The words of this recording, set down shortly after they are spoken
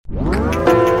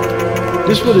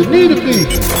This what it need to be.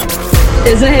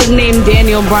 Isn't his name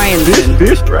Daniel Bryan?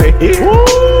 This right here.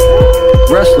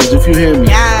 Woo! Wrestlers, if you hear me,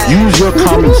 use your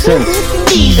common sense.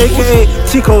 AKA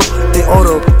Chico de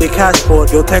Oro de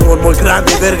Cashport. Yo tengo muy grande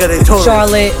verga de todo.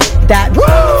 Charlotte, that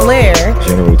Flair.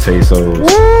 General Taysos.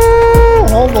 Woo!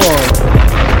 Hold on.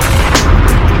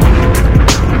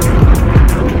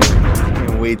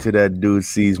 Can't wait till that dude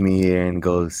sees me here and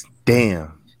goes,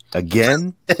 "Damn,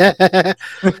 again."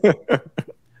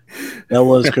 That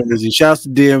was crazy. Shouts to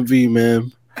DMV,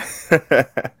 man.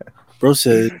 Bro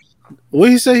said, what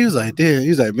he say? He was like, damn. He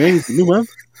was like, man, he's the new man.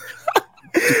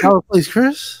 How replace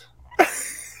Chris?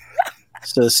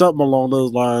 Said something along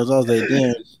those lines. I was like,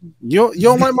 damn, you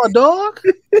don't like my dog?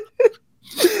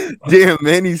 Damn,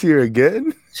 man, he's here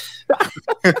again.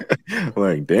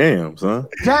 Like, damn, son.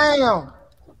 Damn.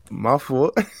 My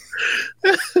fault.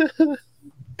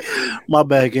 My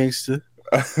bad, gangster.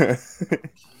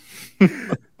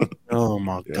 Oh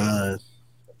my god,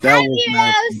 that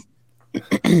was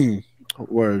nasty.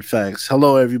 Word facts.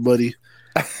 Hello, everybody.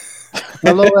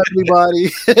 Hello,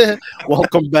 everybody.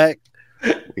 Welcome back.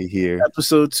 We here.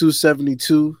 Episode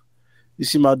 272. You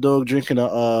see my dog drinking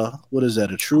a what is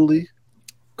that? A Truly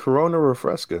Corona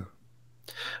Refresca.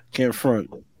 Can't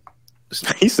front.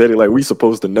 He said it like we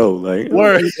supposed to know. Like,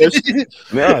 Word.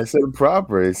 No, I said it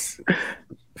proper. It's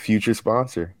future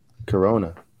sponsor,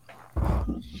 Corona.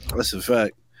 That's a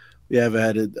fact. We haven't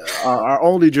had it. Our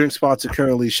only drink sponsor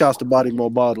currently, shouts to Body More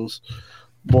Bottles,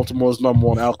 Baltimore's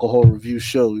 #1 alcohol review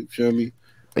show. You feel me?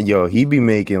 Yo, he be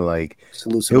making like,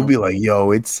 Salute he'll be like,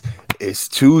 yo, it's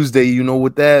Tuesday. You know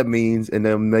what that means? And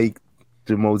then make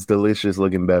the most delicious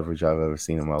looking beverage I've ever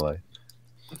seen in my life.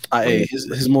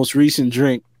 His most recent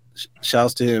drink,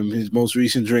 shouts to him. His most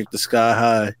recent drink, the Sky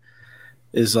High,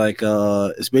 is like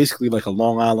it's basically like a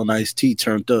Long Island iced tea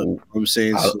turned up. You know what I'm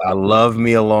saying, I love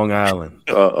me a Long Island.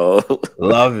 Uh-oh.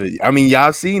 Love it. I mean,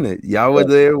 y'all seen it. Y'all were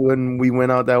there when we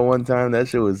went out that one time. That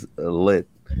shit was lit.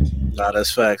 Nah,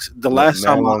 that's facts. The last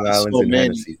time Long I Island's saw in Manny,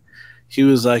 Hennessy. he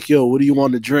was like, yo, what do you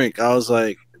want to drink? I was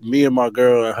like, me and my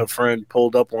girl and her friend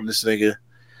pulled up on this nigga.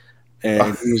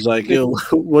 And he was like, yo,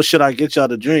 what should I get y'all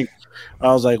to drink?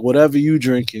 I was like, whatever you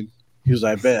drinking. He was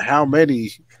like, bet, how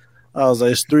many? I was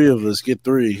like, it's 3 of us. Get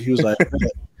 3. He was like,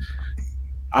 bet.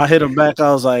 I hit him back.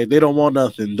 I was like, they don't want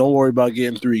nothing. Don't worry about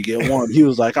getting 3. Get 1. He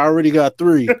was like, I already got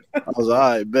 3. I was like, all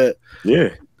right, bet. Yeah.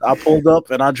 I pulled up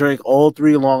and I drank all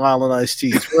 3 Long Island iced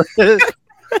teas.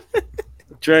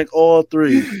 Drank all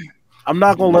 3. I'm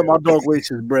not gonna let my dog waste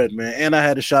his bread, man. And I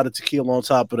had a shot of tequila on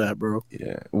top of that, bro.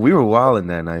 Yeah, we were wilding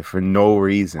that night for no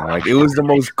reason. Like, it was the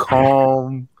most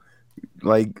calm,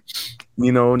 like,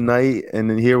 night, and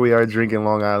then here we are drinking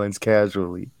Long Islands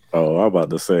casually. Oh, I'm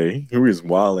about to say he was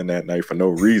wilding that night for no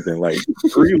reason. Like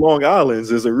 3 Long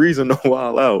Islands is a reason to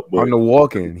wild out. But... On the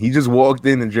walk-in, he just walked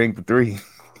in and drank the 3.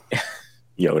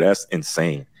 Yo, that's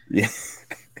insane. Yeah,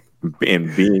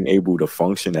 and being able to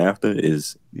function after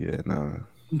is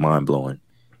mind blowing.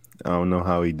 I don't know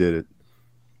how he did it.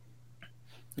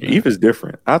 Eve is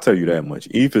different. I'll tell you that much.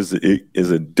 Eve is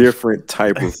a different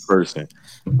type of person.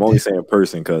 I'm only saying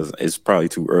person because it's probably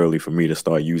too early for me to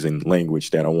start using language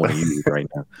that I want to use right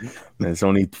now. It's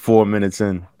only 4 minutes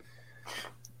in.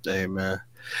 Hey, man.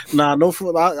 Nah, no,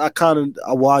 I kind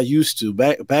of, I used to.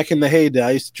 Back in the heyday,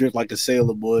 I used to drink like a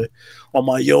sailor boy on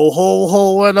my yo ho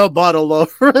ho and a bottle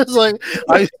of. It's like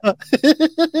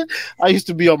I used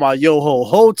to be on my yo ho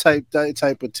ho type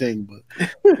of thing. But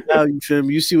now you feel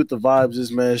me? You see what the vibes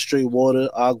is, man. Straight water,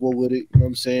 agua with it. You know what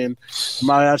I'm saying?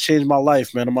 I changed my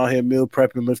life, man. I'm out here meal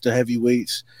prepping, lifting heavy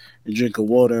weights, and drinking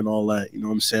water and all that. You know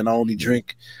what I'm saying? I only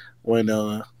drink when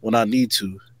I need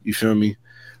to. You feel me?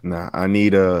 Nah, I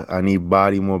need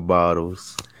Body More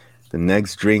Bottles. The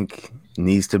next drink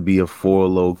needs to be a 4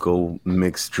 Loko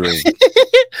mixed drink.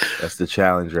 That's the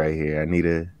challenge right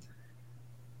here.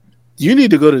 You need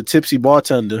to go to Tipsy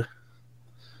Bartender.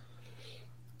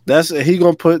 He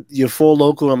gonna put your 4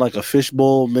 Loko in like a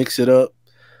fishbowl, mix it up.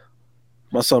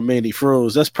 My son Manny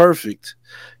froze. That's perfect.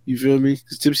 You feel me?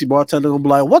 Tipsy Bartender gonna be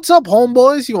like, "What's up,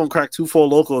 homeboys?" He gonna crack 2 4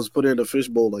 Lokos, put it in a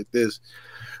fishbowl like this.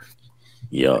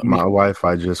 Yeah, my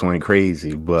Wi-Fi just went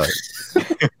crazy, but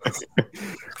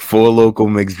 4 Loko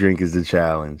mixed drink is the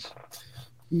challenge.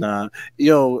 Nah,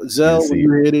 yo, Zell, when you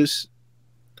hear this,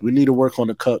 we need to work on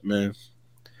the cup, man.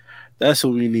 That's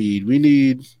what we need. We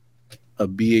need a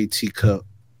BAT cup.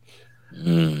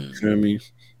 You feel me?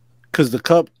 Because the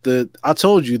cup that I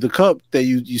told you, the cup that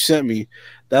you sent me,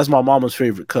 that's my mama's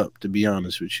favorite cup. To be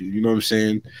honest with you, you know what I'm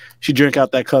saying? She drank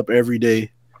out that cup every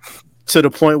day. to the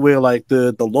point where like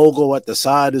the logo at the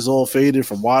side is all faded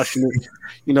from washing it.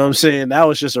 You know what I'm saying? Now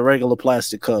it's just a regular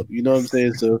plastic cup. You know what I'm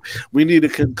saying? So we need to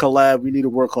collab. We need to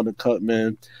work on the cup,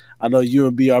 man. I know you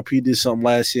and BRP did something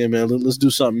last year, man. Let's do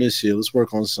something this year. Let's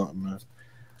work on something, man.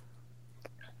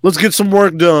 Let's get some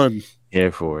work done.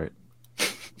 Here for it.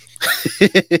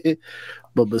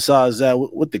 But besides that,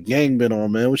 what the gang been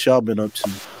on, man? What y'all been up to?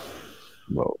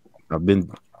 Well, I've been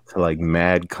to like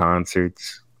mad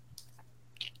concerts.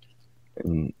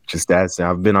 And just that's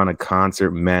I've been on a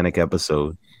concert manic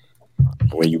episode.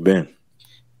 Where you been?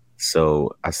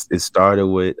 So it started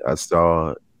with I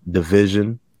saw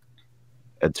Division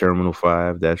at Terminal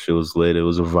 5. That shit was lit. It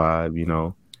was a vibe, you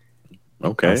know.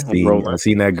 Okay. I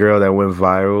seen that girl that went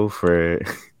viral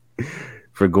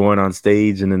for going on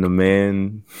stage and then the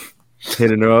man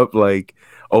hitting her up like,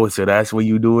 oh, so that's what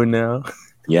you doing now?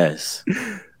 Yes.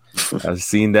 I've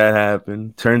seen that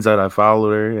happen. Turns out I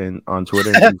followed her and on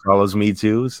Twitter and she follows me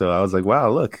too. So I was like, wow,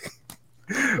 look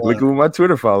at what my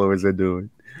Twitter followers are doing.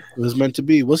 It was meant to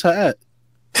be. What's her at?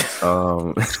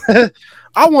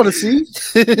 I want to see.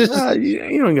 Nah,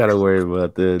 you don't got to worry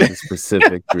about the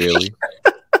specific, really.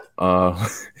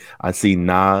 I see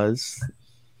Nas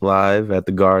live at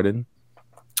the Garden.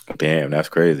 Damn, that's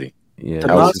crazy. Yeah,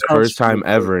 that was his first time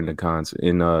ever in the concert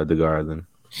in the Garden.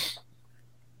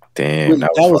 Damn,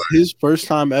 that was his first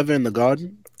time ever in the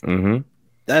Garden. Mm-hmm.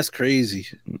 That's crazy.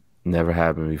 Never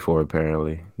happened before,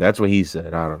 apparently. That's what he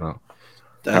said. I don't know.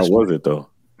 How was it though?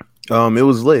 It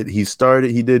was lit. He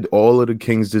did all of the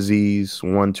King's Disease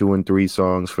 1, 2, and 3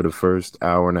 songs for the first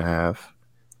hour and a half.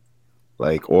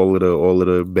 Like all of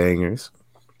the bangers.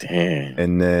 Damn.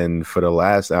 And then for the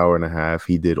last hour and a half,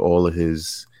 he did all of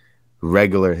his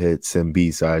regular hits and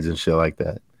B-sides and shit like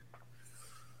that.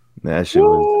 That shit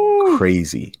was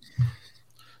crazy.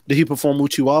 Did he perform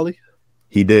Uchi Wally?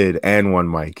 He did, and one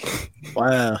mic.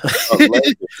 Wow.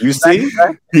 You see?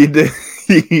 He did.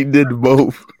 He did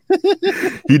both.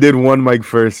 He did one mic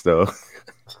first, though.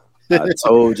 I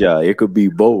told y'all it could be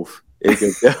both. It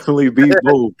could definitely be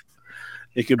both.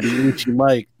 It could be Uchi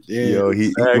Mike. Yeah, yo,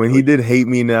 when he did "Hate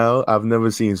Me Now," I've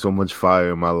never seen so much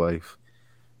fire in my life.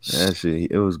 That shit,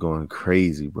 it was going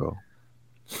crazy, bro.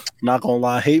 Not gonna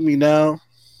lie, "Hate Me Now."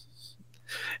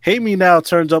 "Hate Me Now"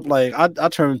 turns up like I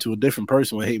turn into a different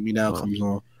person when "Hate Me Now" comes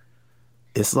on.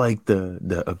 It's like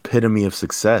the epitome of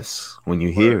success when you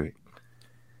hear it.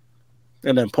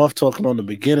 And then Puff talking on the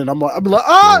beginning, I'll be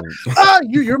like,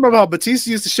 you remember how Batista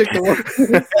used to shake the world?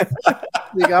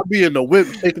 Nigga, I'll be in the whip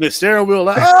taking the steering wheel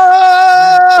like,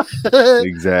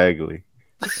 Exactly.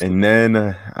 And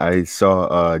then I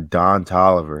saw Don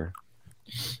Toliver.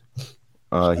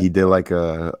 He did like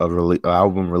a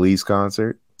album release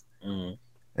concert. And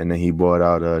then he brought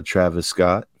out Travis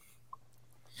Scott.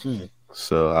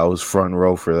 So I was front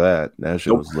row for that. That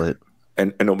shit was lit.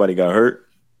 And nobody got hurt?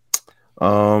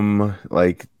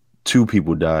 Like 2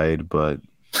 people died, but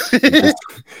just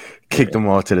kicked them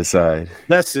all to the side.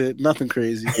 That's it. Nothing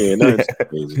crazy. Yeah, nothing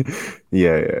crazy.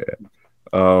 Yeah.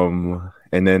 And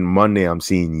then Monday I'm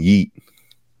seeing Yeet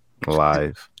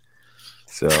live.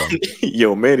 So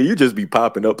yo, man, you just be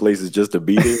popping up places just to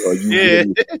be there, or you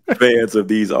really fans of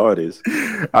these artists?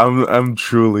 I'm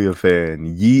truly a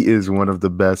fan. Yeet is one of the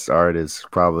best artists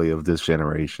probably of this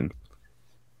generation.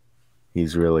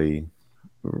 He's really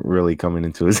coming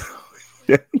into his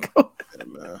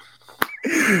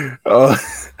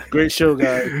Great show,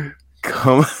 guys.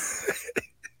 Come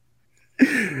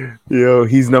yo,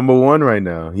 he's number 1 right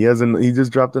now. He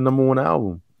just dropped the number 1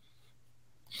 album.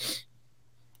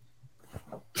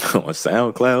 On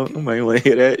SoundCloud. Nobody want to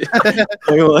hear that.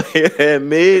 Nobody want to hear that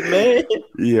mid, man.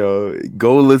 Yo,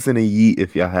 go listen to Yeet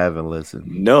if y'all haven't listened.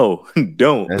 No,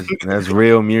 don't. That's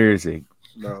real music.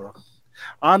 No.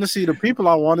 Honestly, the people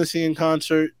I want to see in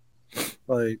concert,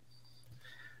 like,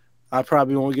 I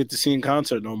probably won't get to see in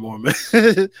concert no more, man.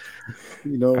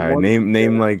 You know, all right,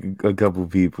 name like a couple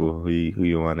people who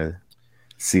you want to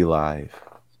see live.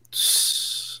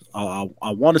 I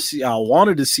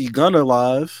wanted to see Gunna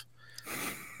live.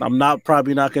 I'm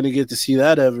probably not going to get to see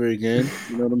that ever again.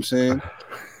 You know what I'm saying?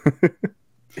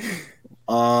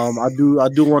 I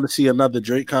do want to see another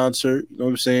Drake concert. You know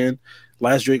what I'm saying?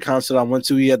 Last Drake concert I went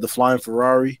to, he had the Flying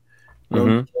Ferrari. You know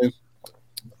what I'm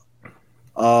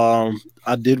saying?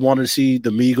 I did want to see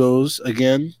the Migos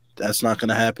again. That's not going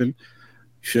to happen.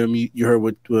 You feel me? You heard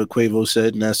what Quavo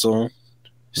said in that song.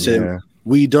 He said,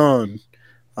 "We done."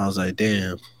 I was like,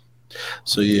 damn.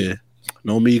 So yeah,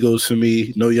 no Migos for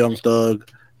me. No Young Thug.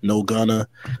 No Gunna.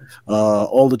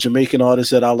 All the Jamaican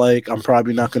artists that I like, I'm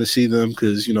probably not going to see them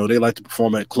because, you know, they like to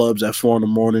perform at clubs at 4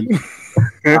 a.m.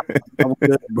 I'm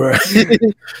good, bro.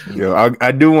 Yo,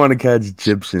 I do want to catch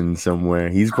Egyptian somewhere.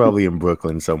 He's probably in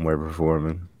Brooklyn somewhere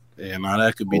performing. Yeah, nah,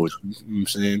 that could be. You know what I'm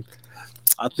saying.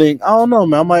 I don't know,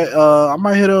 man. I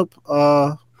might hit up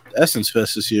Essence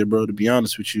Fest this year, bro. To be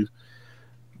honest with you.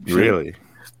 Really?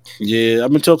 Yeah,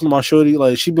 I've been talking to my shorty.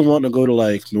 Like, she been wanting to go to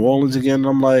like New Orleans again. And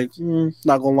I'm like,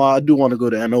 not gonna lie, I do want to go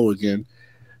to NO again.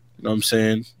 You know what I'm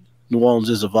saying? New Orleans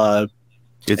is a vibe.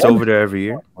 It's over there every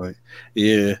year. Like,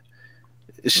 yeah,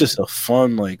 it's just a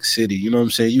fun like city. You know what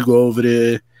I'm saying? You go over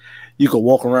there, you can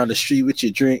walk around the street with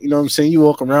your drink. You know what I'm saying? You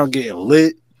walk around getting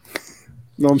lit.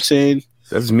 You know what I'm saying?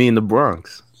 That's me in the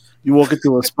Bronx. You walk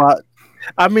into a spot.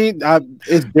 I mean,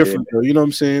 it's different though. You know what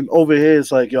I'm saying? Over here,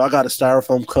 it's like, yo, I got a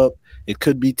styrofoam cup. It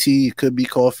could be tea, it could be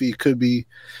coffee, it could be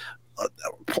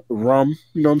rum.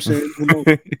 You know what I'm saying? You know?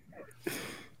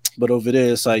 But over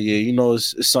there, it's like, yeah, you know,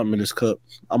 it's something in this cup.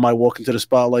 I might walk into the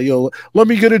spot like, yo, let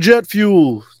me get a jet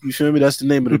fuel. You feel me? That's the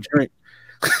name of the drink.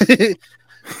 You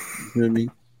feel me?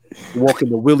 Walk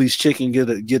into Willie's Chicken, get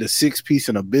a 6-piece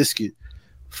and a biscuit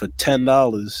for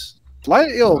 $10.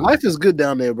 Life is good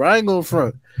down there, bro. I ain't going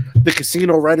front. The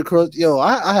casino right across. Yo,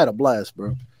 I had a blast,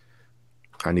 bro.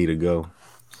 I need to go.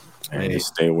 And just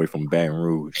stay away from Baton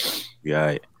Rouge.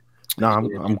 Yeah. No,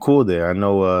 I'm cool there. I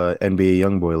know NBA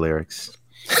YoungBoy lyrics.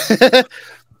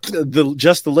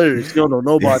 Just the lyrics. You don't know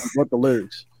nobody but the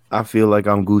lyrics. I feel like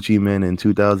I'm Gucci Man in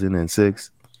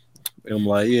 2006. I'm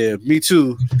like, yeah, me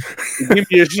too. Give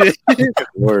me your shit.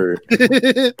 Word.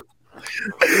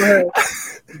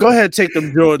 Go ahead, take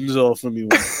them Jordans off for me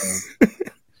one time.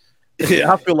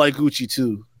 Yeah, I feel like Gucci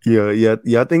too. Yeah.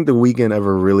 I think The Weeknd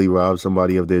ever really robbed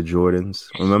somebody of their Jordans.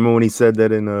 Remember when he said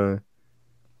that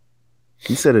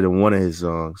he said it in one of his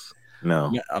songs.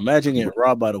 No. Imagine getting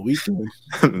robbed by The Weeknd.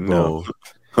 No.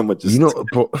 I'm gonna just, you know,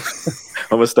 I'm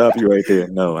gonna stop you right there.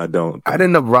 No, I don't. I'd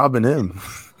end up robbing him.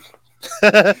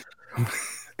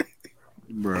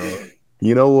 Bro.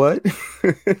 You know what?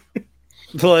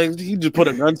 Like, he just put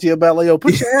a gun to your back, like, yo,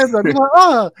 put your hands up. You're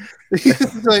like,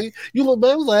 He's like, you look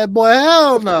back, I was like, boy,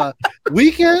 hell nah.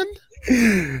 Weeknd?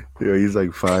 Yeah, he's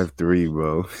like 5'3",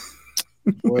 bro.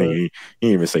 He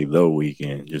didn't even say The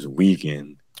Weeknd, just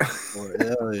Weeknd. Boy,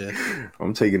 hell yeah.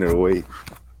 I'm taking it away.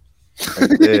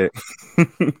 Yeah.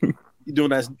 You doing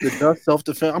the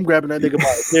self-defense? I'm grabbing that nigga by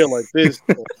his hair like this.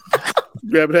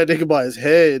 Grabbing that nigga by his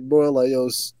head, bro. Like, yo,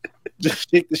 just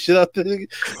shake the shit out the nigga.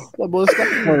 Like, boy, stop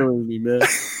playing with me, man.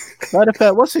 Matter of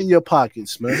fact, what's in your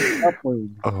pockets, man? Stop playing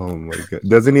with me. Oh my god!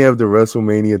 Doesn't he have the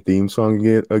WrestleMania theme song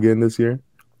again this year?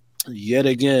 Yet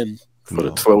again For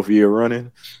the 12th year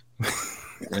running.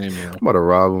 Hey, man. I'm about to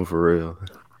rob him for real.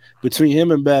 Between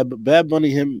him and Bad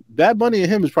Bunny and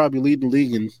him is probably leading the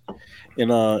league in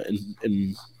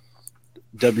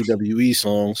WWE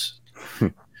songs.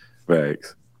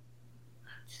 Facts.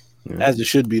 Yeah. As it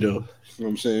should be, though. You know what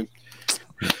I'm saying?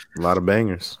 A lot of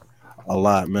bangers. A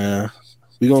lot, man.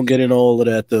 We gonna get into all of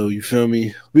that, though. You feel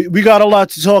me? We got a lot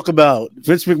to talk about.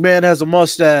 Vince McMahon has a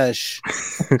mustache.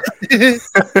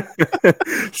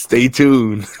 Stay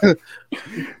tuned.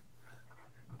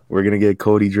 We're gonna get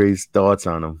Cody Dre's thoughts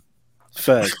on him.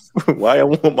 Facts. Why I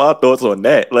want my thoughts on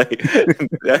that? Like,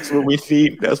 that's what we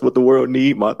need. That's what the world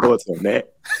need. My thoughts on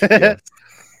that.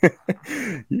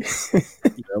 Yeah,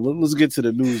 let's get to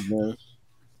the news, man.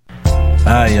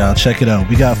 Alright, y'all, check it out.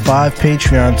 We got 5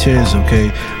 Patreon tiers,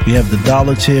 okay? We have the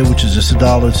 $1 tier, which is just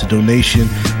 $1. It's a donation.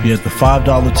 We have the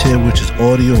 $5 tier, which is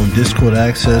audio and Discord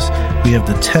access. We have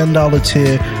the $10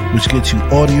 tier, which gets you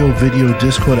audio, video,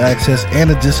 Discord access, and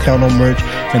a discount on merch.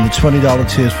 And the $20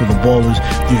 tiers for the ballers.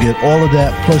 You get all of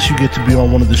that, plus you get to be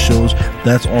on one of the shows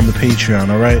that's on the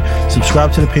Patreon, alright?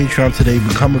 Subscribe to the Patreon today.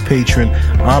 Become a patron.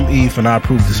 I'm Eve, and I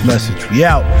approve this message. We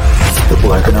out. The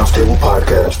Black Announce Table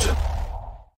Podcast.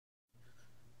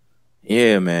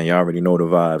 Yeah, man. Y'all already know the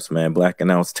vibes, man. Black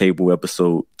Announce Table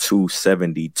episode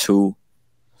 272.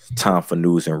 Time for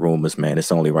news and rumors, man.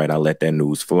 It's only right I let that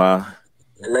news fly.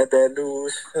 Let that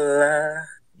news fly.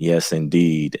 Yes,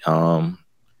 indeed. I'm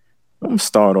gonna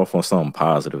start off on something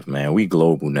positive, man. We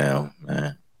global now,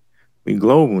 man. We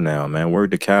global now, man.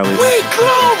 Word to Cali. We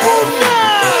global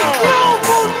now!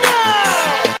 Global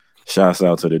now! Shouts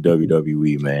out to the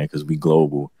WWE, man, because we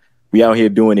global. We out here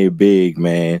doing it big,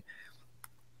 man.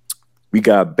 We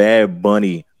got Bad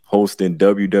Bunny hosting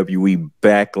WWE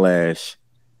Backlash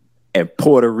at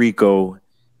Puerto Rico.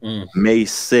 May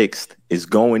 6th is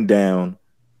going down.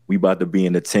 We about to be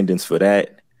in attendance for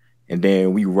that. And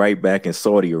then we right back in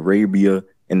Saudi Arabia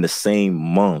in the same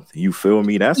month. You feel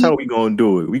me? That's how we gonna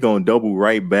do it. We gonna double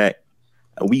right back.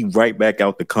 We right back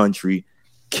out the country.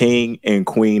 King and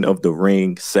Queen of the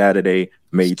Ring, Saturday,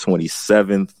 May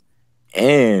 27th.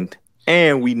 And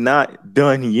And we not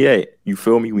done yet. You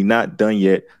feel me? We not done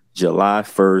yet. July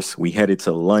 1st, we headed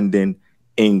to London,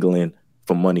 England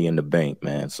for Money in the Bank,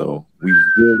 man. So we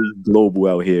really global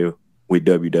out here with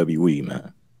WWE,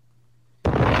 man.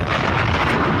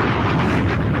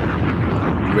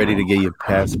 You ready to get your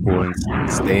passport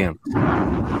stamped?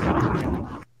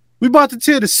 We about to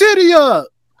tear the city up.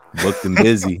 Booked and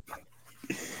busy.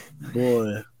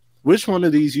 Boy, which one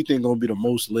of these you think gonna be the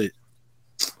most lit?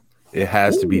 It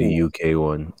has to be the UK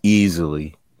one,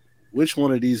 easily. Which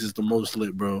one of these is the most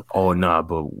lit, bro? Oh nah,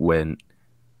 but when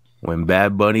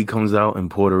Bad Bunny comes out in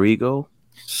Puerto Rico,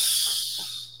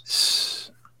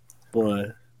 boy,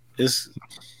 it's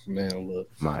man, look.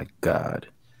 My God.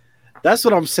 That's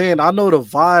what I'm saying. I know the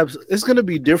vibes. It's gonna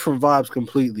be different vibes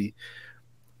completely.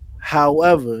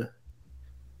 However,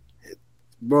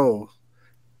 bro,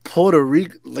 Puerto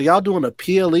Rico, like y'all doing a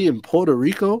PLE in Puerto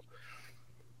Rico?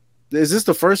 Is this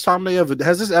the first time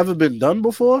has this ever been done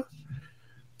before?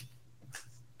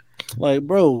 Like,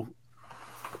 bro,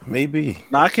 maybe.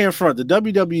 Nah, I can't front. The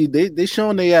WWE, they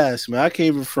showing their ass, man. I can't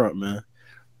even front, man.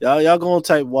 Y'all going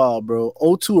type wild, bro.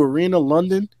 O2 Arena,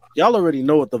 London. Y'all already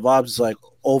know what the vibes is like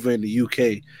over in the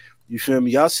UK. You feel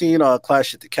me? Y'all seen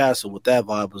Clash at the Castle, what that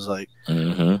vibe was like.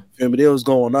 Mm-hmm. Feel me? They was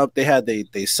going up. They had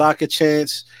they soccer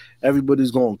chants.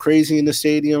 Everybody's going crazy in the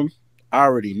stadium. I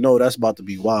already know that's about to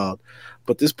be wild.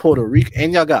 But this Puerto Rico,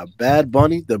 and y'all got Bad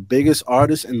Bunny, the biggest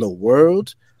artist in the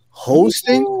world,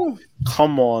 hosting. Ooh.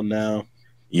 Come on now.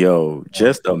 Yo,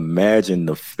 just imagine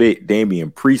the fit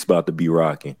Damian Priest about to be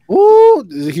rocking. Ooh,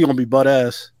 he gonna be butt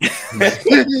ass.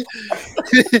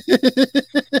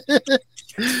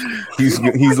 He's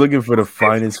looking for the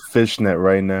finest fishnet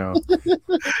right now.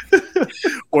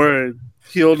 Or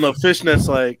he holding up fishnets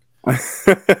like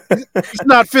it's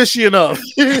not fishy enough.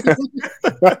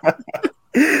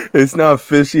 It's not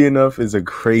fishy enough is a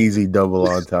crazy double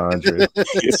entendre.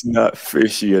 It's not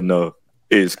fishy enough.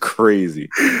 It's crazy.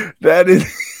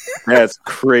 That's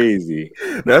crazy.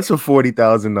 That's a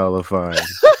 $40,000 fine.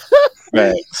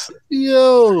 Facts.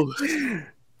 Yo.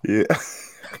 Yeah.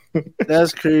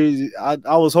 That's crazy. I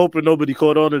was hoping nobody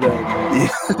caught on to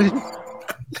that.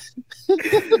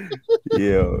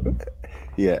 Yo.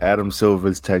 Yeah, Adam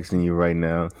Silver's texting you right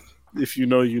now. If you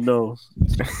know, you know.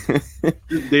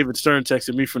 David Stern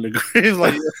texted me from the grave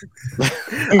like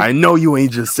I know you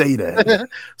ain't just say that.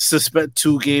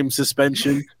 2-game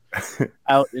suspension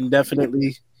out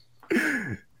indefinitely.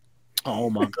 Oh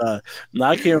my God. Now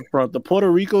I can't front the Puerto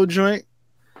Rico joint.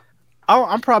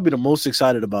 I'm probably the most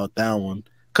excited about that one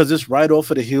because it's right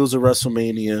off of the heels of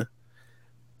WrestleMania.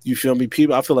 You feel me?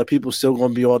 I feel like people still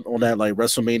gonna be on that like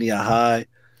WrestleMania high.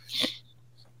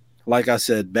 Like I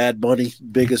said, Bad Bunny,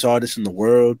 biggest artist in the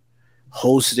world,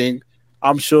 hosting.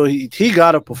 I'm sure he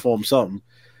got to perform something.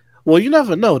 Well, you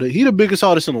never know. He the biggest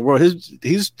artist in the world.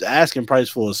 He's asking price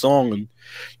for a song, and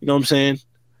you know what I'm saying?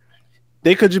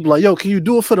 They could just be like, yo, can you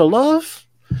do it for the love?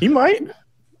 He might.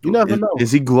 You never know.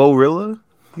 Is he Glorilla?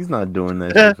 He's not doing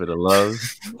that shit for the love.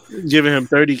 Giving him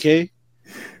 $30K.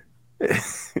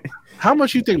 How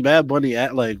much you think Bad Bunny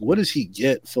at? Like, what does he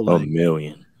get for like $1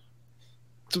 million?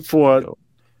 For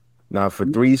now for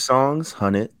 3 songs,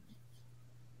 100.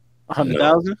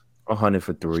 100,000? 100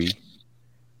 for 3.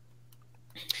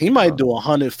 He might do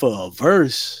 100 for a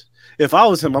verse. If I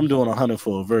was him, I'm doing 100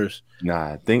 for a verse.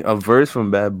 Nah, I think a verse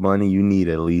from Bad Bunny, you need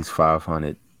at least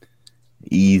 500.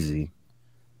 Easy.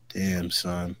 Damn,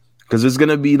 son. Because it's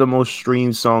gonna be the most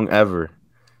streamed song ever.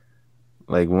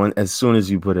 Like as soon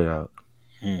as you put it out.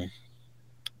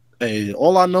 Hey,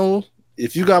 all I know,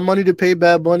 if you got money to pay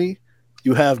Bad Bunny,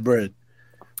 you have bread.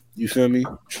 You feel me?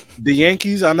 The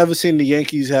Yankees, I never seen the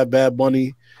Yankees have Bad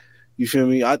Bunny. You feel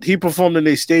me? He performed in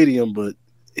their stadium, but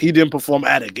he didn't perform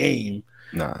at a game.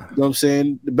 Nah. You know what I'm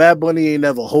saying? The Bad Bunny ain't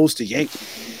never hosted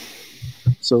Yankees.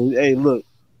 So, hey, look.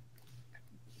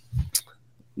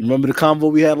 Remember the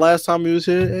convo we had last time he was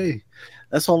here? Hey,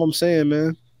 that's all I'm saying,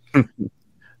 man.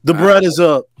 The bread is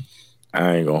up.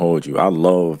 I ain't gonna hold you. I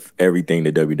love everything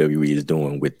the WWE is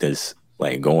doing with this,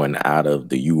 like going out of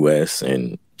the US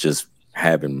and just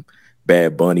having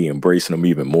Bad Bunny, embracing them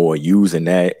even more, using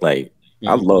that. Like,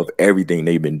 I love everything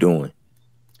they've been doing.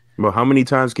 Bro, how many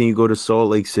times can you go to Salt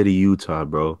Lake City, Utah,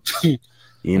 bro?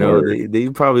 You know, they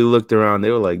probably looked around.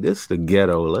 They were like, this is the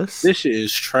ghetto. This shit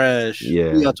is trash.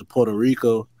 Yeah. We got to Puerto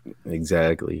Rico.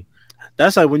 Exactly.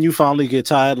 That's like when you finally get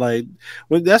tired. Like,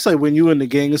 that's like when you in the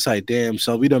gang, it's like, damn,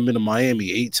 so we done been to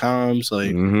Miami 8 times.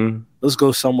 Like, let's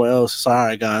go somewhere else. It's all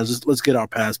right, guys. Let's get our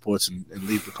passports and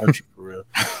leave the country for real.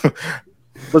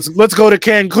 let's go to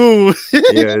Cancun.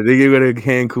 Yeah, they go to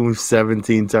Cancun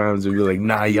 17 times and be like,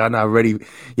 nah, y'all not ready.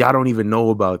 Y'all don't even know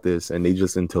about this. And they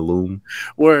just in Tulum.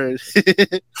 Word.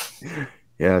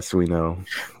 Yes, we know.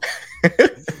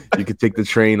 You could take the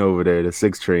train over there, the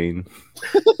 6 train.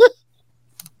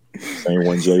 Same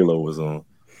one J-Lo was on.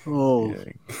 Oh, Yeah.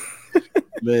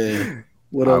 man.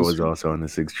 What I else? was also on the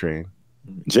 6 train.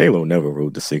 J-Lo never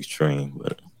rode the 6 train,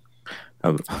 but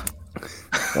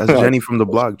That's Jenny from the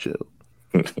block, chill.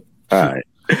 all right.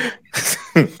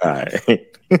 All right.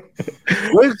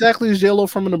 Where exactly is J-Lo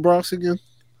from in the Bronx again?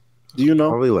 Do you know?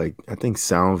 Probably like, I think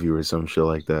Soundview or some shit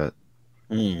like that.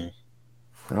 Mm.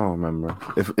 I don't remember.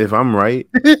 If I'm right,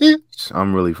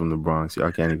 I'm really from the Bronx.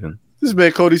 I can't even. This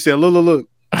man Cody said, look.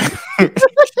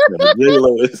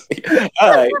 J-Lo is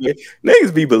all right. Man.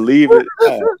 Niggas be believing.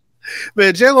 Right.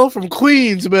 Man, J-Lo from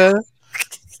Queens, man.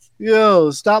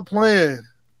 Yo, stop playing.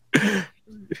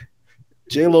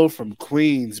 J-Lo from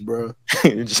Queens, bro.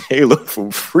 J-Lo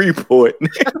from Freeport.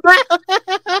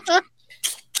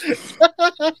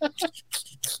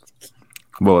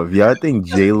 Well, if y'all think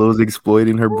J-Lo's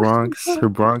exploiting her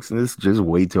Bronxness, just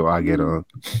wait till I get on.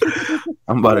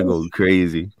 I'm about to go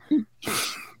crazy.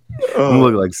 I'm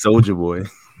looking like Soulja Boy.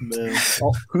 Man.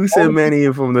 Who said Manny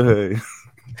in from the hood?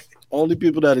 Only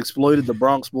people that exploited the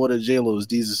Bronx more than J-Lo is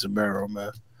Jesus and Barrow,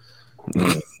 man.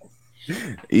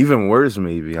 Even worse,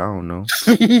 maybe. I don't know.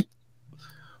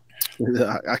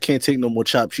 I can't take no more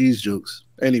chopped cheese jokes.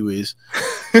 Anyways.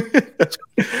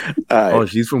 Oh,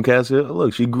 she's from Cass Hill?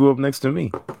 Look, she grew up next to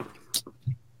me.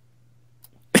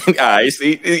 All right,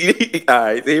 see, all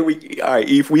right,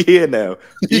 Eve, we here now.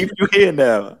 Eve, you here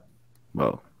now.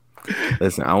 Well,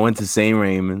 listen, I went to St.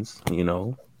 Raymond's, you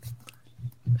know.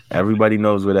 Everybody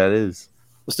knows where that is.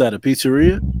 What's that, a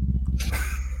pizzeria?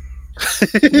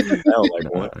 I don't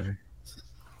like one.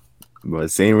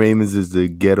 But St. Raymond's is the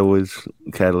ghettoest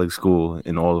Catholic school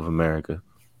in all of America.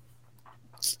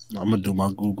 I'm going to do my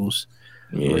Googles.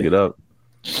 Yeah. Look it up.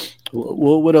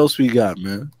 What else we got,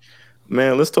 man?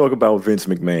 Man, let's talk about Vince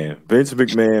McMahon. Vince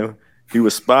McMahon, he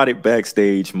was spotted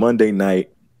backstage Monday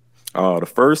night.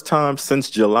 The first time since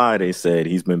July, they said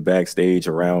he's been backstage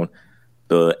around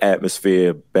the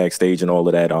atmosphere, backstage and all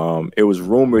of that. It was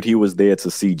rumored he was there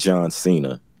to see John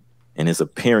Cena. And his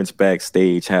appearance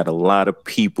backstage had a lot of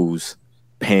people's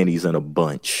panties in a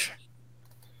bunch.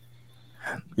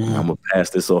 I'm going to pass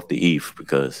this off to Eve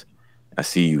because I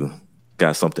see you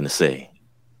got something to say.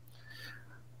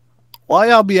 Why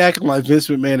y'all be acting like Vince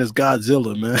McMahon is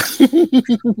Godzilla, man?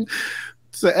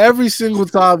 So every single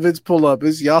time Vince pull up,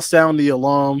 it's y'all sound the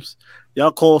alarms.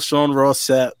 Y'all call Sean Ross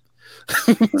Sapp.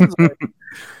 Like,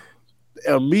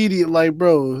 immediate, like,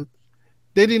 bro,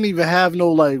 they didn't even have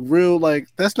no, like, real, like,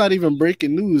 that's not even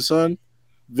breaking news, son.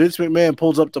 Vince McMahon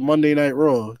pulls up to Monday Night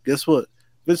Raw. Guess what?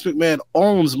 Vince McMahon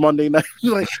owns Monday Night.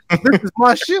 Like, this is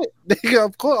my shit. Nigga,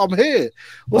 of course, I'm here.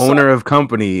 What's Owner up? of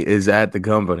company is at the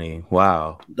company.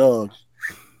 Wow. Dog.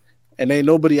 And ain't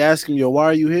nobody asking you, why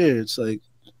are you here? It's like,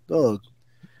 dog,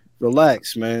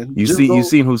 relax, man. You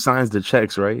seen who signs the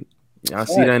checks, right? Y'all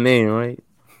see that name, right?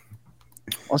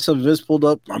 Once Vince pulled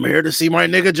up, I'm here to see my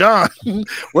nigga John.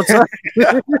 What's up?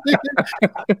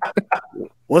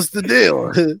 What's the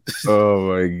deal? Oh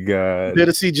my god. Here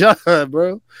to see John,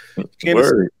 bro. Can't see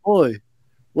Word. boy.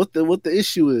 What the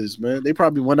issue is, man? They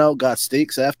probably went out, got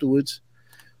steaks afterwards.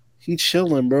 He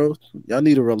chilling, bro. Y'all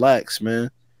need to relax,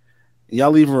 man.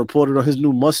 Y'all even reported on his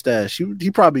new mustache.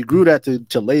 He probably grew that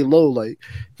to lay low. Like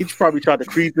he probably tried to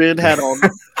creep in, had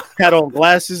on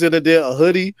glasses and a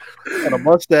hoodie and a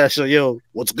mustache. So, yo,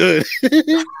 what's good?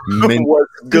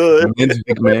 What's good? Vince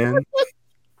McMahon.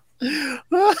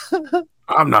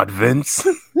 I'm not Vince.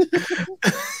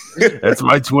 That's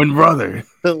my twin brother.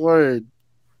 Word.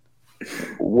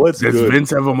 What's Does good? Vince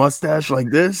have a mustache like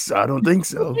this? I don't think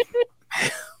so.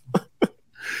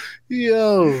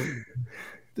 Yo.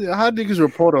 How niggas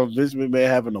report on Vince McMahon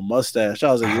having a mustache?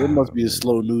 I was like, it must be a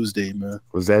slow news day, man.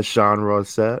 Was that Sean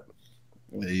Ross Sapp?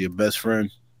 Yeah, your best friend.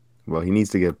 Well, he needs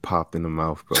to get popped in the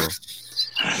mouth, bro.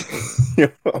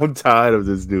 I'm tired of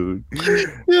this dude.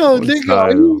 Yo, I'm nigga, tired are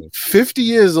of you him. 50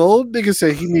 years old? Nigga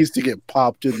said he needs to get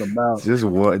popped in the mouth. Just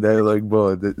what that like,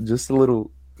 bro? Just a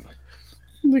little.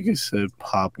 Nigga said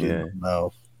popped Yeah. in the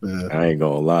mouth. Yeah. I ain't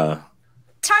gonna lie.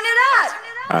 Turn it up.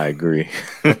 I agree.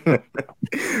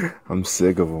 I'm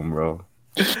sick of him, bro.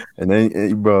 And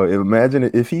then, bro, imagine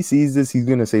if he sees this, he's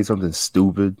gonna say something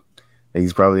stupid, and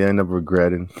he's probably end up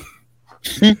regretting.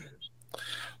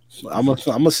 I'm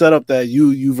gonna set up that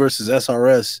you versus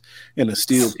SRS in a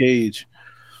steel cage.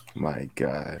 My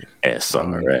God,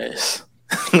 SRS.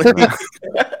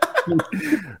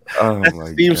 Oh That's my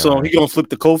the theme song. God. He gonna flip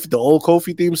the old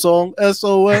Kofi theme song.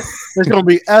 SOS. It's gonna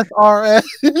be SRS.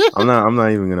 I'm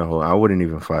not even gonna hold. I wouldn't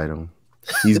even fight him.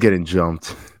 He's getting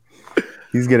jumped.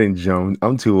 He's getting jumped.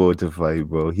 I'm too old to fight,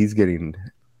 bro. He's getting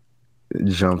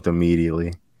jumped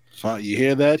immediately. You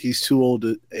hear that? He's too old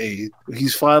to. Hey,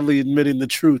 he's finally admitting the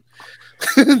truth.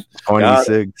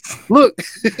 26. Look,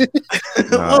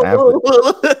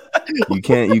 You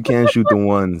can't shoot the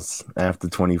ones after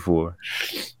 24.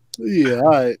 yeah, all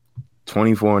right.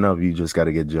 24 and up, you just got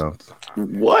to get jumped.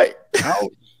 What?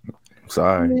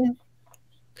 Sorry.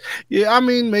 Yeah, I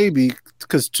mean maybe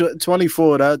because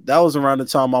 24 that was around the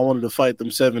time I wanted to fight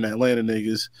them 7 Atlanta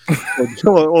niggas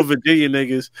or Virginia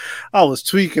niggas. I was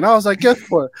tweaking. I was like, guess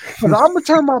what? I'm gonna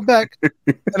turn my back, and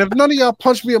if none of y'all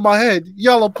punch me in my head,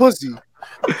 y'all a pussy.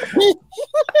 Nigga,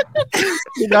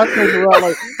 I turned around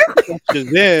like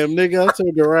Shazam, nigga. I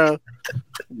turned around.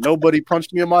 Nobody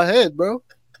punched me in my head, bro.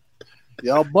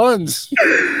 Y'all buns.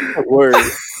 Word.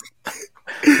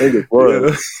 Nigga,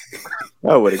 bro.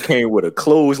 I would have came with a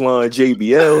clothesline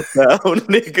JBL style,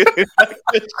 nigga.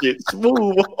 That shit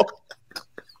smooth.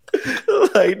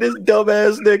 Like this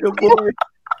dumbass nigga, boy.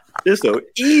 This so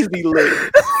easy lick.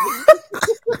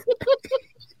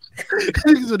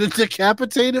 Niggas would have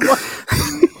decapitated my.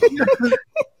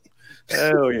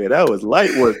 Hell yeah, that was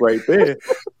light work right there.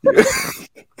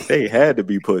 They had to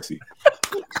be pussy.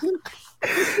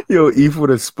 Yo, Eve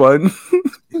would have spun.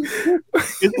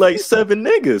 It's like 7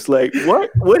 niggas. Like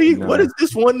what? What is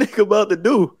this one nigga about to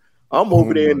do? I'm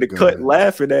over there in the cut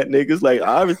laughing at niggas. Like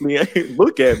obviously,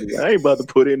 look at me. I ain't about to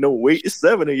put in no weight. It's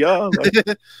 7 of y'all.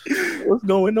 Like, what's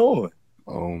going on?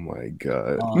 Oh my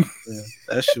God.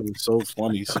 That shit was so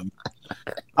funny. So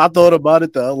I thought about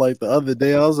it the other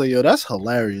day. I was like, yo, that's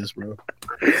hilarious, bro.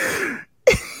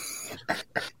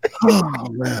 Oh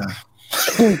man.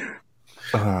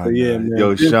 Yeah, man.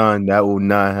 Yo, Sean, that will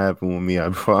not happen with me. I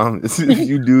promise. If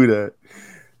you do that,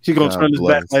 he gonna turn his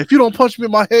back. Like, if you don't punch me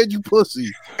in my head, you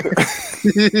pussy.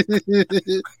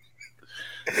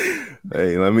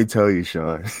 Hey, let me tell you,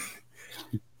 Sean.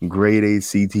 Grade A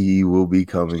CTE will be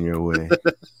coming your way.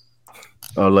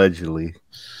 Allegedly.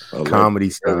 Comedy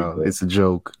style. It's a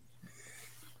joke.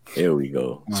 Here we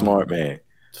go. Smart man.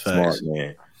 Smart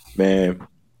man. Man,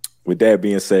 with that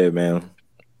being said, man,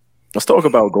 let's talk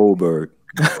about Goldberg.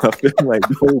 I feel like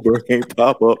Goldberg ain't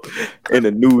pop up in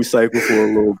the news cycle for a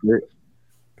little bit.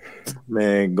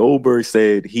 Man, Goldberg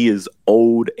said he is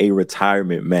owed a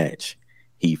retirement match.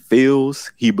 He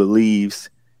feels, he believes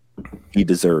he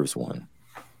deserves one.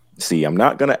 See, I'm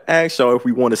not going to ask y'all if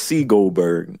we want to see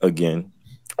Goldberg again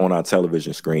on our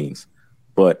television screens,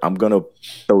 but I'm going to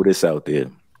throw this out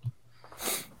there.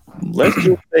 Let's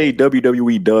just say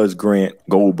WWE does grant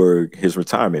Goldberg his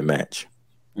retirement match.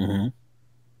 Mm-hmm.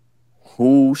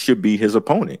 Who should be his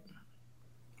opponent?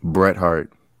 Bret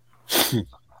Hart. Turn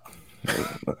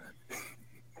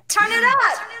it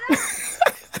up.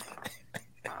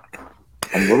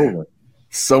 I'm rolling.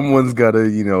 Someone's got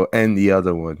to, end the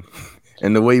other one.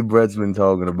 And the way Bret's been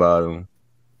talking about him,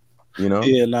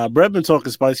 Yeah, Bret been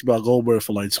talking spicy about Goldberg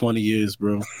for like 20 years,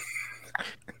 bro.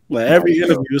 Like every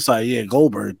interview, it's like, yeah,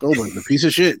 Goldberg, the piece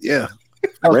of shit. Yeah.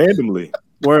 Randomly.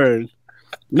 Word.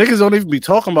 Niggas don't even be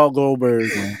talking about Goldberg,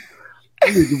 man.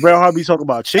 Bret Hart be talking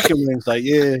about chicken wings. Like,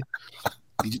 yeah,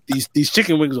 these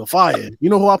chicken wings are fire. You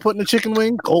know who I put in the chicken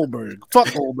wing? Goldberg.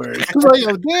 Fuck Goldberg. It's like,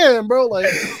 yo, damn, bro.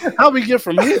 Like, how we get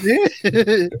from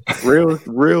here?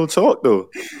 Real talk, though.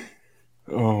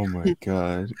 Oh, my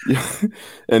God.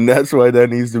 And that's why that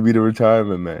needs to be the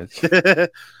retirement match.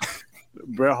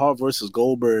 Bret Hart versus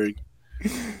Goldberg.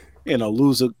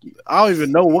 Loser. I don't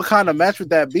even know what kind of match would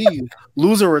that be.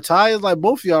 Loser retires? Like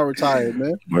both of y'all retired,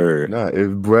 man. Word. Nah,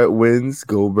 if Bret wins,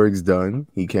 Goldberg's done.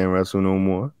 He can't wrestle no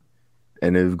more.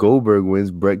 And if Goldberg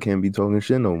wins, Bret can't be talking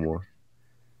shit no more.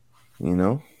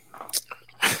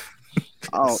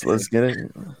 Let's get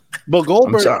it. But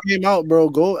Goldberg came out, bro.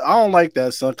 I don't like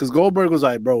that, son, because Goldberg was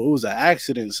like, bro, it was an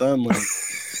accident, son.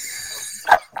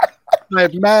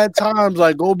 Like mad times,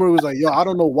 like Goldberg was like, yo, I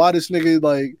don't know why this nigga,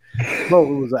 like, bro,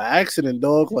 it was an accident,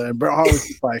 dog. Like, Bret Hart was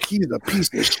just like, he's a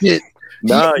piece of shit.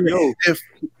 Nah,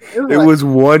 it was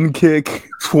one kick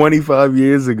 25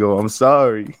 years ago. I'm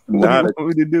sorry. What do you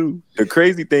want me to do? The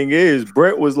crazy thing is,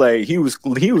 Bret was like, he was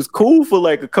cool for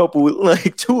like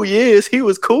 2 years. He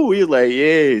was cool. He was like,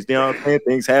 yeah,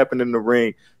 things happen in the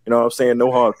ring. You know what I'm saying? No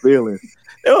hard feelings.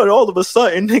 And all of a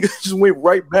sudden, niggas just went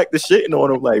right back to shitting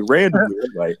on him like randomly.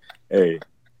 Like, hey.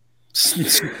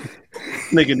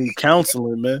 Nigga need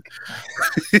counseling, man.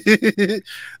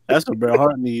 That's what Bret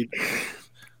Hart need.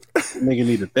 Nigga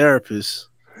need a therapist.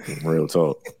 Real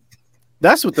talk.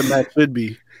 That's what the match should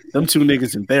be. Them two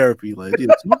niggas in therapy. Like, yeah,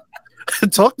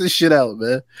 talk this shit out,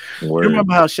 man. Word. You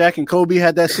remember how Shaq and Kobe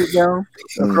had that sit down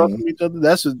across from each other?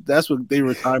 That's what their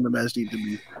retirement match need to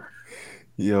be.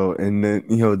 Yo, and then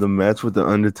the match with the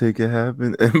Undertaker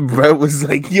happened, and Brett was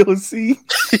like, "Yo, see."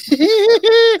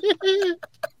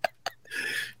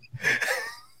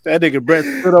 That nigga Brett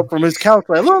stood up from his couch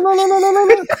like, look.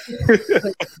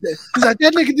 He's like,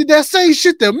 that nigga did that same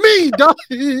shit to me, dog.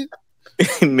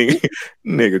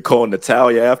 nigga calling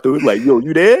Natalia afterwards, like, yo,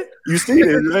 you there? You see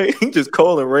this, right? He just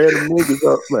calling random niggas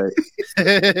up, like.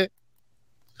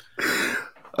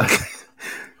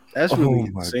 That's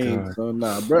really insane, son.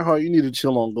 Nah, Bret Hart, you need to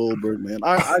chill on Goldberg, man.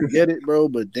 I get it, bro,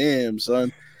 but damn,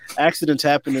 son. Accidents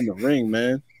happen in the ring,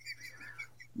 man.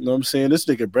 You know what I'm saying? This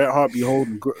nigga Bret Hart be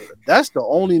holding. That's the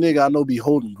only nigga I know be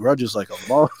holding grudges like a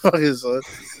motherfucker, son.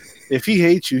 If he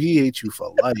hates you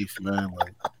for life, man.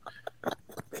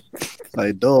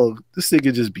 Like, dog, this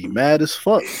nigga just be mad as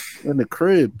fuck in the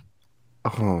crib.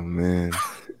 Oh man,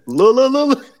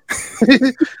 look.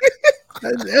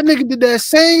 That nigga did that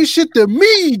same shit to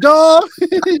me, dog.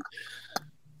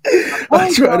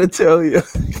 I try to tell you.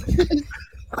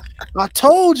 I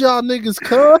told y'all niggas,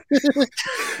 cuz.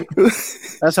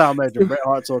 That's how I imagine Bret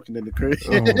Hart talking in the crib.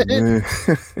 Oh, man.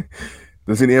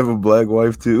 Doesn't he have a black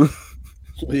wife too?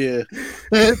 Yeah.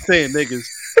 Saying niggas.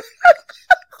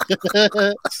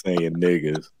 Saying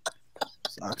niggas.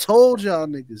 I told y'all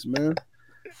niggas, man.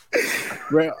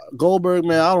 Goldberg,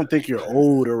 man, I don't think you're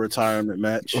owed a retirement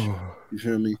match. You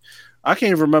feel me? I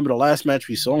can't even remember the last match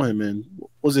we saw him in.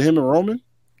 Was it him and Roman?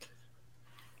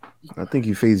 I think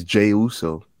he faced Jey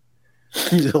Uso.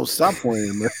 Yo, stop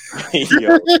playing, man.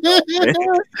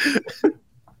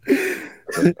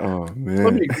 Oh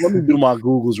man. Let me do my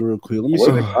Googles real quick. Let me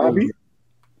see. Bobby?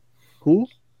 Who?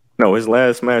 No, his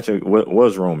last match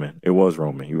was Roman. It was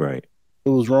Roman. You're right. It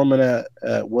was Roman at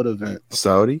what event?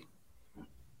 Saudi?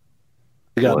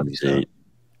 Was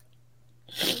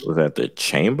that the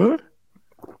Chamber?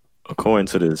 According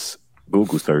to this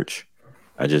Google search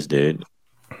I just did.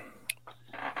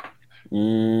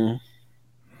 Let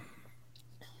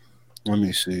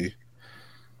me see.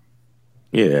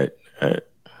 Yeah. At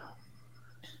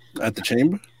the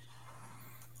Chamber?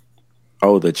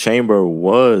 Oh, the Chamber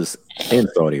was in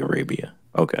Saudi Arabia.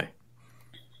 Okay.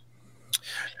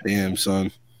 Damn,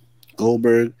 son.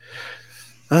 Goldberg.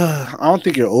 I don't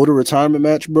think you're owed a retirement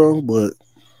match, bro, but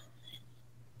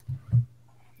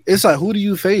it's like, who do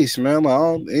you face, man?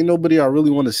 Like, ain't nobody I really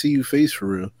want to see you face for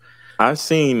real. I've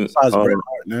seen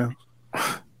now.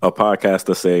 a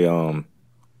podcaster say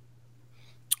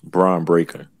Braun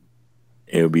Breaker.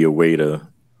 It would be a way to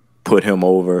put him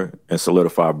over and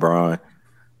solidify Braun.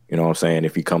 You know what I'm saying?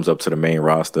 If he comes up to the main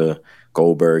roster,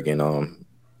 Goldberg and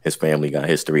his family got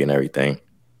history and everything.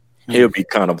 It'll be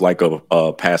kind of like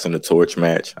a passing the torch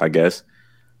match, I guess.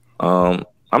 I'm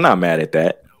not mad at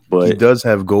that, but he does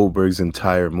have Goldberg's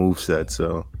entire moveset,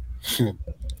 so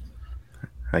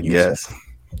I guess.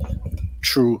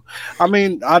 True. I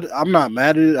mean, I'm not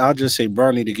mad at it. I'll just say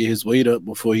Braun need to get his weight up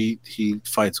before he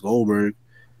fights Goldberg.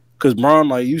 Because Braun,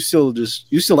 like, you still an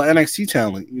NXT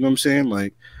talent. You know what I'm saying?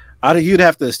 Like, he'd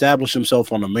have to establish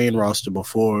himself on the main roster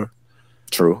before.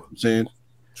 True. You know what I'm saying?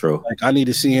 True. Like, I need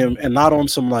to see him, and not on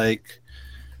some, like,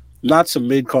 not some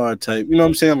mid-card type. You know what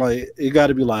I'm saying? Like, it got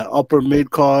to be, like, upper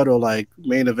mid-card or, like,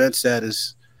 main event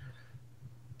status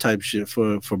type shit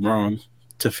for Braun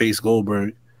to face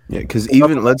Goldberg. Yeah, because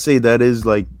even, let's say that is,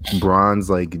 like, Braun's,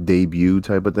 like, debut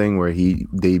type of thing where he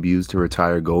debuts to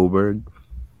retire Goldberg.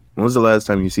 When was the last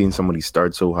time you seen somebody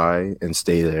start so high and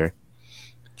stay there?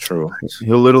 True.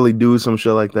 He'll literally do some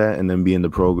shit like that and then be in a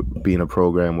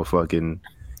program with fucking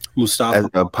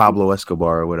Mustafa. Pablo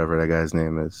Escobar or whatever that guy's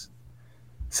name is.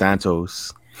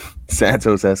 Santos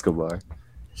Escobar.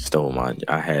 Stole mine.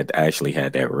 I actually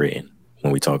had that written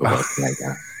when we talk about that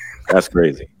guy. That's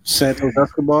crazy. Santos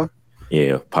Escobar?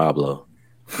 Yeah, Pablo.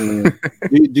 Do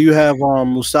you have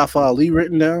Mustafa Ali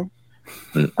written down?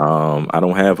 I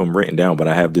don't have him written down, but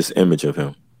I have this image of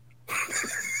him.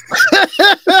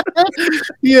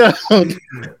 Yeah,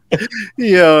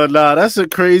 nah, that's a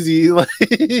crazy, like,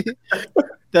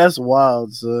 that's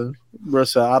wild, son. Bro,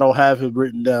 I don't have him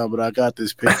written down, but I got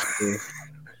this picture.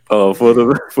 For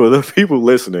the people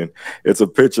listening, it's a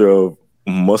picture of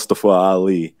Mustafa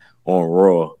Ali on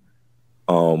Raw,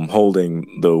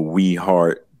 holding the "We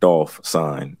Heart Dolph"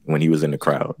 sign when he was in the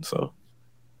crowd. So,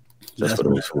 just for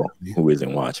those who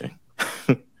isn't watching.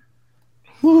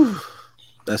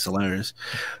 That's hilarious.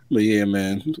 But yeah,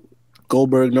 man.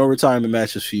 Goldberg, no retirement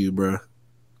matches for you, bro.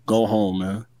 Go home,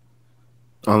 man.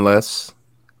 Unless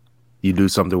you do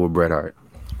something with Bret Hart.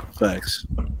 Facts.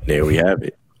 There we have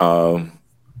it.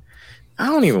 I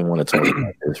don't even want to talk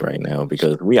about this right now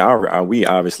because we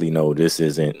obviously know this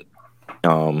isn't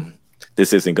going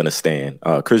to stand.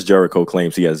 Chris Jericho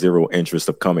claims he has zero interest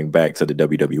of coming back to the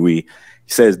WWE. He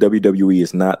says WWE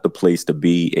is not the place to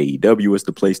be. AEW is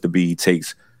the place to be. He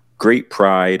takes great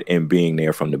pride in being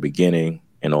there from the beginning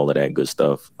and all of that good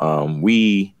stuff.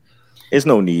 There's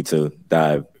no need to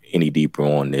dive any deeper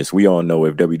on this. We all know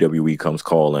if WWE comes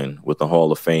calling with the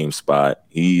Hall of Fame spot,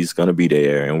 he's going to be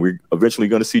there, and we're eventually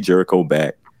going to see Jericho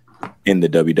back in the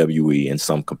WWE in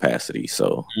some capacity.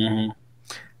 So,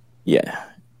 yeah.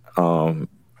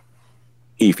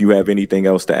 If you have anything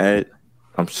else to add,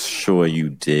 I'm sure you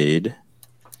did.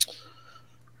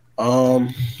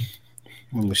 Let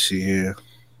me see here.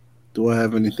 Do I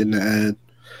have anything to add?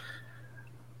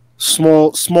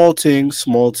 Small things.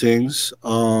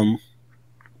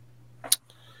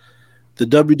 The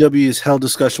WWE has held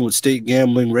discussion with state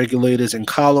gambling regulators in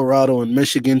Colorado and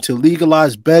Michigan to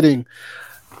legalize betting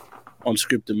on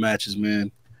scripted matches,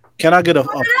 man. Can I get a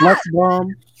flex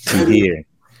bomb? Yeah.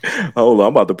 Hold on,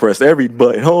 I'm about to press every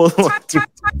button. Hold on. Turn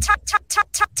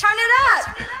it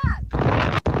up.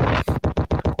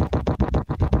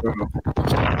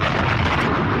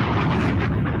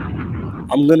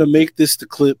 I'm gonna make this the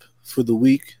clip for the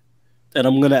week, and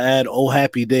I'm gonna add "Oh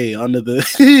Happy Day" under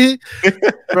the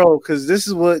bro, because this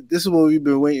is what we've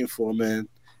been waiting for, man.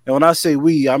 And when I say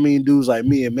we, I mean dudes like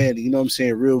me and Mandy. You know what I'm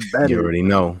saying? Real better. You already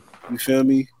know. You feel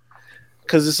me?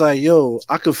 Because it's like, yo,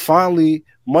 I could finally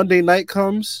Monday night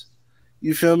comes.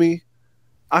 You feel me?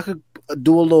 I could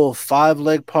do a little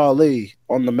 5-leg parlay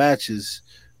on the matches.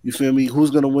 You feel me?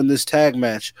 Who's gonna win this tag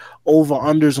match? Over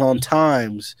unders on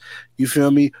times. You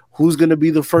feel me? Who's gonna be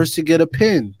the first to get a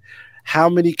pin? How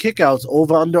many kickouts?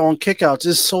 Over under on kickouts.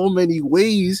 There's so many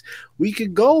ways we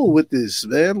could go with this,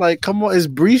 man. Like, come on, it's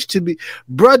breach to be,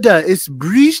 brother. It's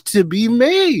breach to be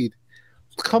made.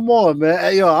 Come on, man.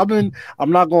 Hey, yo,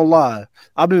 I'm not gonna lie.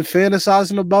 I've been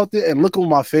fantasizing about it, and look what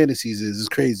my fantasies is. It's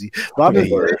crazy. But I've been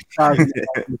fantasizing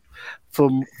about it for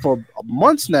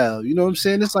months now. You know what I'm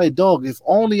saying? It's like, dog, if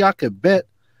only I could bet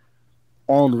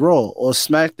on Raw or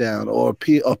SmackDown or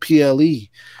PLE,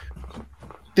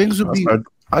 things would be.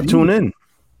 I tune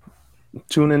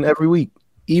in every week,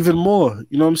 even more.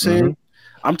 You know what I'm saying?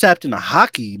 I'm tapped into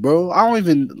hockey, bro. I don't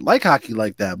even like hockey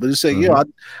like that, but it's like,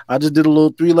 I just did a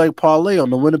little 3-leg parlay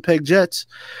on the Winnipeg Jets.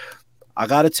 I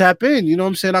gotta tap in. You know what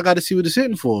I'm saying? I gotta see what it's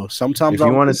hitting for. Sometimes, if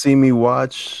you want to see me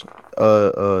watch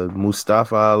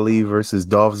Mustafa Ali versus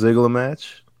Dolph Ziggler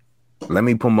match, let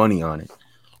me put money on it.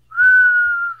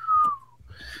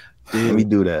 Dude, let me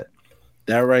do that.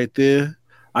 That right there,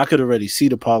 I could already see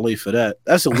the parlay for that.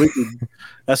 That's a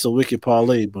wicked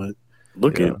parlay. But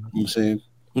look at, you know what I'm saying,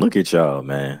 look at y'all,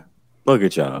 man. Look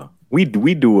at y'all. We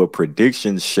do a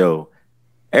prediction show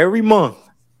every month,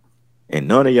 and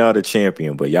none of y'all the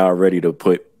champion, but y'all ready to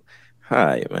put.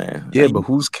 Hi, man. Yeah, but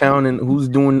who's counting? Who's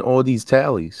doing all these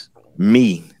tallies?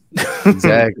 Me.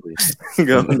 Exactly.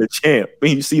 I'm the champ.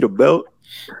 When you see the belt,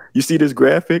 you see this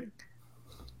graphic.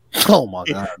 Oh my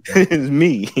god, it's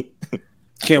me.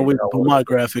 Can't wait to put my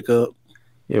graphic up.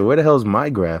 Yeah, where the hell's my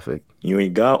graphic? You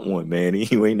ain't got one, Manny.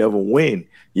 You ain't never win.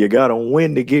 You gotta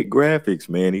win to get graphics,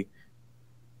 Manny.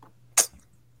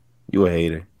 You a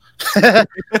hater.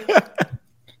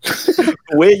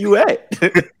 Where you at?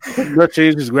 Gonna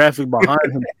change his graphic behind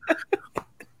him.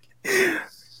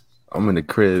 I'm in the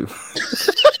crib.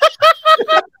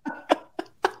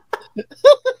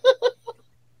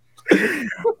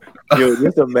 Yo,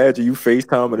 just imagine you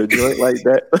FaceTiming a joint like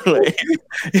that. Like,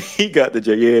 he got the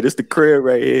J. Yeah, this the crib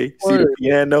right here. See the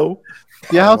piano?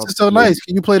 Your house is so nice.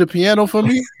 Can you play the piano for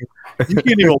me? You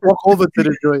can't even walk over to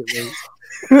the joint.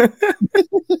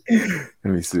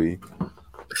 Let me see.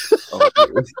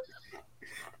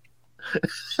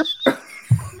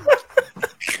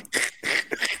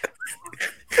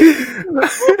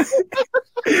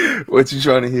 What you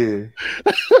trying to hear?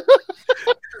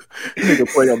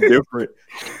 Nigga play I'm different.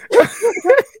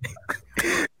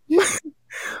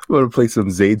 Want to play some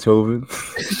Zaytoven?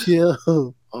 Yeah.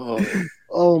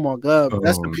 Oh my god.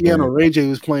 That's the piano Ray J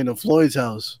was playing in Floyd's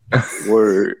house.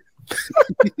 Word.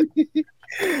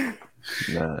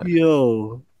 Nah.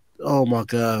 Yo. Oh my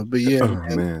god. But yeah,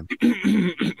 man.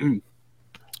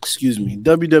 Excuse me.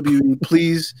 WWE,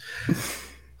 please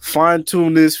fine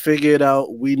tune this, figure it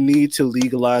out. We need to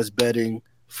legalize betting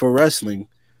for wrestling.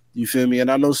 You feel me? And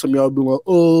I know some of y'all be like,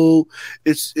 oh,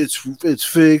 it's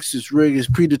fixed, it's rigged, it's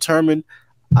predetermined.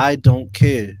 I don't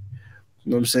care. You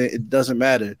know what I'm saying? It doesn't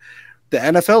matter. The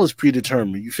NFL is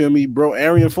predetermined. You feel me? Bro,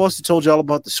 Arian Foster told y'all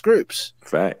about the scripts.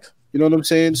 Facts. You know what I'm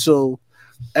saying? So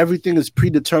everything is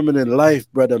predetermined in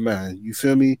life, brother, man. You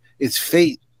feel me? It's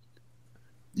fate.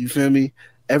 You feel me?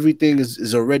 Everything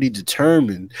is already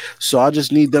determined. So I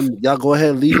just need them. Y'all go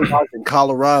ahead, legalize in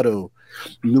Colorado,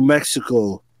 New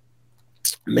Mexico,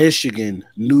 Michigan,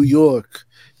 New York.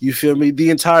 You feel me? The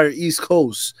entire East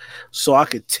Coast. So I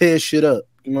could tear shit up.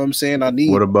 You know what I'm saying? I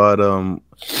need What about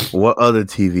what other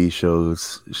TV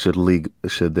shows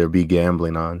should there be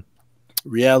gambling on?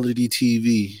 reality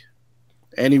TV.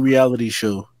 Any reality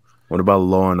show. What about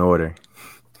Law and Order?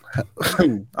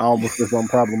 I almost said something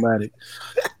problematic.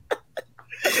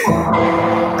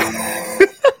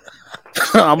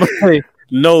 I'm gonna say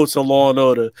no to Law and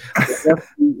Order.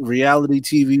 Reality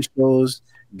TV shows,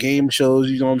 game shows,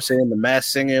 you know what I'm saying? The Mass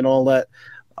Singer and all that.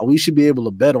 We should be able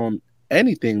to bet on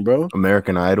anything, bro.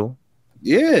 American Idol.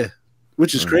 Yeah.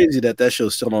 Which is crazy that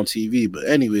show's still on TV. But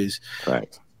anyways,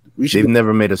 Right. They've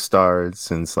never made a star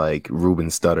since like Ruben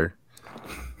Stutter.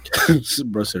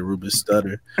 Bro said Ruben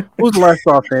Stutter. Who's the last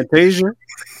star? Fantasia?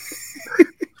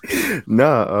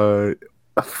 Nah,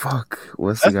 fuck.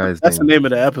 What's the guy's That's name? the name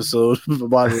of the episode,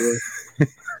 by the way.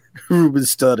 Ruben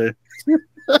Stutter.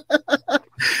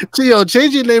 Yo,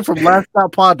 change your name from Last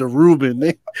Stop Pod to Ruben.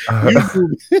 How do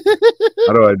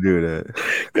I do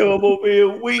that? Yo, I'm over here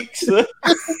weak, son.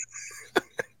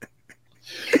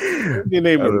 Your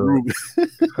name is Ruben.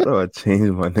 How do I change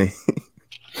my name?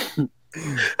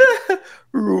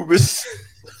 Rubens.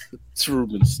 It's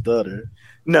Ruben Stutter.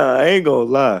 Nah, I ain't gonna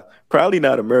lie. Probably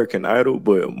not American Idol,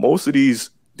 but most of these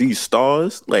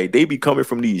stars, like they be coming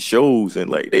from these shows and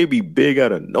like they be big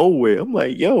out of nowhere. I'm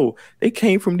like, yo, they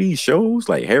came from these shows.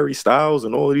 Like Harry Styles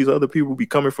and all of these other people be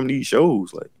coming from these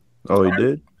shows. Like, Oh, he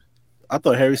did? I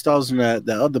thought Harry Styles in that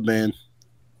other band.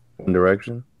 One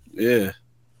Direction? Yeah.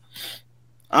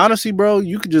 Honestly, bro,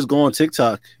 you could just go on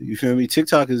TikTok. You feel me?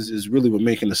 TikTok is really what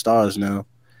making the stars now.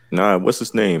 nah, what's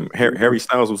his name? Harry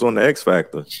Styles was on the X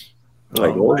Factor.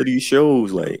 Like all of these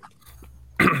shows, like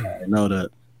I know that.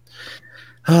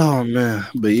 Oh man,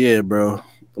 but yeah, bro,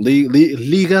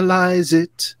 legalize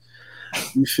it.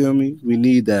 You feel me? We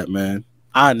need that, man.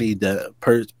 I need that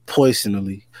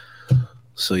personally.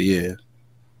 So yeah.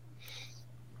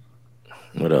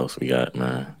 what else we got,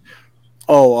 man?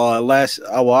 Oh, I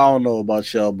don't know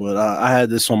about y'all, but I had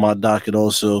this on my docket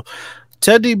also.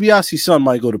 Ted DiBiase's son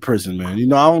might go to prison, man. You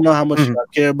know, I don't know how much I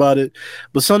care about it,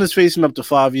 but son is facing up to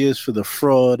 5 years for the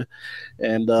fraud,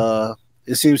 and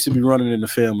it seems to be running in the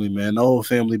family, man. The whole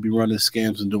family be running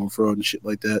scams and doing fraud and shit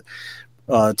like that.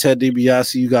 Ted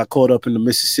DiBiase, you got caught up in the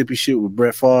Mississippi shit with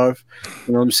Brett Favre.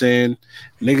 You know what I'm saying?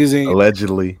 Niggas ain't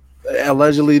allegedly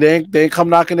they ain't come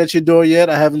knocking at your door yet.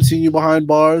 I haven't seen you behind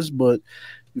bars, but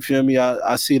you feel me?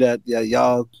 I see that. Yeah,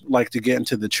 y'all like to get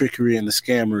into the trickery and the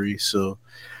scammery. So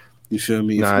you feel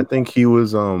me? Nah, I think he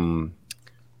was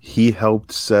he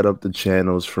helped set up the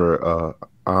channels for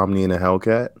Omni and a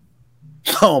Hellcat.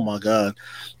 Oh my god,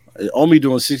 Omi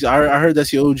doing 60. I heard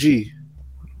that's your OG.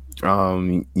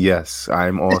 Yes,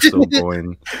 I'm also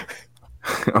going.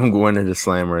 I'm going to the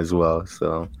Slammer as well,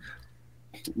 so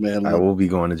Man, I will be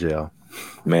going to jail.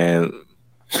 Man,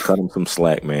 cut him some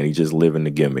slack, man. He just living the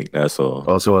gimmick. That's all.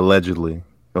 Also, allegedly,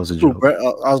 that was a joke.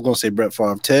 I was gonna say Brett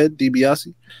Favre. Ted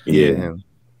DiBiase. Yeah, him.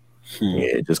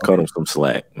 Yeah, just cut him some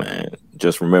slack, man.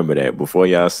 Just remember that before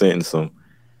y'all sentence him.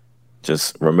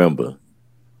 Just remember,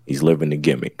 he's living the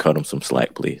gimmick. Cut him some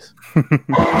slack, please.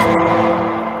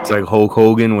 It's like Hulk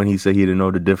Hogan when he said he didn't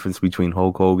know the difference between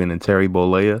Hulk Hogan and Terry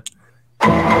Bollea.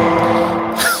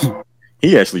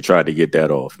 He actually tried to get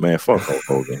that off, man. Fuck Hulk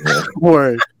Hogan, man.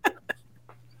 Word.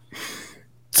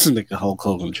 This nigga Hulk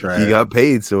Hogan tried. He got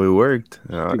paid, so it worked.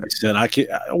 He said, "I can't."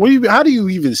 How do you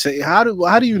even say? How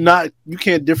do you not? You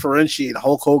can't differentiate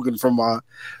Hulk Hogan from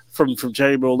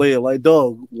Terry Bollea. Like,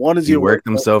 dog, one is he your worked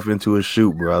himself into a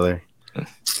shoot, brother.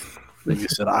 Nigga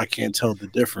said, "I can't tell the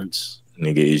difference."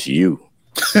 Nigga, it's you.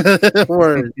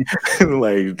 Word.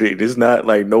 Like, this not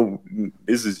like no.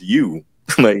 This is you.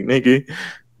 Like, nigga,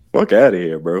 fuck out of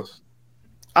here, bro.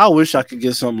 I wish I could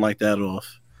get something like that off.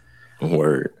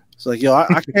 Word. It's like, yo,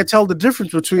 I can't tell the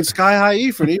difference between Sky High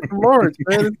Ethan and Ethan Lawrence,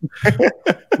 man.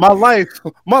 My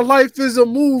life is a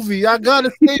movie. I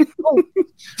gotta stay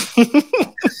focused.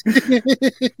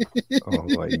 Oh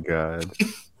my god.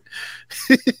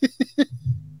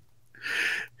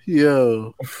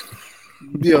 Yo,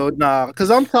 nah, because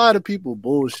I'm tired of people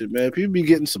bullshit, man. People be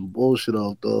getting some bullshit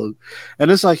off, dog. And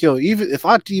it's like, yo, even if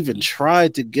I even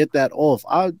tried to get that off,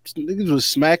 niggas would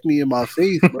smack me in my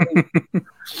face, bro.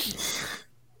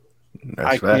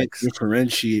 I can't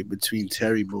differentiate between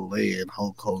Terry Bollea and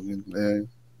Hulk Hogan, man.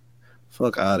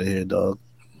 Fuck out of here, dog.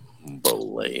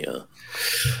 Bollea.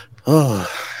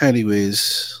 Oh,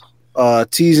 anyways,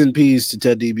 T's and P's to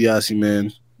Ted DiBiase,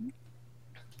 man.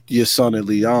 Your son, at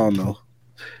least, I don't know.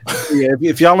 Yeah,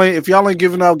 if y'all ain't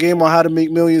giving out game on how to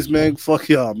make millions, man, fuck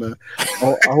y'all, man.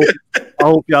 I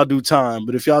hope y'all do time.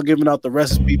 But if y'all giving out the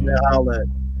recipe, man, holla at.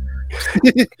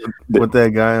 What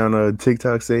that guy on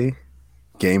TikTok say?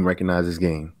 Game recognizes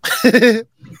game. Do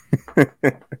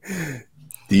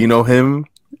you know him,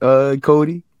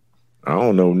 Cody? I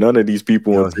don't know none of these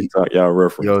people on TikTok y'all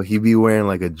reference. Yo, he be wearing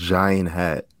like a giant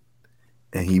hat,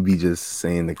 and he be just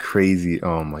saying the crazy.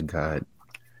 Oh my god,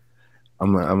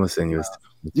 I'm gonna send you.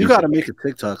 You gotta make a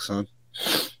TikTok, son.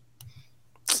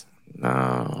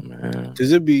 Nah, man.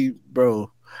 Cause it be,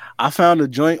 bro. I found a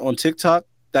joint on TikTok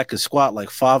that could squat like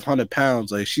 500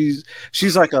 pounds. Like she's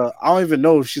like I don't even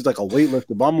know if she's like a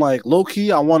weightlifter, but I'm like low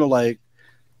key. I want to like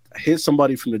hit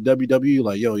somebody from the WWE.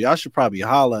 Like, yo, y'all should probably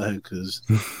holla at her because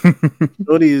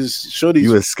Shorty's.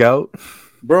 You a scout,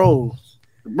 bro?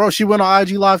 She went on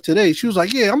IG Live today. She was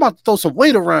like, "Yeah, I'm about to throw some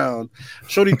weight around."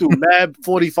 Shorty threw mad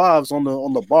 45s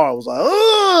on the bar. I was like,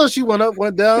 "Oh!" She went up,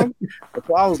 went down.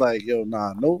 So I was like, "Yo,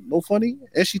 nah, no funny."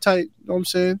 And she tight. You know what I'm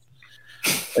saying?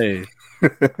 Hey,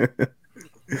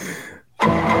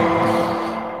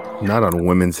 not on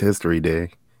Women's History Day,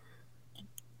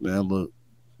 man. Look,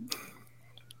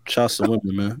 shouts to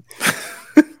women, man.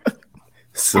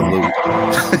 Salute.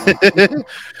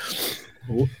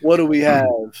 What do we have?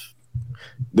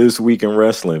 This week in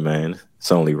wrestling, man.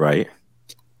 It's only right.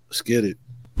 Let's get it.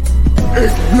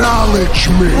 Acknowledge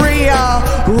me. Rhea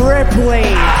Ripley.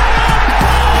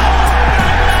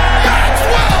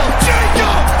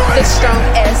 The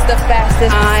strongest, the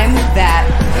fastest. I'm that.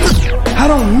 I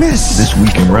don't miss This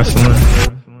week in wrestling.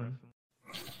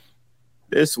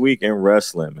 This week in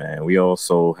wrestling, man. We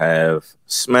also have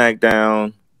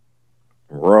SmackDown,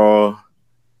 Raw,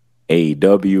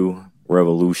 AEW,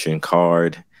 Revolution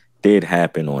card. Did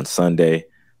happen on Sunday.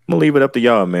 I'm gonna leave it up to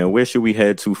y'all, man. Where should we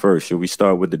head to first? Should we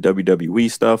start with the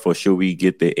WWE stuff or should we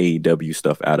get the AEW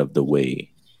stuff out of the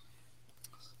way?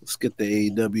 Let's get the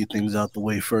AEW things out the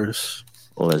way first.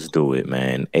 Well, let's do it,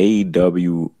 man.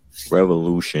 AEW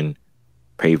Revolution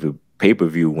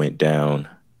pay-per-view went down.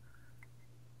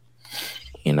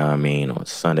 You know what I mean? On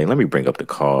Sunday. Let me bring up the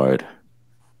card.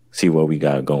 See what we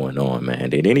got going on,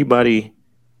 man. Did anybody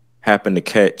happen to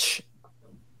catch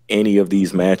any of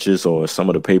these matches or some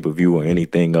of the pay-per-view or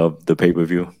anything of the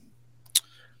pay-per-view?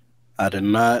 I did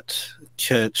not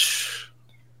catch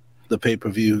the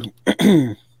pay-per-view.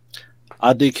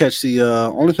 I did catch the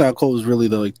only thing I caught was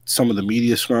really some of the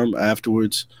media scrum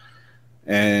afterwards,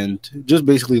 and just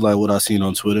basically like what I seen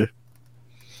on Twitter.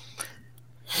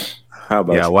 How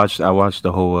about I watched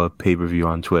the whole pay-per-view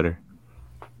on Twitter.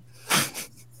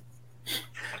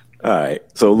 All right.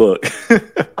 So look.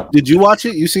 Did you watch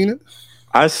it? You seen it?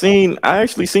 I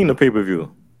actually seen the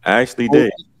pay-per-view. I actually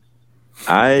did.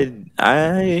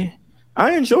 I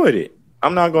enjoyed it.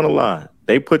 I'm not gonna lie.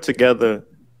 They put together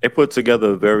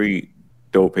a very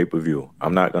dope pay-per-view.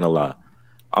 I'm not gonna lie.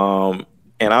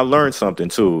 And I learned something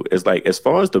too. It's like as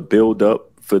far as the build-up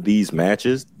for these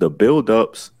matches, the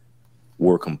build-ups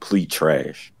were complete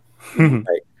trash.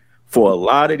 Like, for a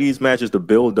lot of these matches, the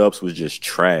build-ups was just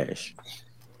trash.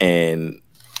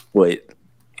 But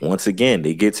once again,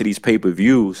 they get to these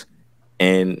pay-per-views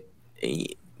and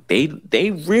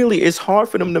they really, it's hard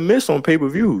for them to miss on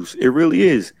pay-per-views. It really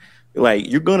is. Like,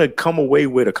 you're going to come away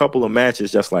with a couple of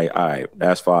matches just like, all right,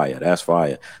 that's fire, that's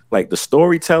fire. Like, the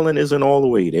storytelling isn't all the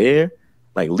way there.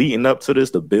 Like, leading up to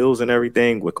this, the bills and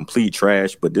everything were complete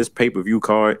trash. But this pay-per-view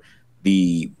card,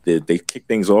 they kicked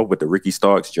things off with the Ricky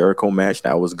Starks Jericho match.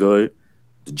 That was good.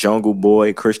 The Jungle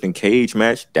Boy Christian Cage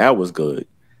match, that was good.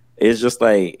 It's just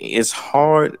like, it's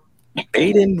hard.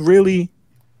 They didn't really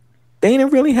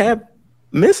have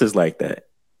misses like that.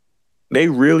 They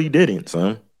really didn't,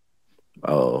 son.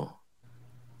 Oh,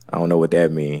 I don't know what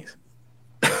that means.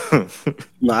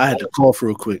 No, I had to cough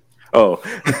real quick. Oh,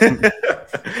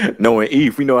 knowing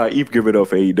Eve, we know how Eve give it up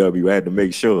for AEW. I had to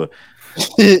make sure.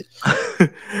 They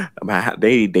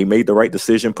made the right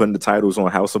decision putting the titles on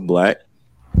House of Black.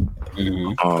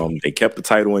 Mm-hmm. They kept the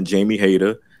title on Jamie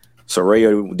Hayter.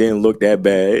 Saraya didn't look that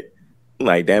bad.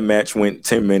 Like, that match went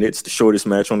 10 minutes, the shortest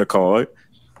match on the card.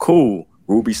 Cool.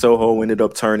 Ruby Soho ended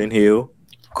up turning heel.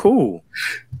 Cool.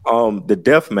 The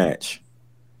death match.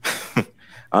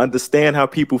 I understand how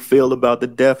people feel about the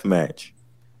death match.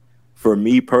 For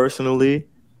me personally,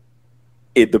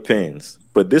 it depends.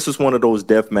 But this is one of those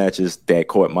death matches that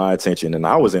caught my attention, and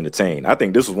I was entertained. I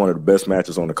think this was one of the best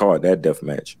matches on the card, that death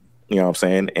match. You know what I'm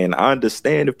saying? And I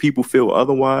understand if people feel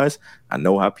otherwise. I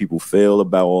know how people feel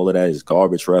about all of that. It's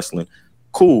garbage wrestling.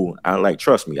 Cool.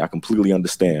 Trust me, I completely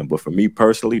understand. But for me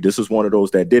personally, this is one of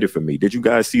those that did it for me. Did you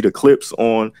guys see the clips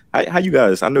on how you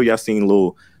guys? I know y'all seen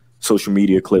little social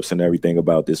media clips and everything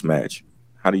about this match.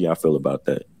 How do y'all feel about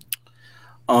that?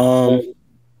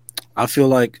 I feel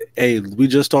like, hey, we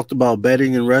just talked about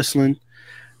betting and wrestling.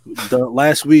 The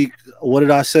last week, what did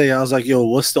I say? I was like, yo,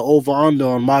 what's the over under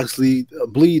on Moxley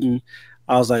bleeding?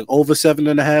 I was like, over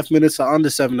 7.5 minutes or under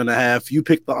 7.5. You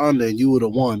picked the under and you would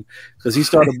have won because he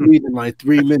started bleeding in like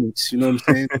 3 minutes. You know what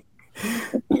I'm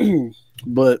saying?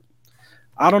 But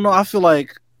I don't know. I feel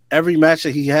like every match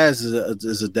that he has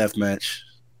is a death match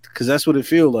because that's what it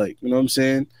feels like. You know what I'm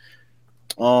saying?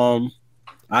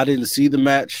 I didn't see the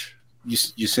match.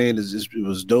 You saying it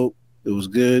was dope? It was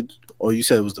good, or you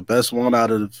said it was the best one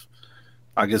out of,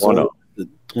 I guess, one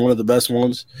of the best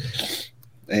ones.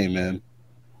 Hey man,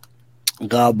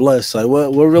 God bless. Like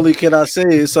what really can I say?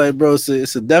 It's like, bro,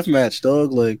 it's a death match,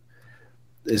 dog. Like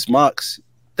it's Mox.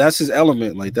 That's his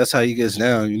element. Like that's how he gets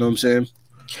down. You know what I'm saying?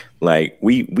 Like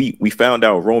we found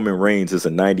out Roman Reigns is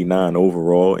a 99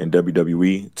 overall in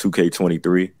WWE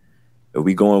 2K23. If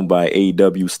we going by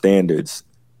AEW standards,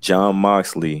 John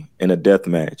Moxley in a death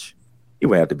match, he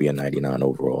would have to be a 99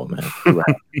 overall, man.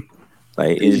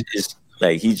 Like it's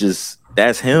like he just,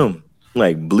 that's him.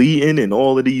 Like bleeding and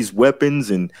all of these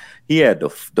weapons, and he had the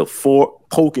fork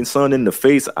poking son in the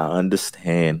face. I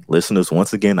understand, listeners.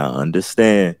 Once again, I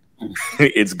understand.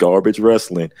 It's garbage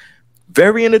wrestling.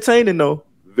 Very entertaining though.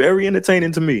 Very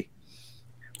entertaining to me.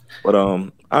 But I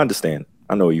understand.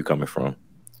 I know where you're coming from.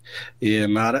 Yeah,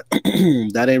 nah,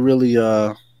 that ain't really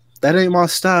that ain't my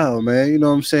style, man. You know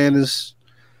what I'm saying? Is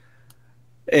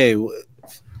hey,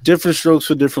 different strokes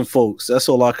for different folks. That's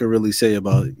all I can really say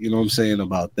about it. You know what I'm saying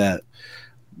about that.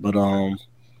 But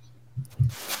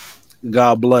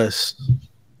God bless.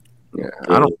 Yeah,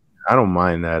 I don't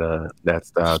mind that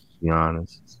style, to be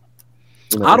honest.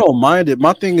 I don't mind it.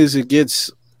 My thing is it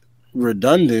gets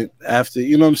redundant after,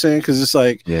 you know what I'm saying? Because it's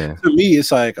like, yeah, to me,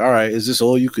 it's like, all right, is this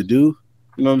all you could do?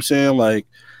 You know what I'm saying? Like,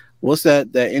 what's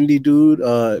that indie dude,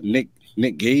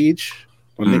 Nick Gage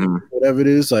or Nick, whatever it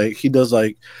is? Like, he does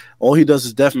like all he does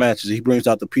is death matches. He brings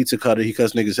out the pizza cutter, he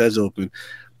cuts niggas' heads open.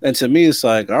 And to me, it's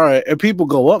like, all right, and people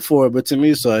go up for it, but to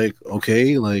me, it's like,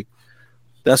 okay, like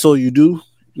that's all you do.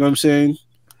 You know what I'm saying?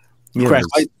 You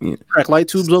crack light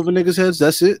tubes over niggas' heads.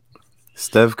 That's it.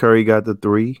 Steph Curry got the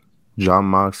 3. John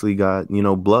Moxley got,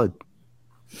 blood.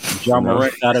 John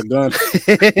Morant got a gun.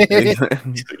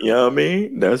 You know what I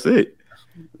mean? That's it.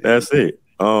 That's it.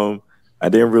 I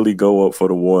didn't really go up for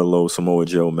the Wardlow Samoa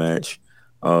Joe match.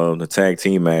 The tag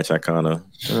team match, I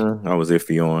was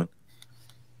iffy on.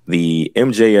 The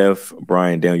MJF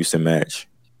Bryan Danielson match,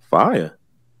 fire.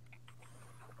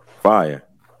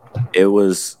 It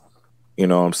was, you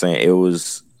know what I'm saying? It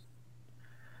was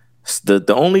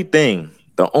the only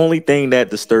thing that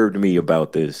disturbed me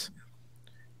about this.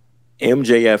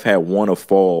 MJF had won a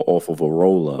fall off of a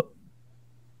roll up,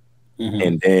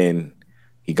 and then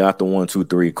he got the 1, 2,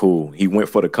 3. Cool. He went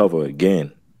for the cover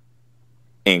again,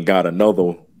 and got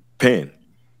another pin.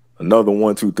 Another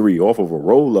 1, 2, 3 off of a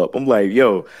roll up. I'm like,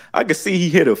 yo, I could see he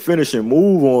hit a finishing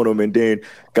move on him and then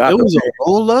got. It was a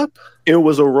roll up. It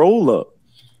was a roll up.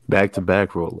 Back to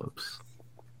back roll ups.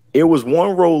 It was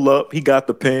one roll up. He got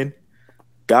the pin,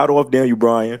 got off Daniel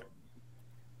Bryan,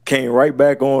 came right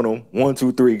back on him. 1,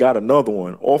 2, 3, got another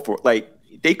one off. Like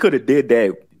they could have did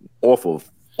that off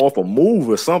a move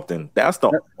or something. That's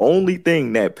the only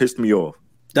thing that pissed me off.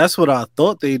 That's what I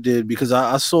thought they did because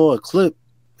I saw a clip.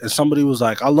 And somebody was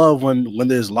like, I love when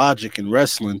there's logic in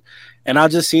wrestling. And I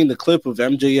just seen the clip of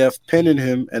MJF pinning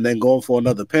him and then going for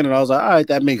another pin. And I was like, all right,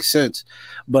 that makes sense.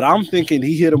 But I'm thinking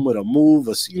he hit him with a move,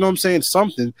 or, you know what I'm saying,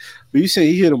 something. But you say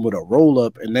he hit him with a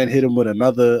roll-up and then hit him with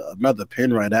another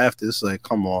pin right after. It's like,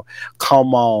 come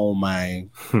on,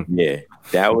 man. Yeah,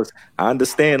 that was, I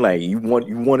understand, like, you want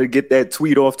to get that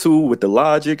tweet off, too, with the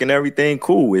logic and everything,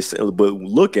 cool. But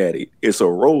look at it. It's a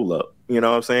roll-up. You know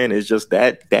what I'm saying? It's just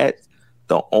that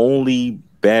the only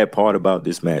bad part about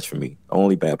this match for me. The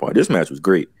only bad part. This match was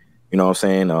great. You know what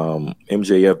I'm saying?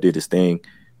 MJF did his thing.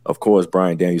 Of course,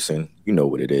 Bryan Danielson, you know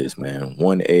what it is, man.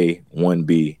 1A,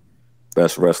 1B,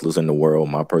 best wrestlers in the world,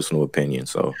 my personal opinion.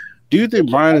 So, do you think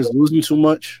Bryan is losing too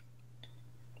much?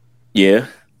 Yeah.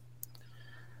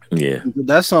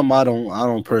 That's something I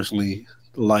don't personally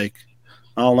like.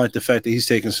 I don't like the fact that he's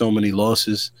taking so many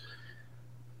losses.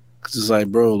 Cause it's like,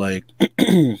 bro, like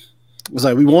it's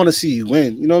like we want to see you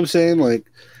win. You know what I'm saying? Like,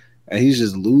 and he's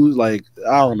just lose. Like,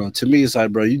 I don't know. To me, it's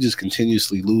like, bro, you just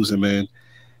continuously losing, man.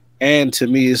 And to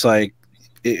me, it's like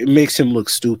it makes him look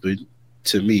stupid.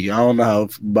 To me, I don't know how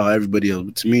about everybody else,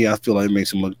 but to me, I feel like it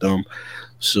makes him look dumb.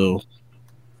 So,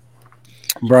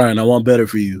 Bryan, I want better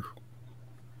for you.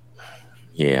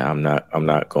 Yeah, I'm not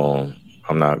gonna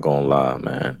lie,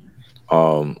 man.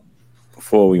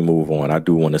 before we move on, I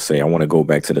do want to say I want to go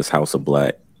back to this House of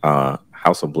Black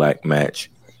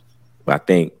match. I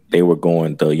think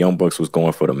the Young Bucks was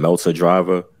going for the Meltzer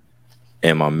driver,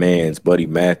 and my man's Buddy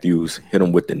Matthews hit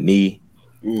him with the knee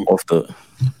off the.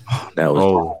 That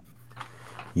was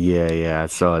yeah, I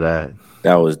saw that.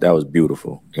 that was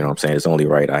beautiful. You know what I'm saying? It's only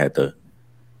right I had to.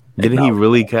 Didn't he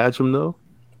really catch him though?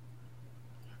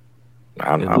 It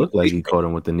I looked like he caught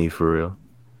him with the knee for real.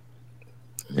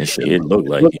 It looked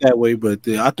like looked that way, but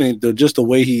I think just the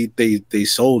way they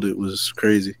sold it was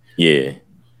crazy. Yeah.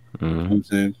 You know what I'm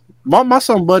saying? My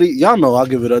son Buddy, y'all know I'll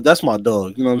give it up. That's my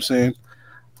dog. You know what I'm saying?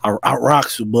 I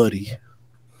rocks with Buddy.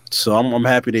 So I'm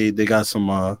happy they got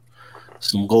some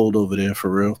gold over there for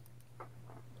real.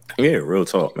 Yeah, real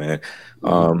talk, man.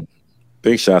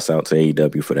 Big shouts out to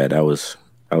AEW for that. That was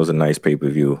a nice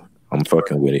pay-per-view. I'm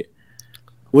fucking with it.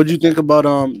 What did you think about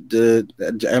the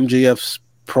MJF's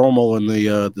promo and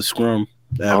the scrum?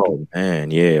 Oh man,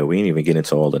 yeah, we didn't even get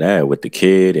into all of that with the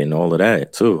kid and all of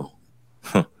that too.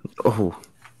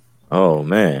 Oh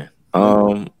man. We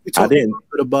talked a little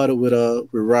bit about it with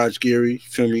Raj Giri.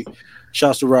 Feel me?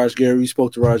 Shouts to Raj Giri. We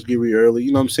spoke to Raj Giri early.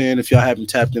 You know what I'm saying? If y'all haven't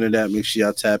tapped into that, make sure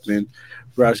y'all tap in.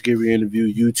 Raj Giri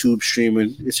interview, YouTube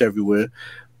streaming, it's everywhere.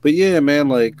 But yeah, man,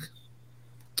 like,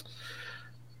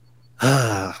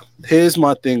 here's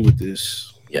my thing with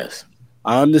this. Yes.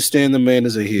 I understand the man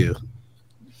is a heel.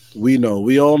 We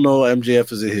all know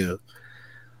MJF is a heel.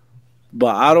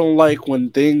 But I don't like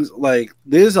when things like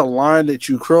there's a line that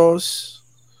you cross,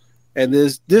 and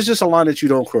there's just a line that you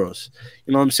don't cross.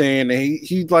 You know what I'm saying? And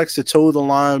he likes to toe the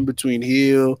line between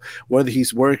heel, whether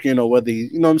he's working or whether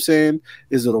you know what I'm saying?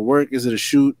 Is it a work? Is it a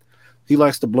shoot? He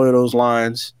likes to blur those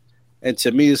lines. And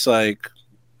to me, it's like,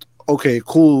 okay,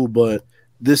 cool, but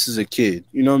this is a kid.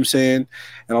 You know what I'm saying?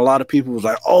 And a lot of people was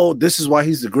like, oh, this is why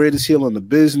he's the greatest heel in the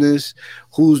business.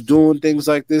 Who's doing things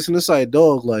like this? And it's like,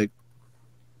 dog, like,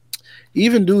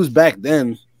 even dudes back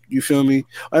then, you feel me?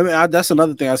 I mean, that's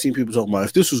another thing I've seen people talking about.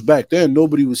 If this was back then,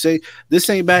 nobody would say, this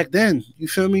ain't back then. You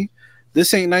feel me?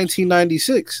 This ain't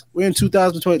 1996. We're in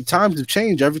 2020. Times have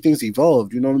changed. Everything's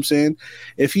evolved. You know what I'm saying?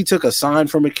 If he took a sign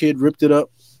from a kid, ripped it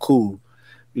up, cool.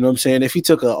 You know what I'm saying? If he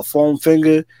took a foam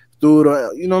finger, threw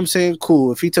it, you know what I'm saying?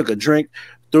 Cool. If he took a drink,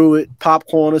 threw it,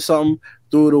 popcorn or something,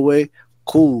 threw it away,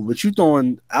 cool. But you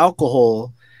throwing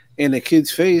alcohol in a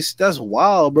kid's face, that's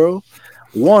wild, bro.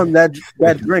 One, that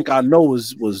drink I know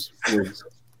was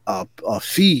a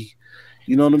fee.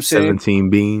 You know what I'm saying? 17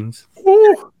 beans.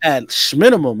 At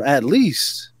minimum, at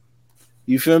least.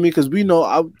 You feel me? Because we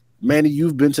know, Manny,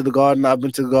 you've been to the Garden. I've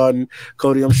been to the Garden.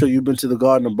 Cody, I'm sure you've been to the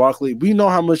Garden of Barclay. We know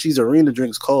how much these arena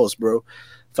drinks cost, bro.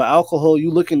 For alcohol,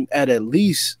 you're looking at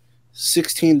least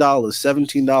 $16,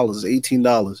 $17,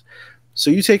 $18.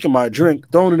 So you taking my drink,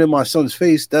 throwing it in my son's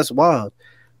face, that's wild.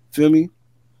 Feel me?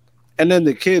 And then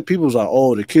the kid, people's like,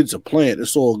 oh, the kid's a plant.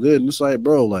 It's all good. And it's like,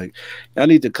 bro, like, y'all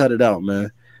need to cut it out,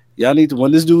 man. Y'all need to,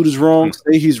 when this dude is wrong,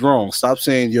 say he's wrong. Stop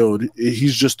saying, yo,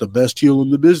 he's just the best heel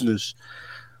in the business.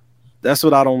 That's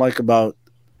what I don't like about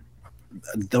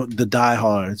the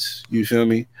diehards. You feel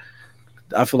me?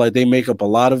 I feel like they make up a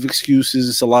lot of excuses.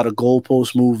 It's a lot of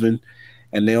goalpost moving,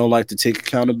 and they don't like to take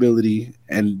accountability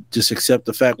and just accept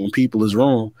the fact when people is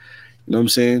wrong. You know what I'm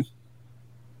saying?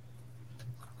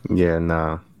 Yeah,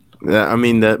 nah. I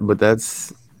mean but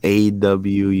that's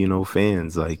AEW, you know,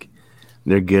 fans. Like,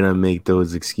 they're gonna make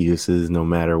those excuses no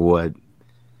matter what,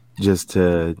 just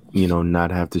to, you know,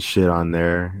 not have to shit on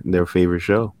their favorite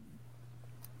show.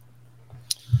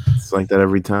 It's like that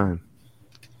every time,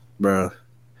 bro.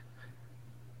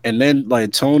 And then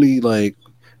like Tony, like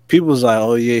people was like,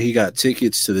 oh yeah, he got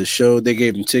tickets to the show. They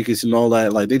gave him tickets and all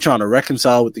that. Like they trying to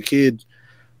reconcile with the kid.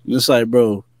 And it's like,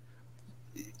 bro,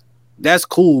 that's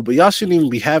cool, but y'all shouldn't even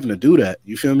be having to do that.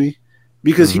 You feel me?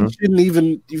 Because he shouldn't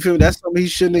even. You feel me? That's something he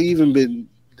shouldn't have even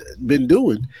been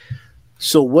doing.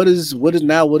 So what is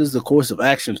the course of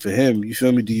action for him? You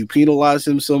feel me? Do you penalize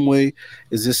him some way?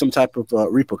 Is there some type of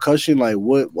repercussion? Like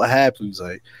what happens?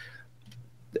 Like,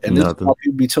 and this is why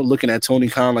people be looking at Tony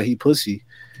Khan like he pussy,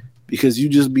 because you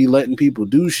just be letting people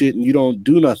do shit and you don't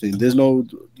do nothing.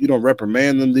 You don't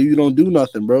reprimand them. You don't do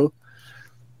nothing, bro.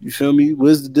 You feel me?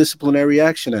 Where's the disciplinary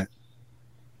action at?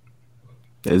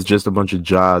 It's just a bunch of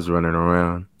jaws running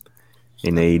around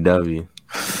in AEW.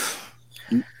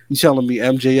 You telling me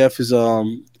MJF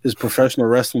is professional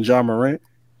wrestling John Morant?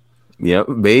 Yep,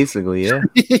 basically, yeah.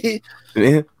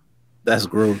 Yeah. That's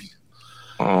gross.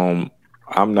 I'm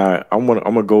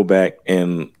gonna go back,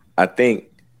 and I think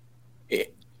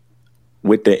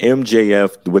with the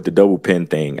MJF with the double pin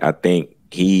thing, I think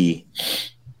he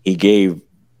gave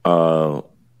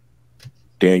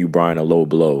Daniel Bryan a low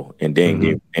blow and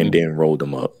then rolled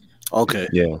him up. Okay.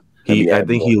 Yeah, Let me I add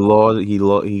think more.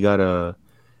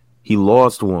 he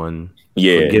lost one for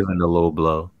Yeah, giving the low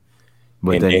blow,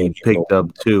 but and then then he picked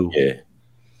up two. Yeah,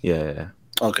 Yeah,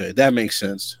 Okay, that makes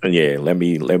sense. yeah. Let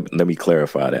me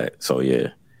clarify that. So yeah,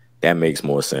 that makes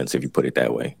more sense if you put it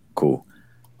that way. Cool.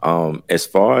 As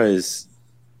far as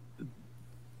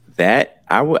that,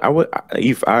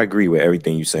 Eve, I agree with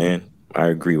everything you're saying. I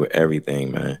agree with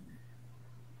everything, man.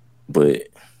 But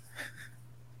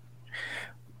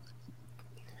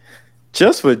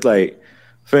just for like,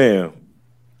 fam,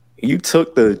 you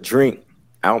took the drink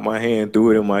out my hand,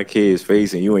 threw it in my kid's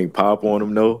face, and you ain't pop on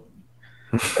him, no.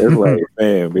 It's like,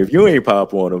 fam, if you ain't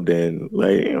pop on him, then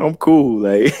like I'm cool.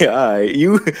 Like, all right,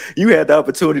 you had the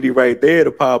opportunity right there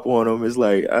to pop on him. It's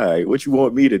like, all right, what you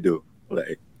want me to do?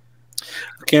 Like,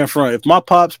 I can't front. If my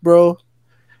pops, bro,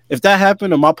 if that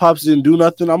happened and my pops didn't do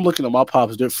nothing, I'm looking at my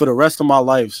pops for the rest of my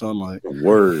life, son. Like,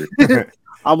 word.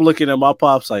 I'm looking at my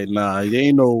pops like, nah, there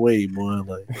ain't no way, boy.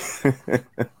 Like,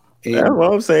 That's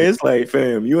what I'm saying. It's like,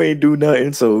 fam, you ain't do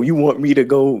nothing, so you want me to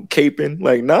go caping?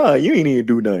 Like, nah, you ain't even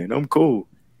do nothing. I'm cool.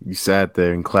 you sat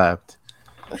there and clapped.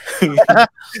 You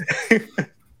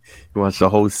watched the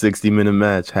whole 60-minute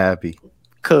match happy.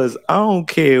 Cause I don't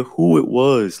care who it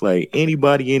was, like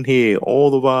anybody in here,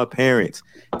 all of our parents,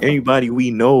 anybody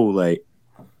we know, like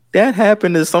that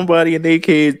happened to somebody in their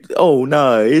kid. Oh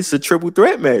nah, it's a triple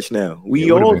threat match now.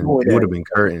 We all doing It would that. have been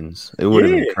curtains. It would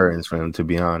have been curtains for him, to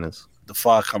be honest. the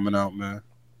fire coming out, man.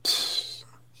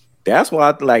 That's why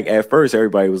I like at first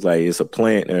everybody was like it's a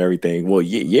plant and everything. Well,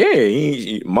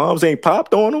 moms ain't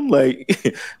popped on them.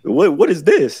 Like, what is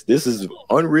this? This is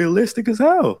unrealistic as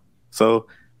hell. So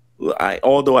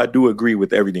although I do agree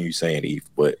with everything you're saying, Eve,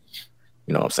 but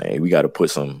you know what I'm saying, we got to put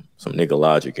some nigga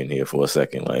logic in here for a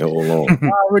second. Like, hold on.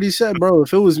 I already said, bro,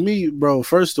 if it was me, bro,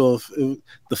 first off,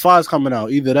 the fire's coming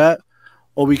out. Either that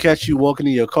or we catch you walking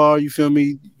in your car. You feel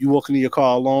me? You walking in your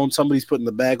car alone. Somebody's putting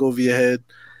the bag over your head.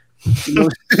 You know,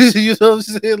 you know what I'm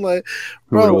saying? Like,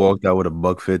 Who would have bro, walked out with a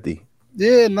 $150?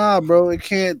 yeah, nah, bro.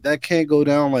 That can't go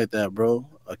down like that, bro.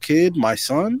 A kid, my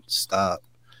son, stop.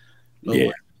 No Yeah.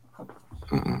 way.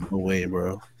 No way,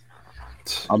 bro.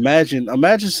 Imagine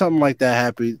something like that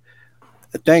happen.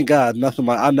 Thank God, nothing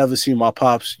like I never seen my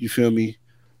pops, you feel me,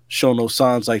 show no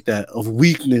signs like that of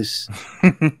weakness.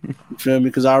 You feel me?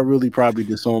 Because I really probably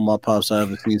disown my pops. I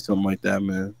haven't seen something like that,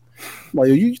 man. Like,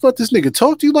 yo, you let this nigga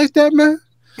talk to you like that, man?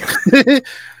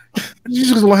 You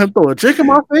just let him throw a drink in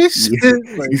my face?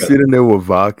 You sitting there with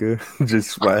vodka,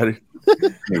 just splattered.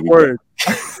 Word.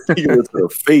 You go to the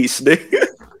face, nigga.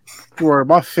 Word,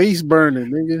 my face burning,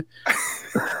 nigga.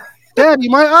 Daddy,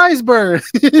 my eyes burn.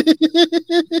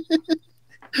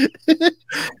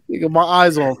 Nigga, my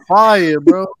eyes on fire,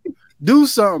 bro. Do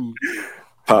something.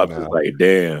 Pops is like,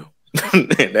 damn. And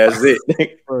that's it.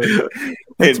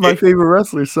 That's my favorite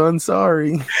wrestler, son.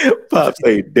 Sorry. Pops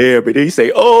say, damn, and then he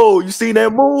say, oh, you seen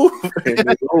that move? And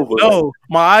it's over. No,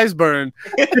 my eyes burn.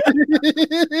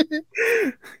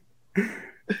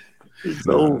 It's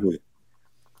over.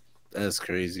 That's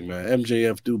crazy, man.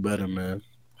 MJF do better, man.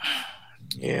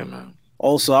 Yeah, man.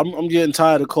 Also, I'm getting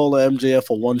tired of calling MJF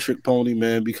a one-trick pony,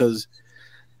 man, because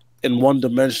in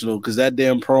one-dimensional, because that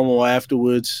damn promo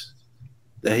afterwards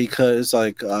that he cut, it's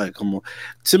like, all right, come on.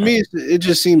 To me, it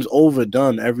just seems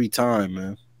overdone every time,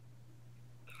 man.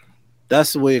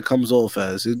 That's the way it comes off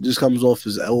as. It just comes off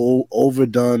as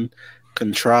overdone,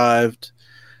 contrived,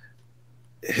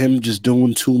 him just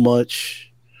doing too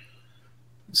much.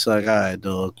 It's like, all right,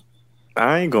 dog.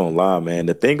 I ain't gonna lie, man.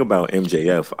 The thing about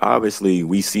MJF, obviously,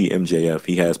 we see MJF.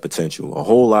 He has potential, a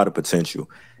whole lot of potential.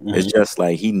 Mm-hmm. It's just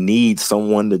like he needs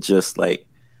someone to just like,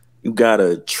 you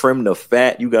gotta trim the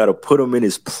fat, you gotta put him in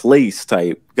his place,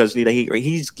 type. Because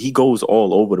he goes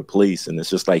all over the place, and it's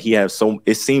just like he has so.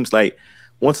 It seems like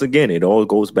once again, it all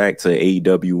goes back to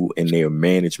AEW and their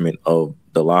management of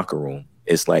the locker room.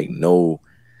 It's like no,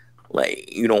 like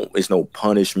it's no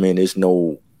punishment. It's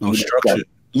no structure.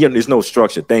 There's no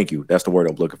structure. Thank you. That's the word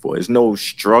I'm looking for. There's no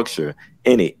structure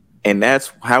in it. And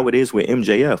that's how it is with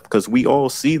MJF, because we all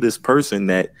see this person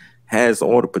that has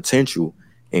all the potential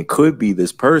and could be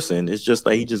this person. It's just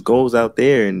like he just goes out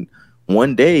there and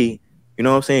one day, you know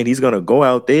what I'm saying, he's going to go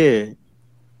out there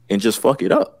and just fuck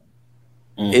it up.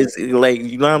 It's like,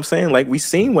 you know what I'm saying? Like we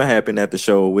seen what happened at the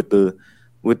show with the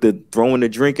throwing the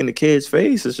drink in the kid's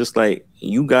face. It's just like,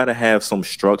 you got to have some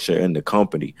structure in the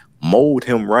company. Mold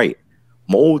him right.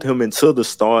 Mold him into the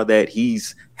star that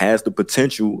has the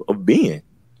potential of being.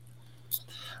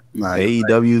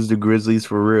 AEW's the Grizzlies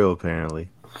for real, apparently.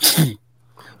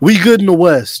 We good in the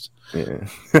West. Yeah.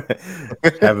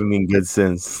 Haven't been good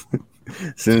since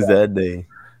that day.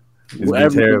 It's been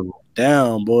terrible.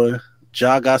 Down, boy.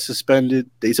 Ja got suspended.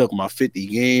 They took my 50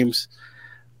 games.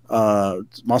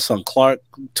 My son Clark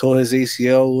tore his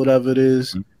ACL, whatever it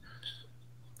is.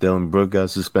 Dylan Brooke got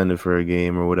suspended for a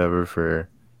game or whatever for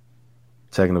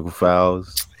technical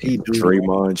fouls. He do.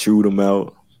 Draymond chewed him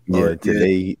out. Yeah,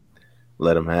 today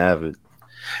let him have it.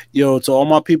 Yo, to all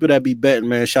my people that be betting,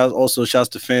 man, shouts to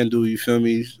FanDuel, you feel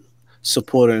me?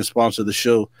 Supporter and sponsor the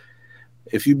show.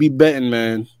 If you be betting,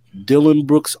 man, Dylan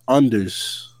Brooks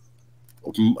unders.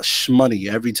 Money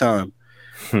every time.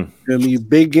 You feel me?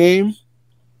 Big game,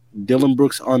 Dylan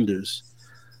Brooks unders.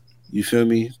 You feel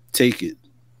me? Take it.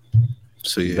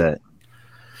 So yeah. Bet.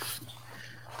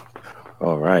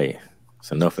 All right.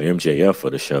 It's enough of MJF for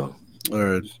the show.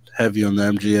 Or heavy on the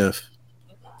MJF.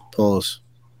 Pause.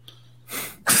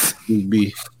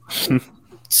 B.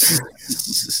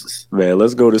 Man,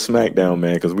 let's go to SmackDown,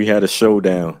 man, because we had a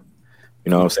showdown. You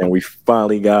know what I'm saying? We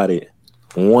finally got it.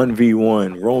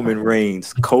 1v1, Roman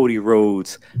Reigns, Cody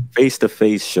Rhodes,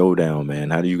 face-to-face showdown, man.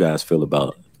 How do you guys feel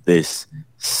about this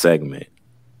segment?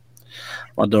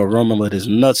 My dog Roman let his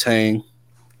nuts hang.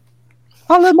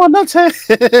 I let my nuts hang.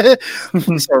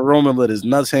 So Roman let his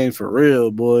nuts hang for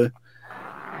real, boy.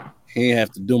 He ain't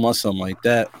have to do my something like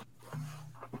that.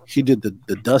 He did the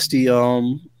dusty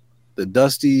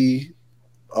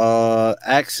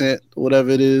accent, whatever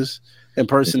it is,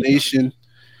 impersonation.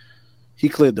 He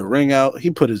cleared the ring out.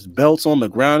 He put his belts on the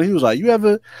ground. He was like, you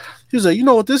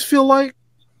know what this feel like?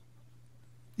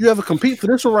 You ever compete for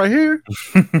this one right here?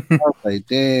 I was like,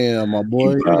 damn, my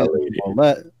boy.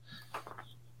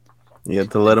 You have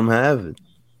to let him have it.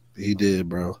 He did,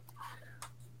 bro.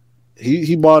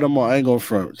 He bought him on. I ain't gonna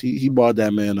front. He bought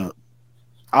that man up.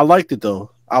 I liked it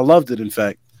though. I loved it, in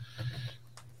fact.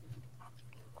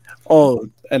 Oh,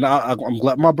 and I'm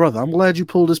glad, my brother. I'm glad you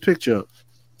pulled this picture up.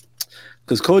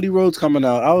 Because Cody Rhodes coming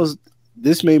out,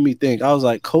 this made me think. I was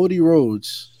like, Cody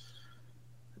Rhodes,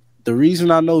 the reason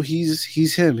I know he's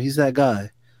him, he's that guy.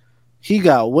 He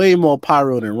got way more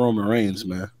pyro than Roman Reigns,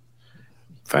 man.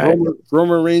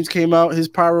 Roman Reigns came out, his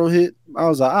pyro hit. I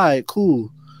was like, all right, cool.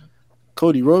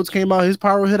 Cody Rhodes came out, his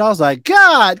pyro hit. I was like,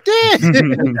 God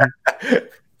damn.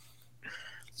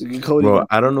 Bro,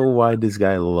 I don't know why this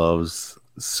guy loves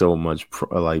so much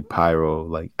pyro.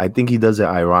 Like, I think he does it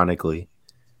ironically.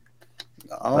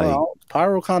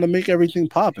 Pyro kind of make everything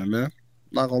popping, man.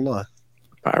 Not gonna lie.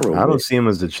 Pyro. I don't see him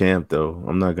as the champ though.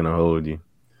 I'm not gonna hold you.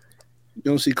 You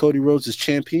don't see Cody Rhodes as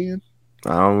champion?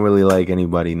 I don't really like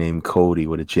anybody named Cody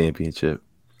with a championship.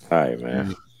 All right,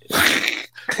 man.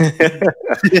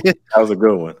 That was a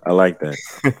good one. I like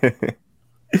that.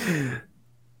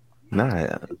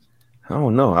 Nah, I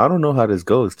don't know. I don't know how this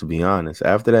goes, to be honest.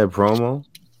 After that promo,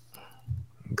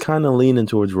 I'm kind of leaning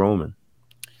towards Roman.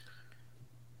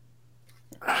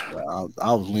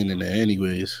 I was leaning there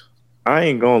anyways. I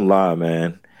ain't gonna lie,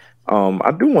 man.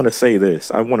 I do want to say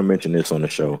this. I want to mention this on the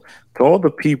show. To all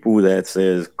the people that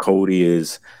says Cody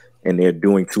is and they're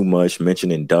doing too much,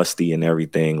 mentioning Dusty and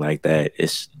everything like that,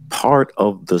 it's part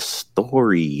of the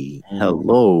story.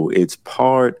 Hello, it's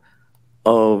part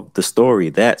of the story.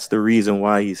 That's the reason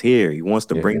why he's here. He wants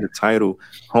to bring the title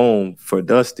home for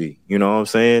Dusty. You know what I'm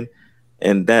saying?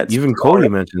 And that's even Cody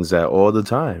mentions that all the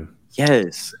time.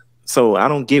 Yes. So I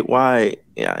don't get why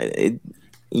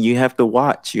you have to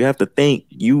watch. You have to think.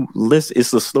 You listen.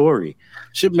 It's a story.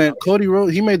 Shit, man. Cody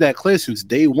Rhodes, he made that clear since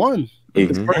day one.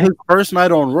 Exactly. His first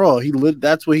night on Raw,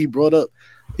 that's what he brought up.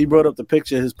 He brought up the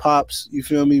picture of his pops. You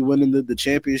feel me? Winning the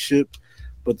championship.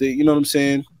 But you know what I'm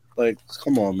saying? Like,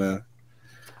 come on, man.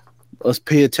 Let's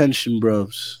pay attention,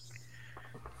 bros.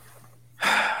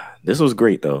 This was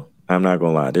great, though. I'm not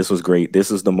gonna lie. This was great.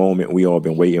 This is the moment we all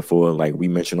been waiting for. Like we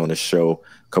mentioned on the show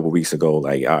a couple weeks ago,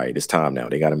 like, all right, it's time now.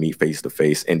 They got to meet face to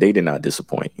face. And they did not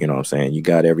disappoint. You know what I'm saying? You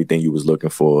got everything you was looking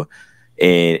for.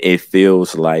 And it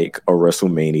feels like a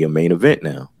WrestleMania main event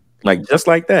now. Like, just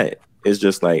like that. It's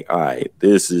just like, all right,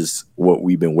 this is what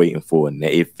we've been waiting for. And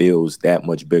it feels that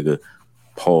much bigger.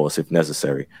 Pause if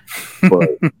necessary. But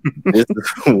this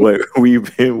is what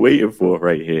we've been waiting for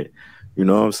right here. You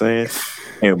know what I'm saying?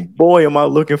 And boy, am I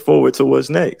looking forward to what's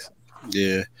next.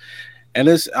 Yeah. And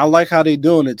I like how they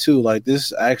doing it too. Like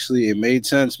this actually, it made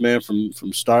sense, man, from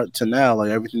start to now. Like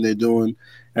everything they're doing,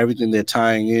 everything they're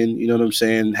tying in, you know what I'm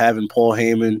saying? Having Paul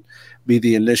Heyman be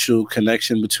the initial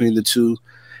connection between the two,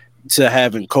 to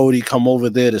having Cody come over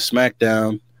there to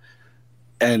SmackDown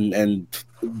and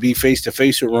be face to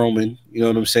face with Roman, you know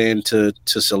what I'm saying, to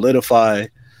solidify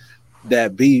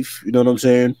that beef, you know what I'm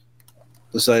saying?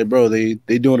 It's like, bro, they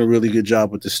doing a really good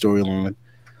job with this storyline.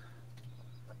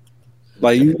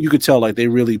 Like you could tell, like they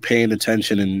really paying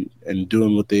attention and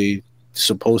doing what they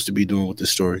supposed to be doing with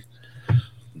this story.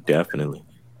 Definitely.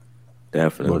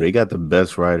 Definitely. Bro, they got the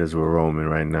best writers with Roman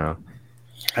right now.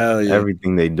 Hell yeah.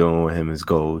 Everything they doing with him is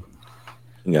gold.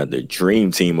 You got the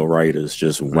dream team of writers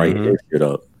just writing this shit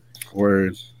up.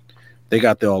 Word. They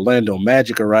got the Orlando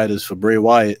Magic of writers for Bray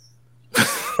Wyatt.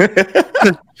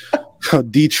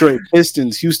 Detroit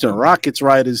Pistons, Houston Rockets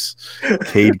writers.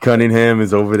 Cade Cunningham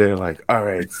is over there like, all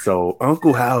right, so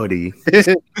Uncle Howdy.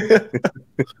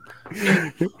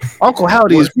 Uncle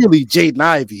Howdy is really Jaden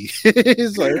Ivey.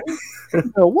 It's like,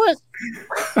 what?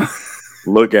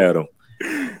 Look at him.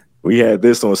 We had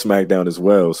this on SmackDown as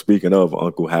well. Speaking of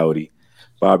Uncle Howdy,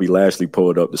 Bobby Lashley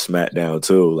pulled up to SmackDown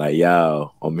too. Like,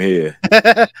 yo, I'm here.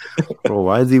 Bro,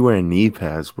 why is he wearing knee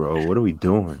pads, bro? What are we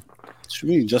doing? What you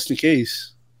mean, just in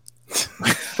case?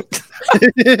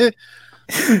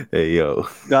 Hey, yo.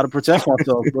 Gotta protect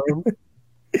myself, bro.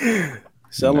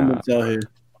 Elements out here.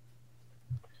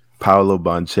 Paolo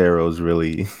Banchero's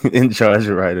really in charge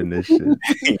of writing this shit.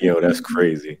 Yo, that's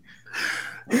crazy.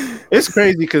 It's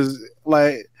crazy because,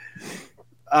 like,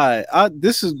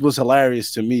 this was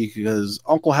hilarious to me because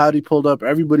Uncle Howdy pulled up.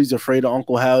 Everybody's afraid of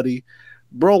Uncle Howdy.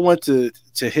 Bro went to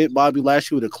hit Bobby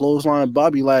Lashley with a clothesline.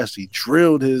 Bobby Lashley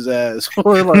drilled his ass.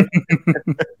 Like,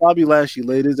 Bobby Lashley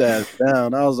laid his ass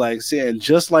down. I was like, see, and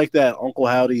just like that, Uncle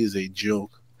Howdy is a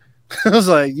joke. I was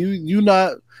like, you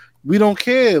not, we don't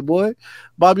care, boy.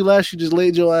 Bobby Lashley just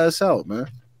laid your ass out, man.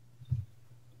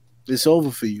 It's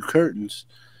over for you. Curtains.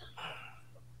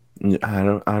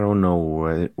 I don't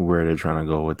know where they're trying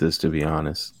to go with this, to be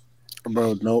honest.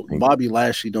 Bro, no, Bobby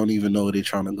Lashley don't even know where they're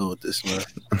trying to go with this, man.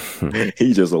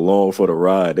 He just along for the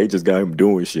ride. They just got him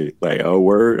doing shit. Like, oh,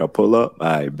 word, I pull up,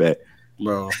 I bet.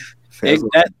 Bro,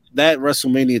 that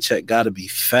WrestleMania check got to be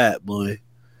fat, boy.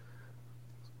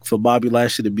 For Bobby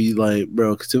Lashley to be like,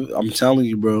 bro, because I'm telling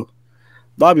you, bro,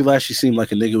 Bobby Lashley seemed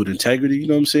like a nigga with integrity. You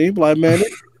know what I'm saying? Like, man,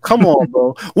 come on,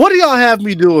 bro. What do y'all have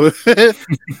me doing?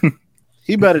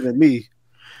 He better than me.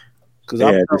 Because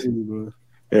I'm telling you, bro.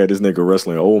 Yeah, this nigga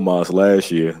wrestling Omos last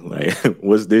year. Like,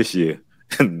 what's this year?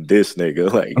 This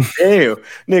nigga, like, damn,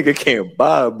 nigga can't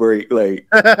buy a break. Like,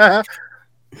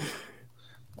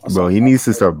 bro, he needs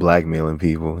to start blackmailing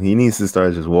people. He needs to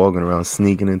start just walking around,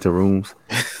 sneaking into rooms.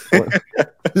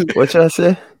 What y'all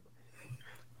say?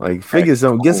 Like,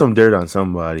 get some dirt on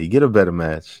somebody. Get a better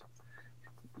match.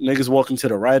 Niggas walk into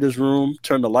the writer's room,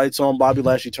 turn the lights on. Bobby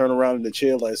Lashley turn around in the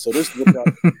chair like, so this is like,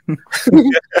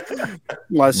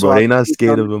 bro, they not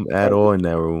scared of him at all in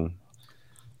that room.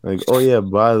 Like, oh yeah,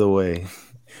 by the way,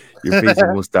 you're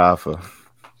facing Mustafa.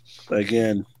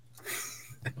 Again.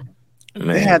 Man.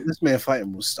 They had this man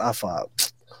fighting Mustafa.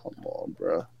 Come on,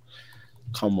 bro.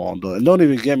 Come on, though. And don't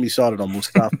even get me started on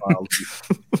Mustafa.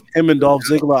 Him and Dolph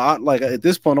Ziggler. Like, at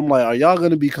this point, I'm like, are y'all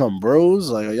gonna become bros?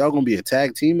 Like, are y'all gonna be a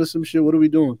tag team or some shit? What are we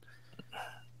doing?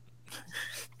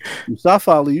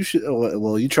 Mustafa Ali, you should.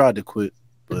 Well, you tried to quit,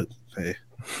 but hey,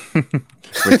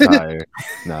 retire.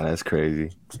 Nah, that's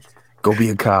crazy. Go be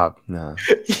a cop. Nah.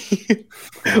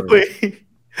 Wait,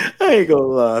 I ain't gonna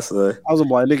lie, son. I was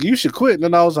like, nigga, you should quit. And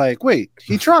then I was like, wait,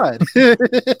 he tried.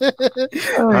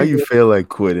 How you feel like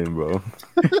quitting, bro?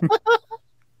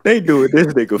 They doing this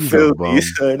nigga filthy,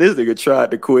 son. This nigga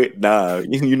tried to quit. Nah,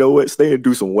 you know what? Stay and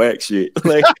do some whack shit.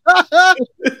 Like,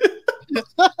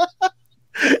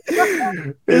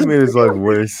 this made his life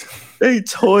worse. They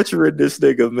torturing this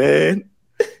nigga, man.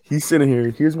 He's sitting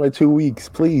here. Here's my 2 weeks,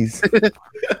 please.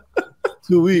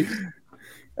 2 weeks.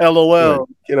 LOL.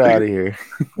 Get out of here.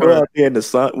 Go out there in the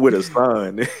sun with a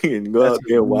sign and go out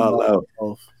there and wild out.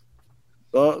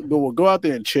 Go out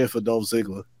there and cheer for Dolph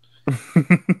Ziggler.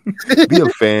 Be a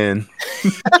fan.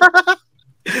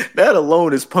 That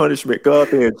alone is punishment. Go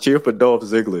out there and cheer for Dolph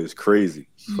Ziggler is crazy.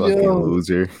 Fucking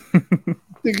loser. I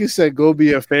think you said go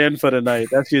be a fan for the night.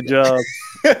 That's your job.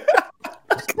 That's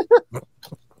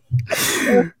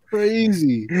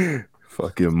crazy.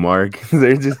 Fucking Mark.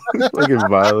 They're just fucking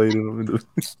violating them.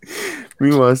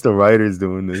 Meanwhile, it's the writers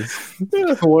doing this.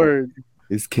 Word.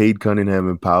 It's Cade Cunningham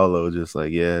and Paolo just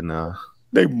like, yeah, nah.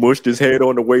 They mushed his head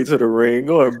on the way to the ring.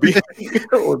 Or be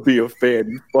a fan,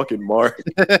 you fucking Mark.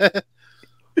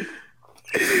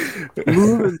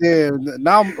 Damn.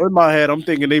 Now in my head, I'm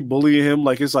thinking they bullying him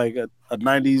like it's like a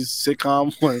 90s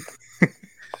sitcom. Like,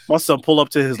 my son pull up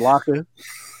to his locker.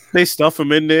 They stuff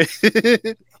him in there.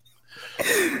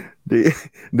 The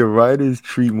writers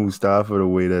treat Mustafa the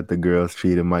way that the girls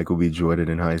treated Michael B. Jordan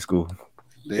in high school.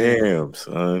 Damn,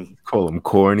 son. Call him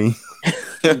corny.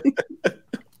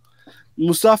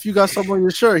 Mustafa, you got something on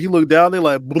your shirt. He looked down there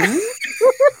like,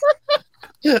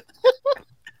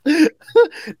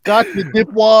 got the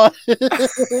dipwad.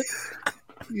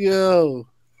 Yo.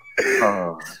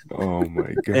 Oh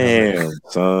my god. Damn,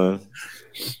 son.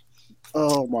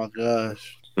 Oh my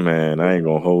gosh. Man, I ain't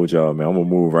gonna hold y'all, man. I'm gonna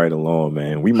move right along,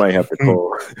 man. We might have to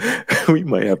call. We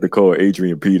might have to call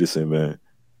Adrian Peterson, man.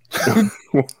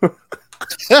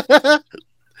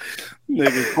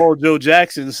 Nigga, call Joe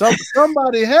Jackson.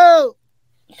 Somebody help.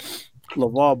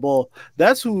 LeVar Ball.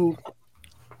 That's who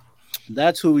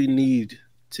we need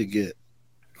to get.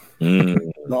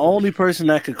 The only person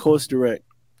that could course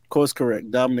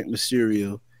correct Dominic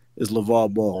Mysterio is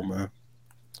LeVar Ball,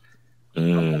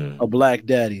 man. A black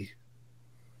daddy.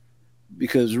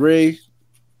 Because Ray,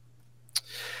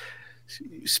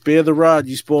 spare the rod,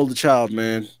 you spoiled the child,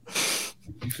 man.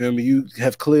 You feel me? You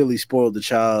have clearly spoiled the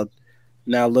child.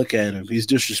 Now look at him. He's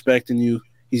disrespecting you.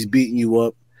 He's beating you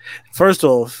up. First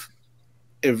off,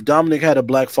 if Dominic had a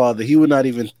black father, he would not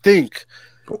even think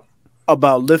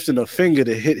about lifting a finger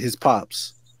to hit his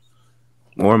pops.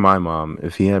 Or my mom.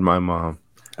 If he had my mom,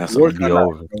 that's would be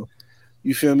over. Bro.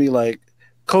 You feel me? Like,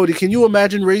 Cody, can you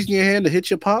imagine raising your hand to hit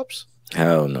your pops?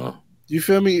 Hell no. You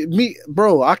feel me?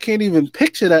 Bro, I can't even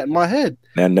picture that in my head.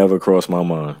 That never crossed my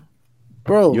mind.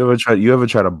 Bro. You ever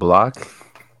try to block?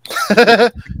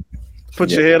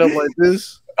 Put your head up like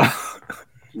this?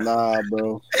 Nah,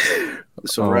 bro.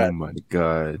 It's a wrap. Oh my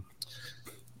God.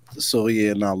 So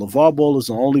yeah, LeVar Ball is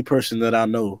the only person that I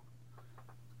know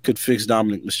could fix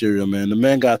Dominic Mysterio, man. The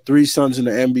man got 3 sons in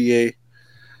the NBA.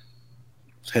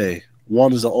 Hey,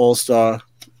 one is an all-star.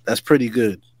 That's pretty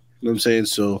good. You know what I'm saying?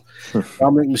 So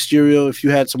Dominic Mysterio, if you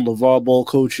had some LeVar Ball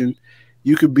coaching,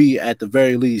 you could be at the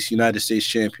very least United States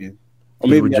champion. Or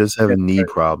maybe he would just have knee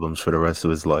problems for the rest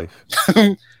of his life.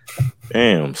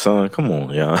 Damn, son, come on,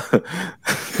 y'all.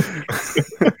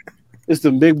 It's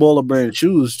the big baller brand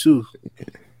shoes too.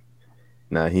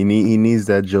 Nah, he needs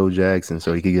that Joe Jackson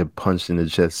so he could get punched in the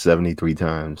chest 73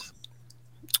 times.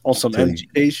 On some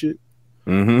MGK shit.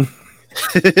 Mm-hmm.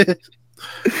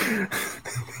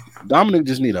 Dominic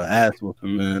just need an ass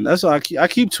whooping, man. That's why I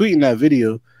keep tweeting that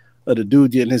video of the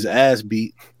dude getting his ass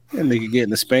beat and nigga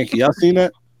getting a spanky. Y'all seen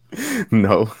that?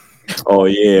 No. Oh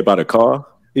yeah, about a car.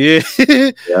 Yeah, I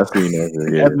seen that.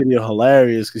 Yeah. That video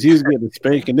hilarious because he was getting a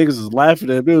spank and niggas was laughing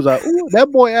at him. It was like, ooh, that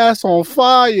boy ass on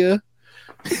fire.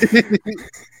 I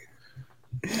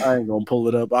ain't gonna pull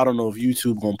it up. I don't know if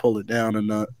YouTube gonna pull it down or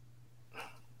not.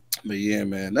 But yeah,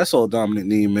 man, that's all Dominic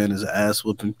need, man, is an ass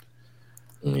whooping.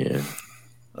 Yeah.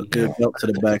 A good belt to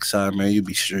the backside, man. You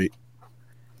be straight.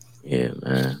 Yeah,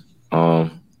 man.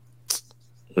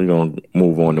 We're gonna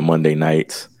move on to Monday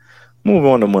nights.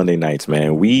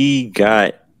 Man. We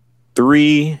got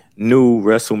 3 new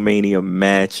WrestleMania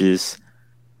matches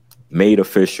made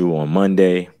official on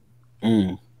Monday.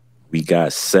 We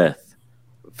got Seth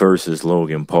versus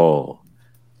Logan Paul.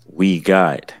 We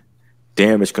got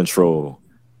Damage Control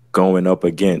going up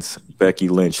against Becky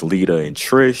Lynch, Lita, and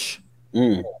Trish.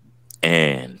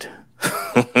 And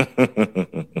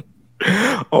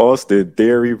Austin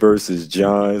Theory versus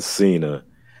John Cena.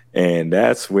 And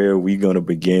that's where we're going to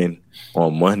begin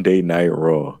on Monday Night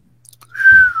Raw.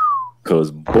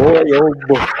 Because boy, oh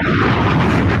boy.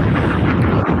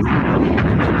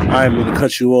 I ain't going to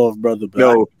cut you off, brother. But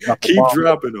no, keep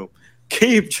dropping them.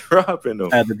 Keep dropping them.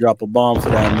 I had to drop a bomb for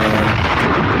that,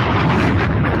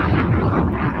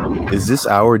 man. Is this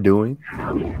our doing?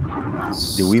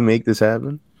 Did we make this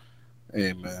happen?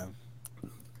 Hey, man.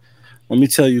 Let me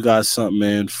tell you guys something,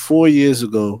 man. 4 years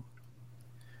ago,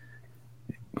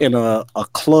 in a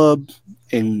club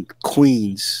in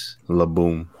Queens. La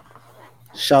Boom.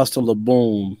 Shouts to La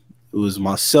Boom. It was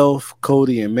myself,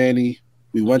 Cody, and Manny.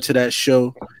 We went to that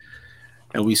show,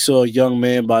 and we saw a young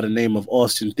man by the name of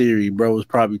Austin Theory. Bro was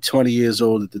probably 20 years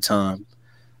old at the time.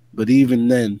 But even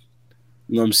then,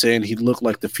 you know what I'm saying, he looked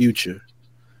like the future.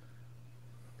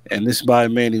 And this guy,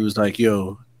 Manny, was like,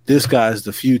 yo, this guy's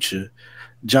the future.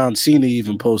 John Cena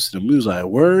even posted him. He was like,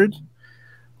 word?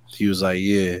 He was like,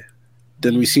 yeah.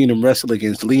 Then we seen him wrestle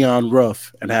against Leon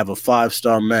Ruff and have a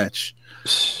 5-star match.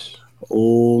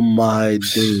 Oh my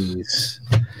days.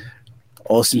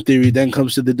 Austin Theory then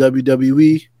comes to the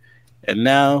WWE, and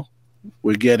now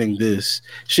we're getting this.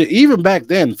 Shit, even back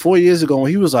then, 4 years ago,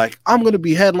 when he was like, I'm going to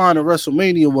be headlining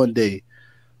WrestleMania one day,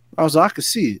 I was like, I could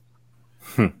see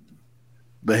it.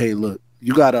 But hey, look,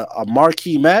 you got a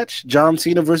marquee match, John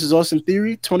Cena versus Austin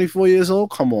Theory, 24 years old.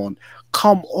 Come on.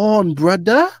 Come on,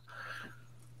 brother.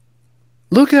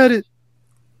 Look at it.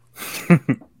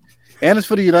 And it's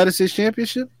for the United States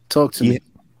Championship? Talk to me.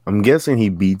 I'm guessing he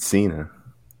beat Cena.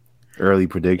 Early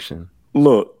prediction.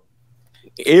 Look,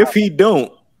 if he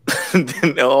don't,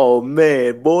 then, oh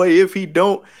man, boy, if he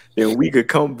don't, then we could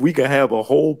have a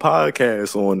whole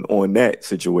podcast on that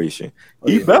situation.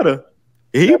 He better.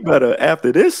 He better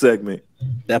after this segment.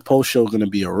 That post show gonna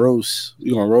be a roast.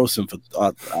 You're gonna roast him for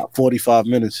 45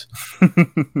 minutes.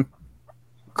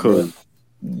 Cause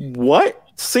what?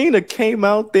 Cena came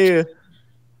out there,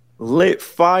 lit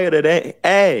fire to that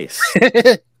ass.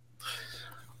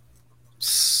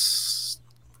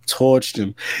 Torched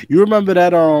him. You remember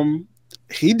that?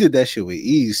 He did that shit with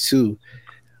ease too.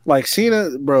 Like Cena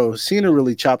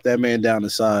really chopped that man down to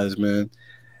size, man.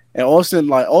 And Austin,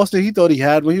 he thought he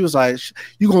had when he was like,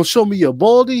 "You gonna show me your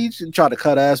baldy?" He tried to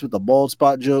cut ass with the bald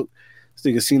spot joke. This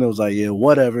nigga Cena was like, "Yeah,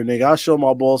 whatever, nigga. I'll show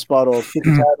my bald spot off, put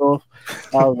the hat off."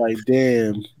 I was like,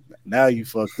 "Damn, now you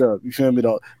fucked up." You feel me?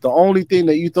 The only thing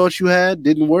that you thought you had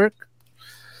didn't work.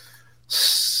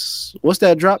 What's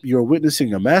that drop? You're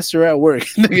witnessing a master at work.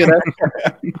 Nigga,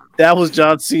 that was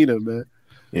John Cena, man.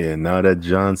 Yeah, now that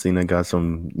John Cena got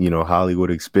some, Hollywood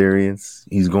experience,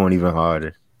 he's going even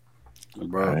harder.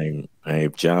 Bro,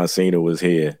 if John Cena was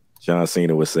here, John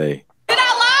Cena would say, "Can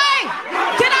I lie?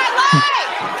 Can I lie?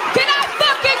 Can I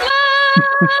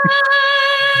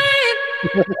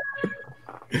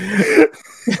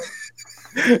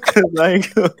fucking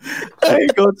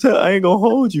lie?" I ain't gonna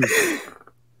hold you.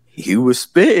 He was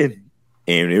spitting,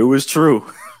 and it was true.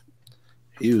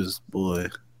 It was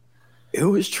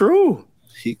true.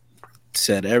 He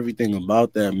said everything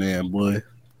about that man, boy.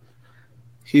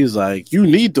 He was like, "You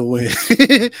need to win."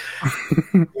 He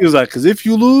was like, "Because if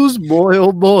you lose, boy,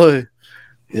 oh boy,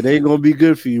 it ain't gonna be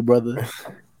good for you, brother."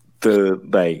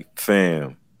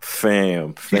 Fam.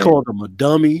 He called him a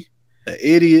dummy, an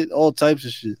idiot, all types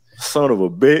of shit. Son of a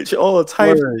bitch, all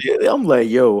types of shit. I'm like,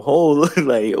 yo,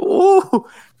 ooh,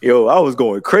 yo, I was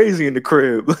going crazy in the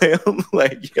crib. I'm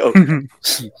like, yo, I'm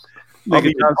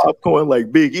eating popcorn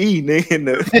like Big E, nigga. And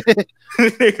the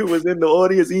nigga was in the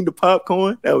audience eating the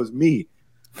popcorn. That was me.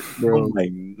 Bro. I'm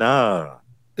like, nah.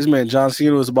 This man John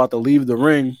Cena was about to leave the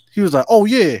ring. He was like, "Oh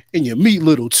yeah, and your meat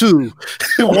little too."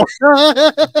 I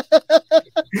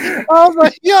was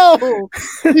like, "Yo,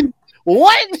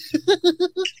 what?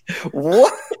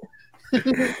 What?"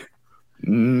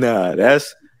 Nah,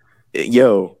 that's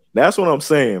what I'm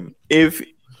saying. If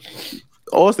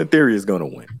Austin Theory is gonna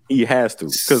win, he has to.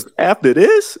 Because after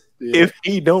this, if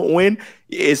he don't win,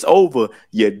 it's over.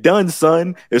 You're done,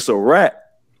 son. It's a wrap.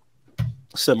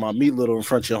 I said my meat little in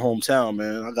front of your hometown,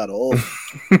 man. I got an old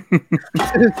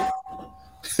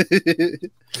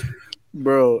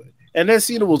bro. And then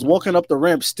Cena was walking up the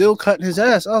ramp, still cutting his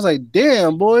ass. I was like,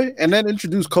 "Damn, boy!" And then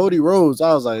introduced Cody Rhodes.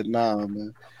 I was like, "Nah,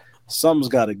 man, something's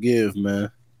got to give,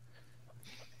 man."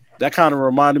 That kind of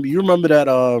reminded me. You remember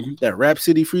that Rap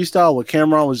City freestyle where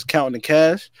Cameron was counting the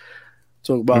cash?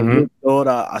 Talk about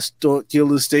I stalk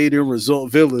killers, stayed in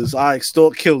resort villas. I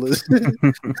extort killers.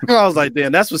 I was like,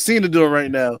 damn, that's what Cena doing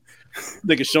right now.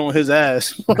 Nigga showing his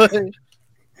ass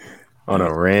on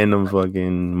a random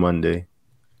fucking Monday.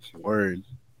 Word,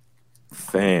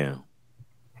 fam.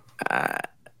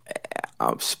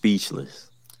 I'm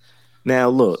speechless. Now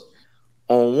look,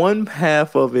 on one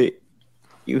half of it,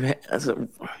 you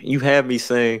have me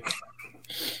saying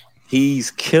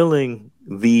he's killing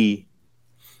the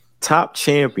top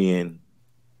champion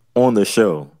on the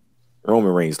show.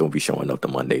 Roman Reigns don't be showing up to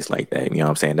Mondays like that. You know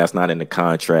what I'm saying? That's not in the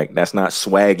contract. That's not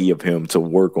swaggy of him to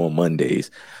work on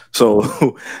Mondays.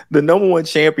 So the number one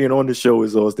champion on the show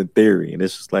is Austin Theory. And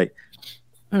it's just like,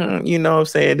 you know what I'm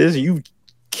saying? You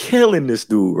killing this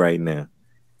dude right now.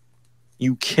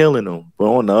 You killing him.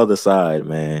 But on the other side,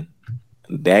 man,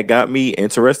 that got me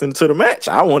interested into the match.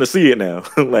 I want to see it now.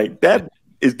 Like did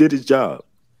his job.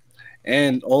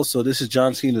 And also, this is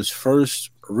John Cena's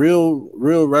first real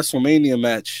WrestleMania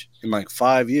match in like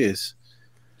 5 years.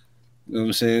 You know what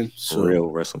I'm saying? So,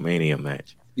 real WrestleMania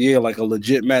match. Yeah, like a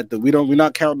legit match that we're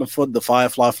not counting the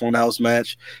Firefly Funhouse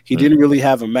match. He didn't really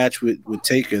have a match with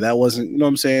Taker. That wasn't, you know what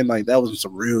I'm saying? Like that wasn't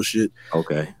some real shit.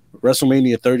 Okay.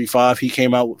 WrestleMania 35, he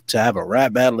came out to have a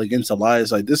rap battle against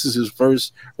Elias. Like this is his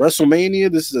first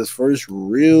WrestleMania. This is his first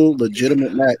real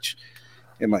legitimate match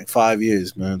in like 5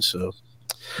 years, man. So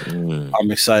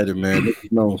I'm excited, man. You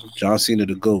know, John Cena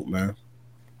the GOAT, man.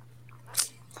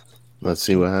 Let's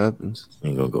see what happens.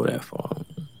 Ain't gonna go that far.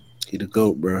 He the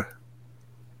GOAT, bro.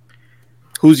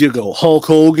 Who's your GOAT? Hulk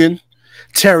Hogan?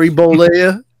 Terry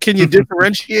Bollea? Can you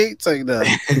differentiate? Like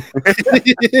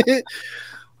that.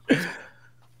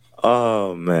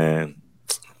 Oh, man.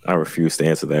 I refuse to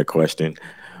answer that question.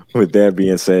 With that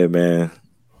being said, man.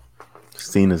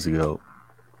 Cena's the GOAT.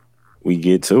 We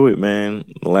get to it, man.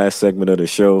 The last segment of the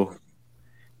show.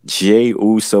 Jey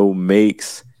Uso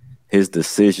makes his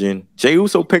decision. Jey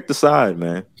Uso picked a side,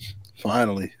 man.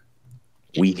 Finally.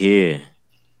 We here.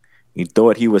 You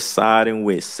thought he was siding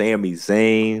with Sami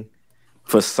Zayn.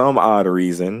 For some odd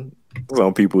reason,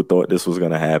 Some people thought this was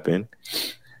gonna happen.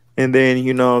 And then,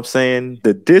 you know what I'm saying,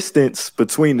 the distance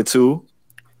between the two,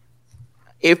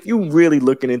 if you really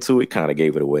looking into it, kind of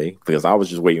gave it away because I was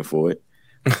just waiting for it.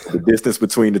 The distance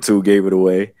between the two gave it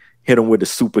away. Hit him with a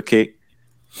super kick.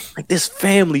 Like this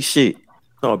family shit.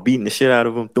 Start beating the shit out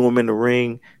of him, threw him in the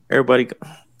ring. Everybody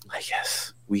like,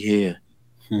 yes, we here.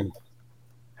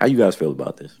 How you guys feel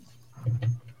about this?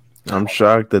 I'm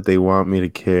shocked that they want me to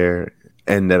care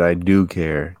and that I do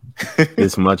care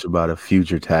this much about a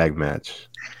future tag match.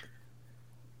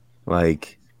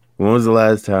 Like, when was the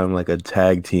last time like a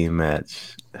tag team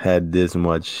match had this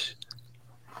much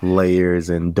layers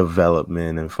and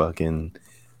development and fucking,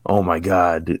 oh my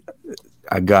God,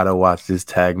 I gotta watch this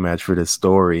tag match for the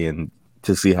story and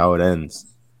to see how it ends.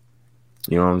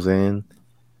 You know what I'm saying?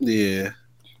 Yeah.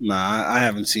 Nah, I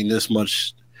haven't seen this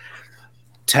much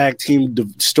tag team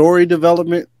story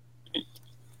development.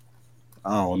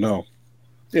 I don't know.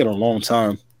 In a long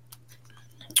time.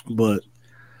 But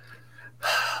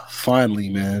finally,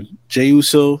 man. Jey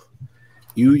Uso,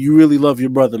 you really love your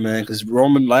brother, man. Because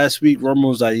last week, Roman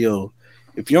was like, yo,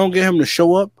 if you don't get him to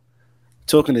show up,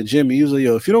 talking to Jimmy, he was like,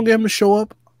 yo, if you don't get him to show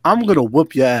up, I'm going to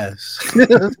whoop your ass.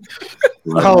 I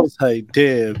was like,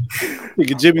 damn.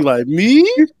 Nigga Jimmy like, me?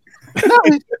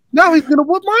 Now he's going to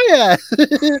whoop my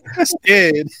ass.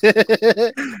 Scared.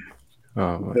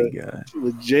 Oh, my God.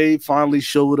 But Jey finally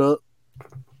showed up,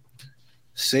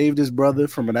 saved his brother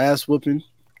from an ass whooping,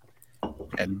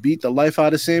 and beat the life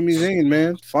out of Sami Zayn,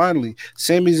 man. Finally.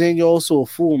 Sami Zayn, you're also a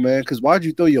fool, man, because why'd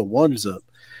you throw your ones up?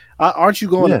 Aren't you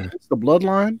going against the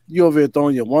bloodline? You over here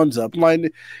throwing your ones up. I'm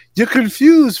like, you're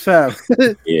confused, fam.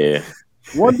 Yeah.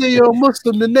 One day you're a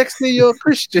Muslim, the next day you're a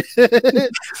Christian.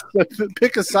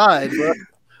 Pick a side, bro.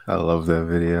 I love that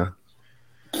video.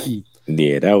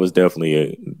 Yeah, that was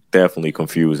definitely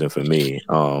confusing for me.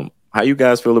 How you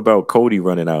guys feel about Cody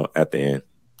running out at the end?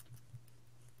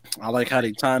 I like how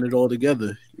they tied it all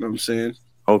together. You know what I'm saying?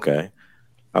 Okay.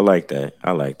 I like that.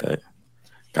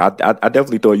 I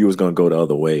definitely thought you was gonna go the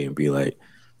other way and be like,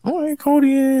 all right,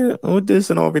 Cody, with this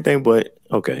and everything, but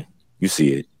okay, you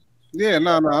see it. Yeah,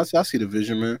 no, I see the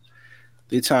vision, man.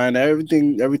 They tying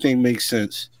everything. Everything makes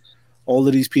sense. All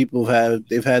of these people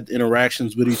they've had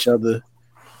interactions with each other.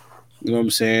 You know what I'm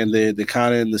saying? They're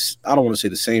kind of in this. I don't want to say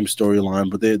the same storyline,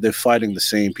 but they're fighting the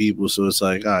same people. So it's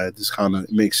like, all right, this kind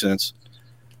of makes sense.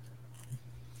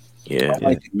 Yeah, I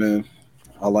like it, man.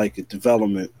 I like it.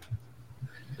 Development.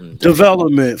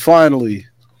 Finally.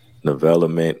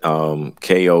 Development.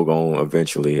 KO gonna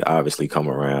eventually, obviously, come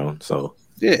around. So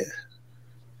yeah,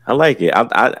 I like it.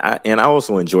 I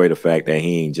also enjoy the fact that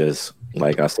he ain't just,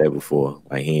 like I said before,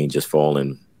 like he ain't just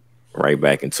falling right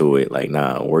back into it. Like,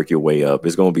 nah, work your way up.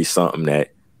 It's gonna be something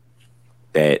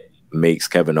that makes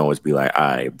Kevin Owens be like,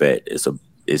 I bet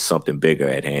it's something bigger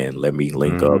at hand. Let me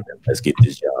link up and let's get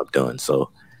this job done. So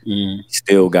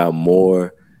still got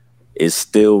more. It's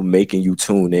still making you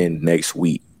tune in next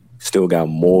week. Still got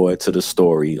more to the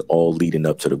story, all leading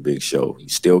up to the big show. You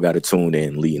still got to tune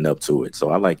in leading up to it.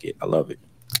 So I like it. I love it.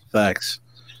 Facts.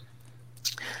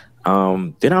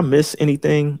 Did I miss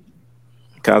anything?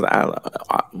 Because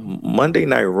Monday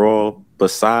Night Raw,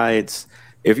 besides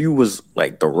if you was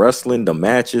like the wrestling, the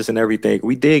matches and everything,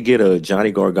 we did get a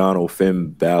Johnny Gargano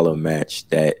Finn Balor match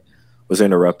that was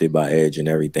interrupted by Edge and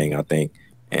everything, I think.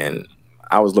 And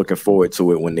I was looking forward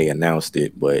to it when they announced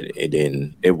it, but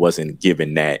it wasn't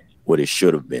given that what it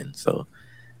should have been. So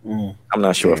I'm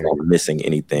not sure if I'm missing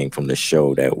anything from the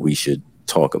show that we should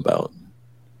talk about.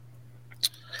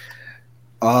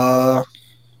 The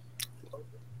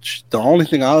only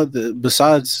thing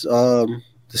besides the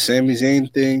Sami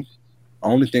Zayn thing, the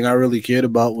only thing I really cared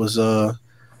about was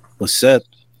Seth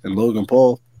and Logan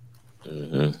Paul.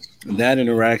 And that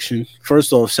interaction.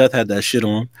 First off, Seth had that shit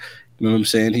on. You know what I'm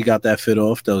saying? He got that fit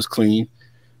off. That was clean.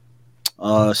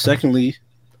 Secondly,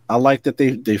 I like that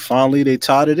they finally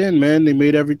tied it in, man. They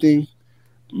made everything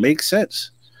make sense.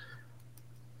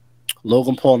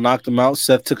 Logan Paul knocked him out.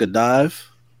 Seth took a dive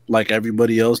like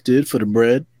everybody else did for the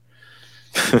bread.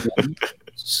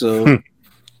 So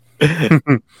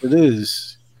it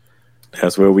is.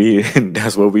 That's what we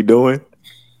doing.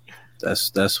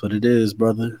 That's what it is,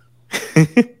 brother.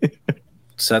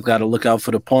 Seth got to look out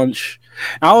for the punch.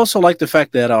 I also like the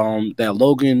fact that that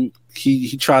Logan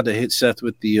he tried to hit Seth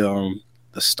with the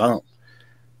stomp.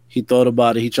 He thought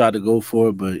about it. He tried to go for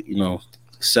it, but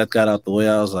Seth got out the way.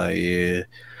 I was like, yeah.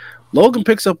 Logan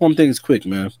picks up on things quick,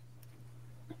 man.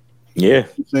 Yeah. You know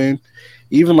what I'm saying?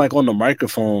 Even like on the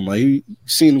microphone, like you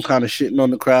seen him kind of shitting on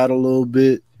the crowd a little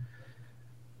bit.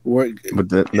 But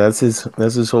that's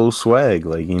his whole swag.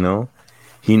 Like, he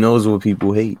knows what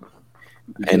people hate.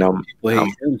 And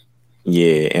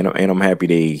Yeah, and I'm happy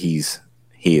that he's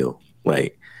heel.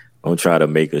 Like, don't try to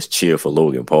make us cheer for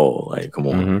Logan Paul. Like, come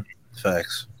on. Mm-hmm.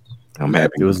 Facts. I'm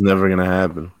happy. It was never gonna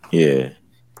happen. Yeah.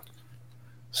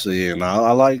 So yeah, no,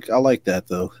 I like that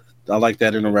though. I like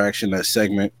that interaction, that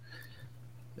segment.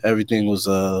 Everything was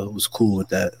cool with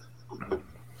that.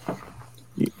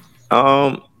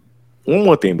 One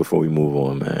more thing before we move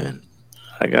on, man.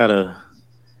 I gotta.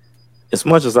 As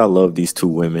much as I love these two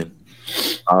women,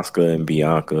 Oscar and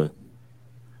Bianca,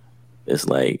 it's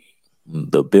like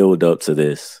the build up to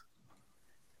this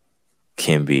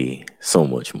can be so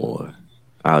much more.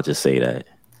 I'll just say that.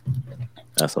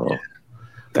 That's all.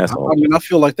 That's all. I mean, I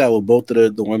feel like that with both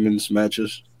of the women's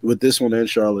matches, with this one and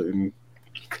Charlotte. And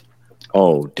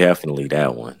Oh, definitely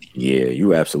that one. Yeah,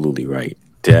 you're absolutely right.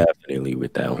 Definitely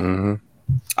with that one. Mm-hmm.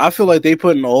 I feel like they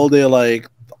putting all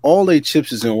their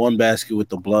chips is in one basket with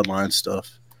the bloodline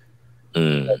stuff.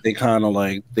 They kind of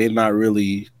like they're not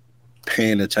really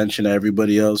paying attention to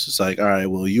everybody else. It's like, all right,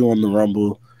 well, you on the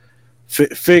Rumble,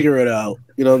 figure it out.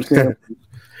 You know what I'm saying?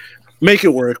 Make it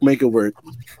work.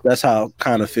 That's how it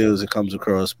kind of feels it comes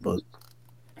across. But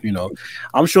you know,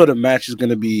 I'm sure the match is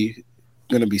gonna be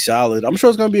solid. I'm sure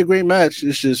it's gonna be a great match.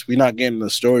 It's just we're not getting the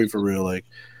story for real. Like,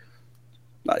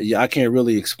 I can't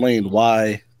really explain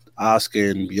why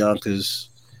Asuka and Bianca's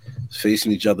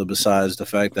facing each other besides the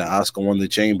fact that Asuka won the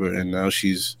chamber and now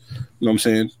she's, you know what I'm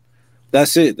saying?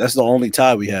 That's it. That's the only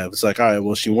tie we have. It's like, all right,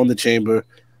 well, she won the chamber.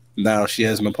 Now she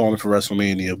has an opponent for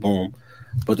WrestleMania. Boom.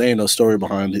 But there ain't no story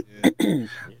behind it.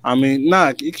 I mean,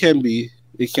 it can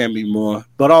be more.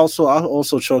 But also, I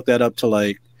also chalk that up to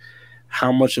like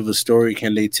how much of a story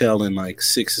can they tell in like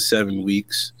 6 or 7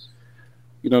 weeks?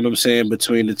 You know what I'm saying?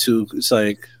 Between the two, it's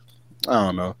like, I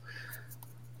don't know.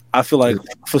 I feel like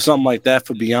for something like that,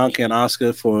 for Bianca and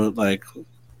Asuka,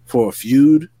 for a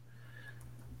feud,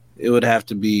 it would have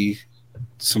to be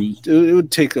it would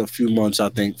take a few months, I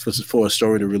think, for a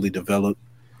story to really develop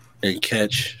and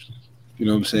catch. You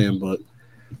know what I'm saying? But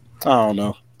I don't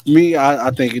know. Me, I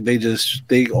think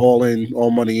they all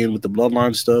money in with the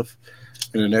bloodline stuff,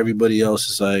 and then everybody else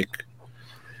is like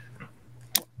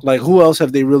who else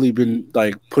have they really been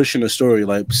like pushing a story?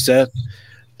 Like Seth,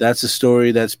 that's a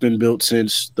story that's been built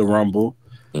since the Rumble.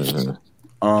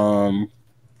 Mm-hmm.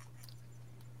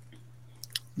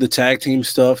 The tag team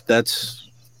stuff that's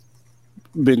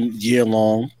been year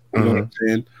long. You know what I'm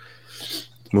saying?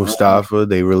 Mustafa,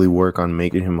 they really work on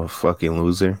making him a fucking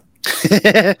loser.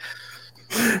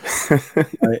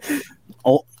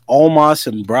 Omos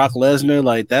and Brock Lesnar,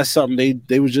 like that's something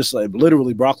they was just like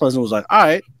literally Brock Lesnar was like, all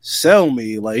right, sell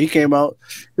me. Like he came out,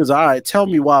 he was all right, tell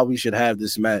me why we should have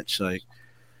this match. Like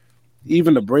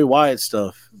even the Bray Wyatt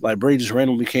stuff, like Bray just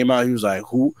randomly came out, he was like,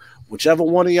 whichever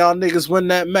one of y'all niggas win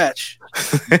that match,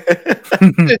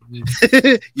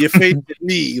 you face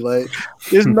me. Like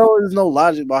there's no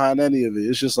logic behind any of it.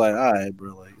 It's just like, all right,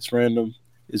 bro, like it's random,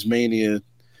 it's Mania.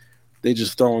 They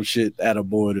just throwing shit at a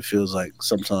board, it feels like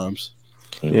sometimes.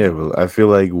 Yeah, but I feel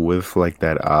like with like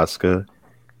that Asuka,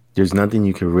 there's nothing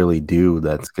you can really do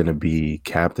that's gonna be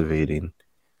captivating.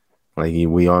 Like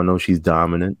we all know she's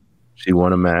dominant. She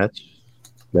won a match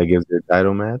that gives her a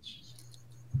title match,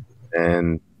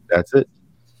 and that's it.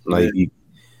 Like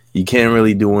you can't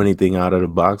really do anything out of the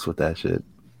box with that shit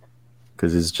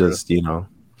because it's just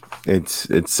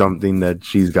it's something that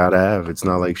she's got to have. It's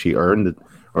not like she earned it,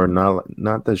 or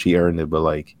not that she earned it, but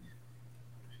like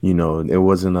it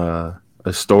wasn't a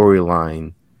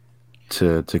storyline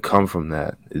to come from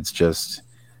that. It's just,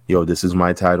 this is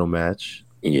my title match.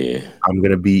 Yeah, I'm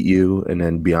gonna beat you, and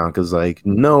then Bianca's like,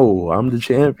 no, I'm the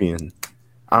champion.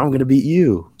 I'm gonna beat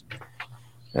you.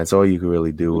 That's all you can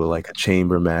really do with like a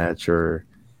chamber match, or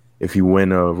if you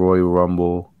win a Royal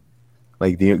Rumble.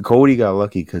 Like Cody got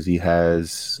lucky because he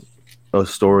has a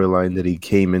storyline that he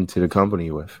came into the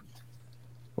company with.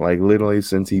 Like literally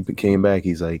since he came back,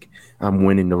 he's like, I'm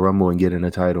winning the Rumble and getting a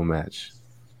title match.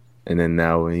 And then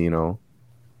now,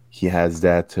 he has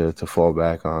that to fall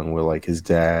back on with like his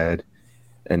dad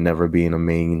and never being a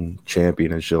main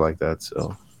champion and shit like that.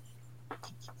 So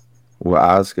with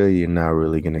Asuka, you're not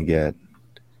really gonna get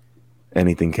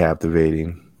anything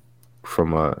captivating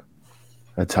from a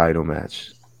title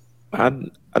match. I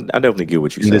definitely get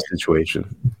what you're saying. In this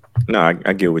situation. No,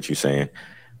 I get what you're saying.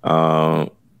 Yeah,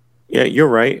 you're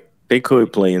right. They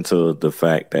could play into the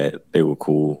fact that they were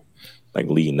cool, like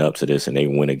leading up to this, and they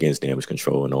went against Damage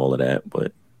Control and all of that.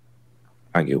 But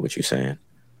I get what you're saying.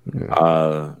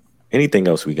 Yeah. Anything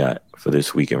else we got for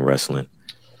this week in wrestling?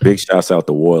 Big shouts out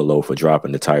to Wardlow for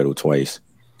dropping the title twice,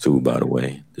 too, by the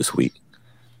way, this week.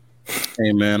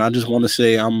 Hey man, I just want to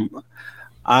say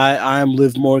I am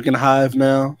Liv Morgan Hive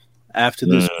now. After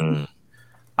this,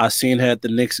 I seen her at the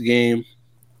Knicks game,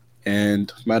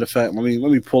 and matter of fact, let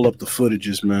me pull up the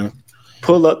footages, man.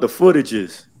 Pull up the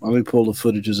footages. Let me pull the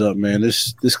footages up, man.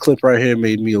 This clip right here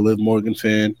made me a Liv Morgan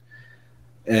fan,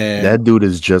 and That dude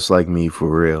is just like me for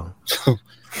real.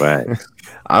 Right.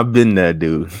 I've been that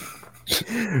dude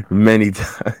many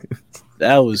times.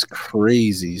 that was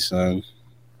crazy, son.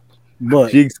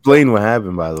 But She explained what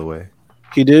happened, by the way.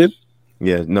 he did.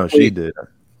 Yeah, no, she Wait. did.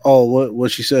 Oh,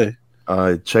 what she say?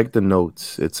 Check the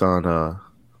notes. It's on the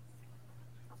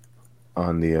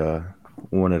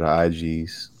one of the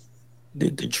IGs.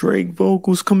 Did the Drake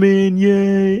vocals come in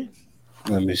yet?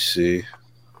 Let me see.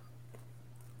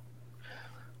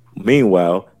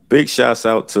 Meanwhile, big shouts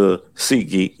out to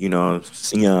SeatGeek. You know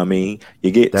what I mean?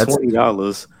 You get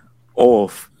 $20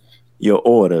 off your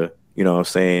order. You know what I'm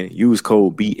saying? Use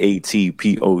code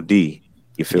BATPOD.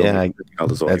 You feel Yeah, me?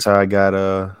 that's how I got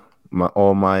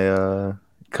all my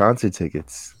concert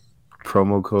tickets.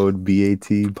 Promo code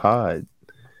BATPOD.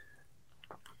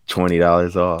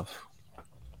 $20 off.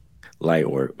 Light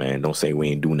work, man. Don't say we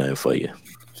ain't do nothing for you.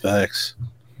 Facts.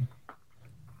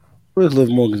 Where's Liv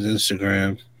Morgan's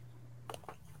Instagram?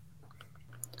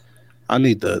 I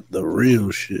need the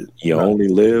real shit. You only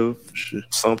live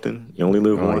something. You only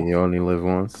live once. You only live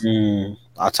once.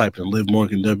 I typed in Liv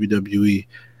Morgan WWE.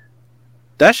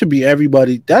 That should be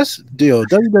everybody. That's deal.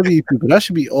 WWE people. That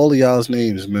should be all of y'all's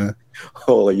names, man.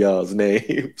 All of y'all's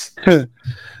names.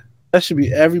 That should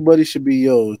be everybody. Should be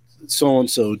so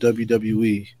and so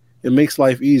WWE. It makes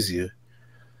life easier.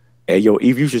 Hey, yo,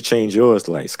 Eve, you should change yours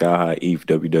to like Sky High Eve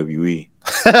WWE.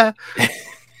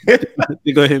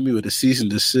 They're gonna hit me with a cease and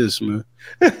desist, man.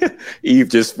 Eve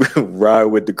just ride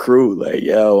with the crew, like,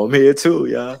 yo, I'm here too,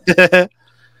 y'all. They're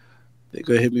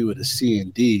gonna hit me with a C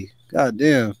and D. God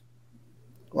damn.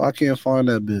 Well, I can't find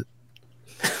that bit.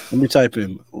 Let me type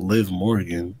in Liv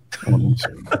Morgan. I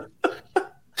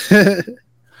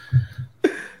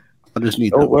just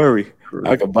need. Don't worry,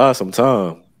 I can buy some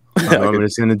time. You want me to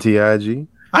send it to your IG?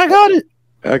 I got it.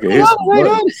 Okay, I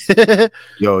got it.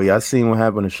 Yo, y'all seen what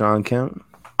happened to Sean Kemp?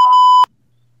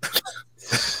 I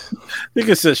think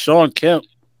it says Sean Kemp.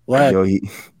 What? Yo,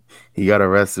 he got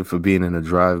arrested for being in a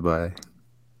drive-by.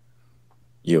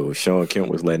 Yo, Sean Kemp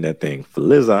was letting that thing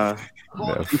flizz.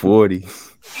 At 40.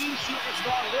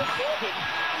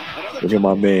 Look at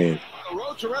my man.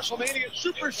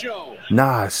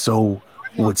 Nah, so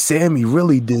what Sammy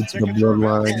really did to the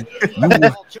bloodline.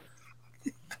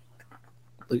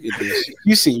 Look at this.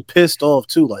 You seem pissed off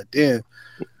too. Like, damn.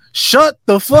 Shut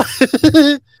the fuck.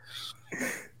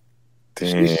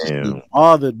 Damn.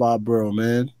 Bothered by bro,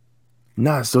 man.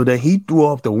 Nah, so that he threw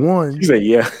off the one. He said,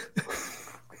 yeah.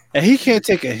 And he can't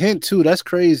take a hint too. That's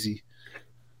crazy.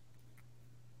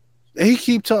 And he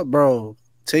keep talking, bro.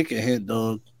 Take a hint,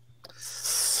 dog.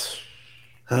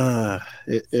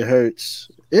 It hurts.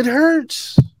 It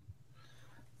hurts.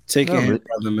 Take a hint,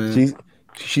 brother, man.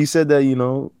 She said that,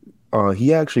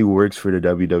 he actually works for the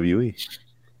WWE.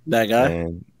 That guy?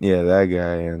 And yeah, that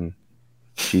guy. And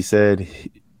she said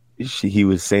he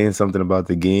was saying something about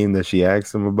the game that she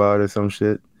asked him about or some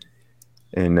shit.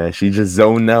 And she just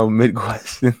zoned out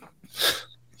mid-question.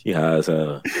 She has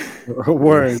her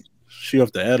word. She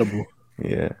off the edible.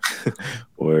 Yeah.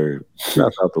 Word.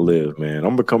 That's how to live, man.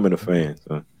 I'm becoming a fan.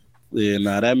 So. Yeah,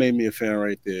 nah, that made me a fan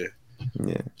right there.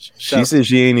 Yeah. She said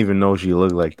she ain't even know she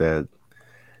looked like that.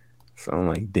 So I'm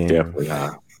like, damn. Definitely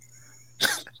not.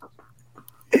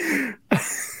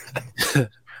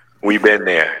 We been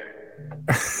there.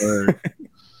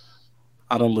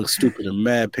 I don't look stupid in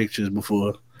mad pictures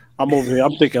before. I'm over here.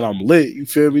 I'm thinking I'm lit. You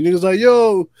feel me? Niggas like,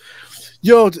 yo,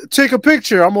 take a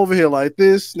picture. I'm over here like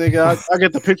this, nigga. I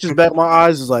get the pictures back. My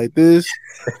eyes is like this.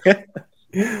 My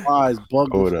eyes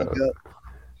bugged.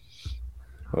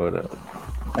 Hold up.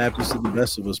 Happens to the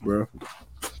best of us, bro.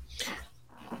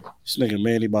 This nigga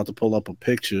Manny about to pull up a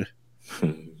picture.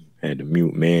 Had to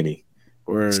mute Manny.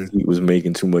 Word. He was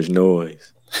making too much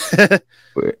noise.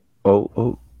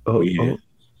 Oh. Yeah.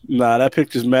 Nah, that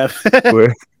picture's mad.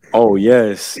 Oh,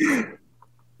 yes.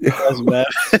 That's mad.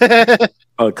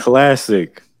 A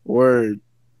classic. Word.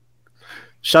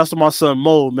 Shouts to my son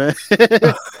Mo, man.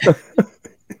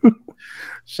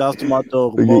 Shouts to my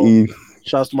dog Mo.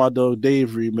 Shouts to my dog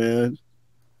Davery, man.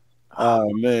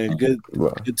 Oh man, good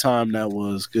time that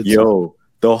was. Good time. Yo,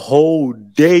 the whole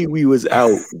day we was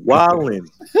out wilding.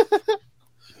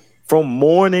 From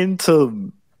morning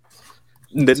to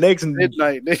the next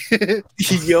midnight.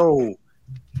 Yo.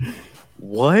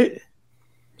 What?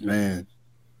 Man.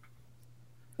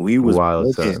 We was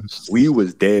bugging. We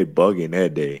was dead bugging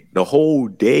that day. The whole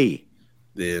day.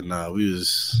 Yeah, nah, we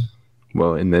was.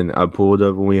 Well, and then I pulled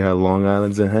up when we had Long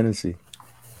Island's and Hennessy.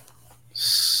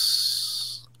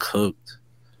 cooked.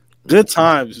 Good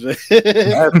times, man.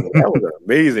 That was an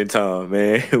amazing time,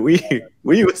 man.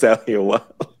 We was out here wild.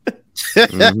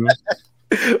 Mhm.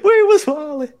 We was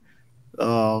wilding.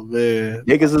 Oh man,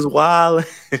 Niggas is wild.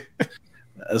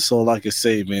 that's all I can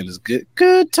say, man. It's good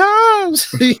times.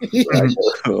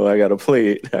 I gotta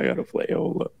play it.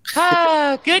 Hold up.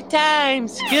 Ah, good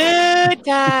times. Good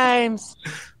times.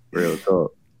 Real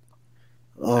talk.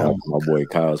 Oh, My boy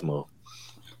Cosmo.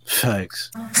 facts.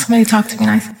 Somebody talk to me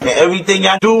nice. And everything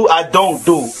I do, I don't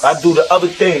do. I do the other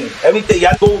thing. Everything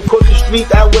y'all go across the street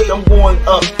that way, I'm going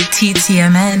up.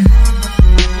 TTMN.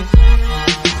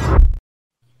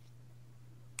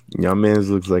 Your man's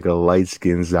looks like a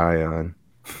light-skinned Zion.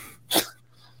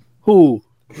 Who?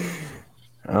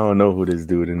 I don't know who this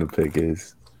dude in the pic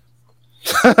is.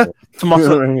 To my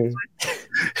Look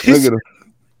at him.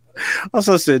 I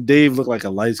also said Dave looked like a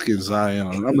light skinned Zion.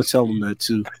 I'm gonna tell him that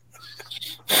too.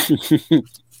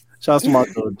 Shout out to my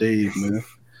dog Dave, man.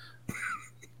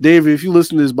 Dave, if you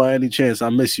listen to this by any chance, I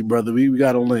miss you, brother. We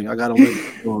got a link. I got a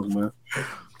link, man.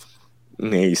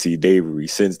 Man, you see Davery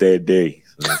since that day.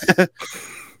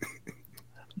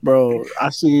 Bro,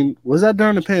 was that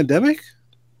during the pandemic?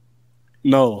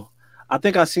 No. I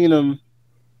think I seen him.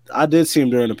 I did see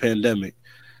him during the pandemic.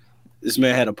 This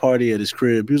man had a party at his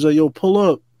crib. He was like, yo, pull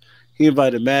up. He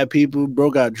invited mad people.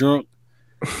 Bro got drunk.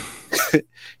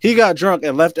 He got drunk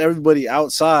and left everybody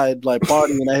outside, like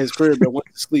partying at his crib and went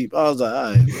to sleep. I was like,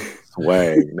 all right.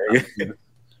 Swag, nigga.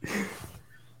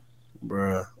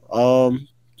 Bruh.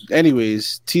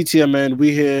 Anyways, TTMN,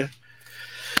 we here.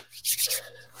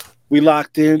 We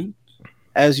locked in.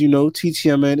 As you know,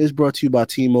 TTMN is brought to you by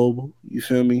T-Mobile. You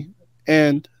feel me?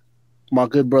 And my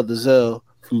good brother Zell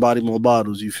from Body More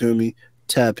Bottles. You feel me?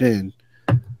 Tap in.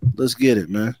 Let's get it,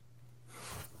 man.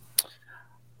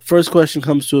 First question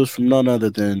comes to us from none other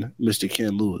than Mr.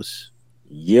 Ken Lewis.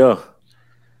 Yeah.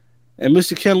 And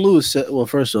Mr. Ken Lewis said, well,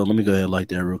 first of all, let me go ahead and like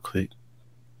that real quick.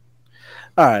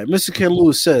 All right, Mr. Ken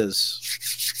Lewis says,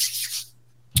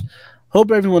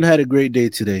 hope everyone had a great day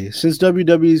today. Since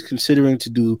WWE is considering to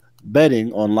do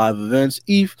betting on live events,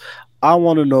 Eve, I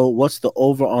want to know what's the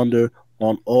over-under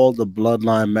on all the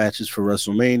Bloodline matches for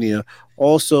WrestleMania.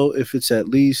 Also, if it's at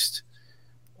least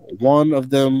one of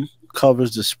them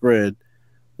covers the spread,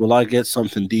 will I get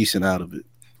something decent out of it?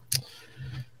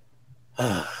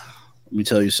 Let me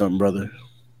tell you something, brother.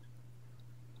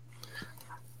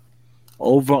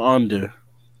 Over-under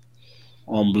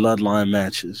on Bloodline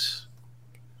matches.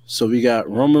 So we got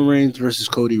Roman Reigns versus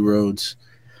Cody Rhodes.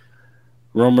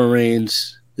 Roman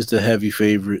Reigns is the heavy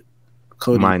favorite.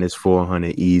 Cody minus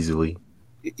 400 easily.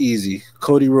 Easy.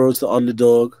 Cody Rhodes the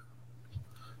underdog.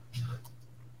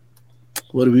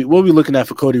 What are we looking at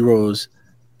for Cody Rhodes?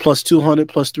 Plus 200,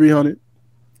 plus 300?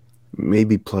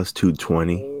 Maybe plus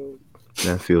 220.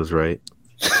 That feels right.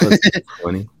 Plus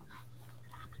 220.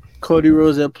 Cody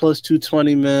Rhodes at plus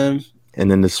 220, man.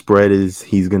 And then the spread is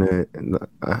he's gonna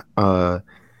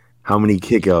how many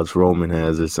kickouts Roman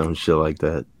has or some shit like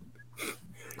that.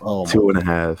 Oh,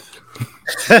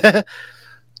 2.5.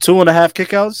 2.5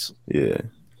 kickouts? Yeah.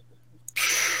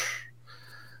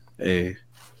 Hey,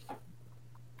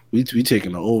 we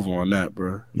taking the over on that,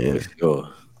 bro. Yeah. Sure.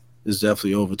 It's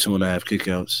definitely over 2.5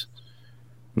 kickouts.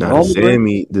 Now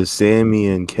the Sammy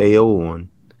and KO one,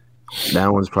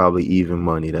 that one's probably even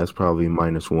money. That's probably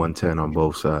minus 110 on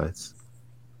both sides.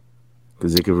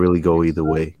 Because it could really go either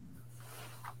way.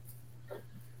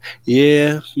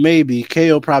 Yeah, maybe.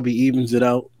 KO probably evens it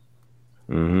out.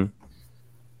 Mm-hmm.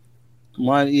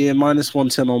 Minus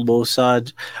 110 on both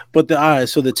sides. But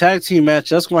so the tag team match,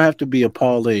 that's gonna have to be a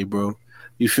parlay, bro.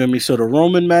 You feel me? So the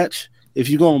Roman match, if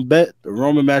you're gonna bet, the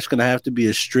Roman match gonna have to be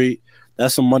a straight.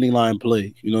 That's a money line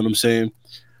play. You know what I'm saying?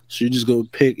 So you just go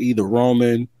pick either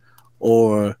Roman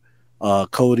or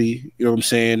Cody. You know what I'm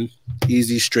saying?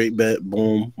 Easy straight bet,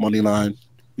 boom, money line,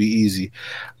 be easy.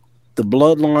 The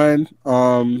Bloodline,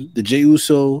 the Jey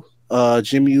Uso,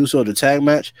 Jimmy Uso, the tag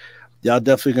match, y'all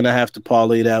definitely gonna have to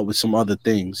parlay that with some other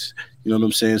things. You know what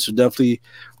I'm saying? So definitely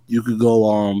you could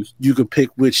go you could pick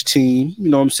which team, you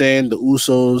know what I'm saying, the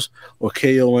Usos or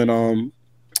KO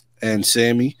and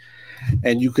Sammy.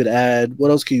 And you could add, what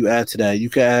else can you add to that? You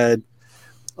could add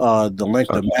the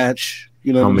length of match.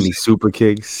 You know how many super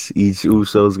kicks each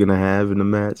Uso's gonna have in the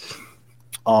match?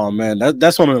 Oh man,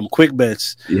 that's one of them quick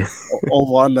bets. Yeah.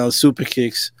 Over on the super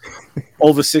kicks.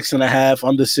 Over 6.5,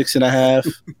 under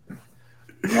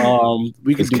 6.5.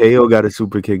 We could KO got a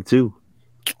super kick too.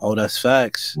 Oh, that's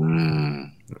facts.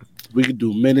 We could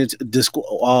do minutes,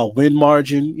 win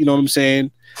margin. You know what I'm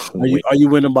saying? Are you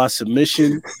winning by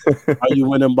submission? Are you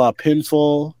winning by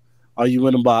pinfall? Are you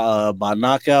winning by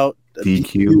knockout?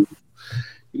 DQ.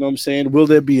 You know what I'm saying? Will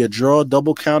there be a draw,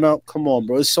 double count out? Come on,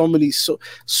 bro. There's so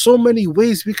many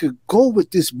ways we could go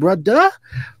with this, brother.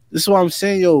 This is what I'm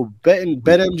saying, yo.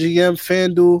 BetMGM,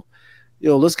 FanDuel,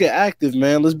 yo. Let's get active,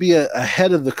 man. Let's be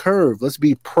ahead of the curve. Let's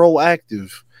be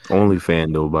proactive. Only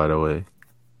FanDuel, by the way.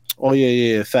 Oh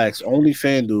yeah, facts. Only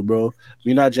FanDuel, bro.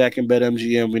 We're not jacking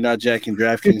BetMGM. We're not jacking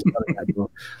DraftKings.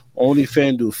 Bro. Only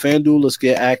FanDuel. FanDuel, let's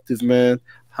get active, man.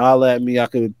 Holla at me. I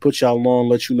could put y'all on,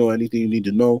 let you know anything you need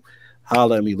to know.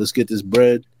 Holla at me. Let's get this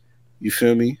bread. You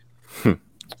feel me?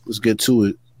 Let's get to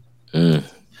it.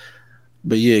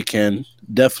 But yeah, Ken,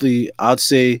 definitely, I'd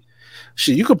say,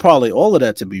 shit, you could parlay all of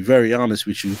that, to be very honest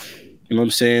with you. You know what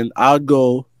I'm saying? I'd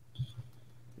go,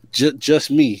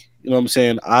 just me. You know what I'm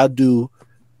saying? I'd do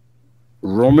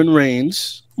Roman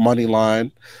Reigns, money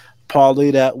line,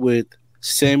 parlay that with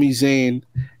Sami Zayn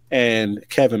and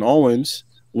Kevin Owens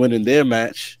winning their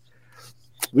match.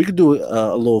 We could do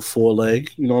a little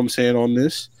 4-leg, you know what I'm saying, on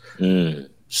this.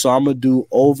 So I'm going to do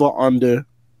over-under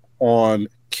on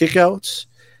kickouts.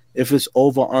 If it's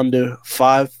over-under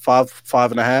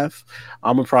 5.5,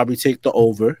 I'm going to probably take the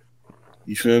over.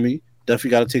 You feel me? Definitely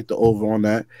got to take the over on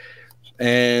that.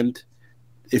 And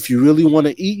if you really want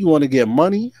to eat, you want to get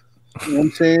money, you know what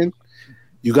I'm saying,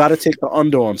 you got to take the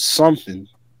under on something.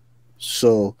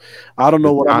 So I don't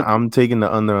know what I'm taking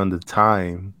the under on the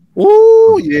time.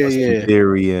 Ooh, yeah.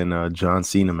 Theory and John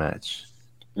Cena match.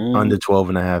 Under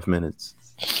 12.5 minutes.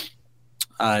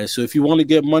 All right, so if you want to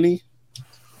get money,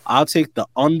 I'll take the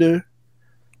under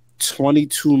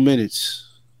 22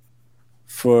 minutes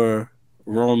for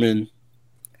Roman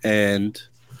and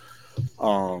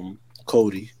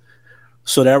Cody.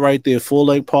 So that right there,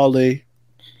 4-leg parlay.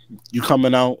 You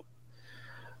coming out?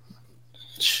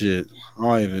 Shit, I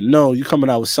don't even know. You coming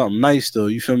out with something nice though.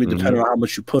 You feel me? Depending on how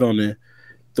much you put on there.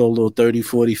 Throw a little $30,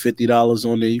 $40, $50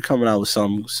 on there. You coming out with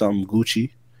something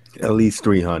Gucci. At least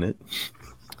 300.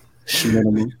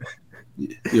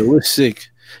 Yo, we're sick.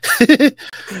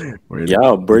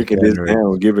 Y'all breaking this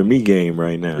down, giving me game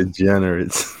right now.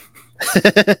 Degenerates.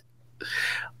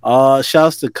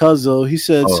 Shouts to Cuzzo. He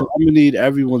said, so I'm gonna need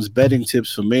everyone's betting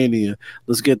tips for Mania.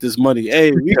 Let's get this money.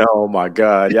 Hey, oh my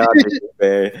God, y'all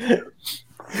bad.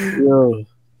 Yo,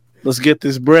 let's get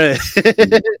this bread.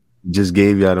 Just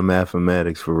gave y'all the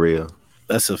mathematics for real.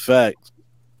 That's a fact.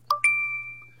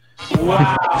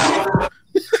 Wow.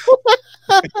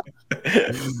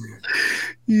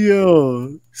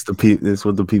 Yo, it's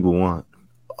what the people want.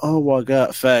 Oh my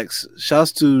God, facts.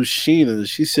 Shouts to Sheena.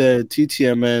 She said,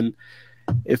 TTMN,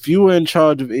 if you were in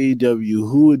charge of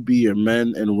AEW, who would be your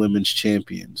men and women's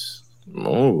champions?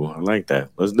 Oh, I like that.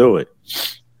 Let's do it.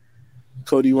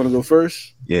 Cody, you want to go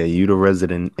first? Yeah, you the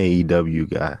resident AEW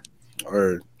guy.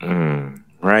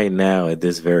 Right now, at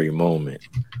this very moment,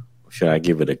 should I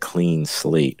give it a clean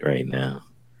slate right now?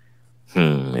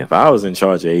 If I was in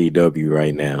charge of AEW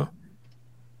right now,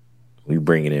 we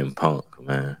bringing in Punk,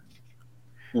 man.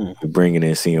 We bringing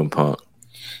in CM Punk.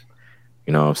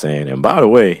 You know what I'm saying? And by the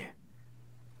way,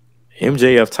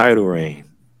 MJF title reign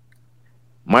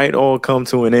might all come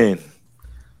to an end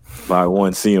by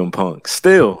one CM Punk.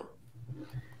 Still,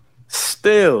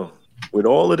 with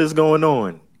all of this going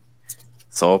on,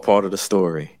 it's all part of the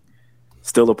story.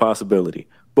 Still a possibility.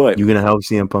 But you gonna help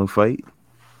CM Punk fight?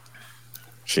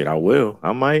 Shit, I will.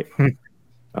 I might.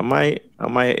 I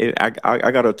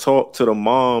gotta talk to the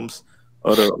moms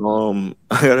of the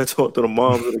I gotta talk to the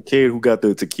moms of the kid who got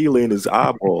the tequila in his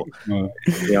eyeball. You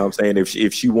know what I'm saying?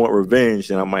 If she want revenge,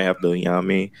 then I might have to, you know what I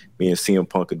mean? Me and CM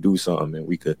Punk could do something,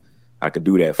 and I could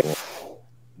do that for him.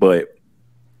 But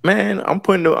man, I'm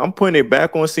putting it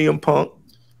back on CM Punk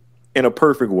in a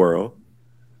perfect world.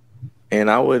 And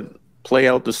I would play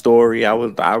out the story. I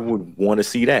would want to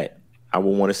see that. I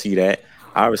would want to see that.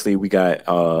 Obviously, we got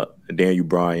Daniel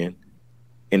Bryan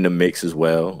in the mix as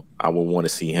well. I would want to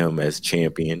see him as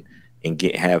champion and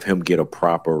have him get a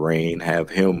proper reign, have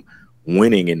him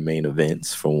winning in main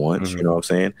events for once. You know what I'm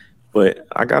saying? But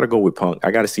I got to go with Punk.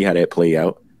 I got to see how that play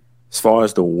out. As far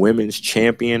as the women's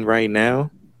champion right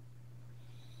now,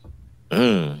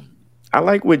 I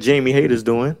like what Jamie Hayter's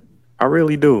doing. I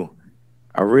really do.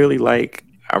 I really like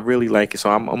it. So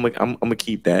I'm gonna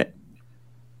keep that.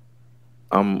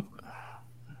 I'm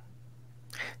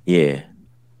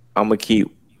gonna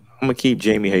keep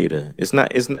Jamie Hayter. It's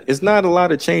not a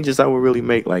lot of changes I would really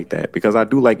make like that, because I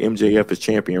do like MJF as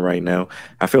champion right now.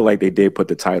 I feel like they did put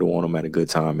the title on him at a good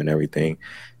time and everything.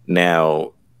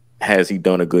 Now, has he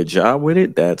done a good job with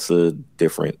it? That's a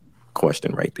different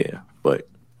question right there. But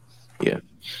yeah.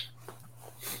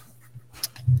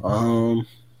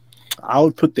 I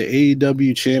would put the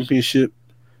AEW championship.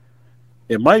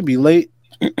 It might be late.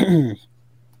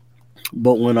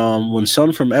 But when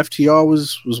Son from FTR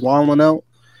was wilding out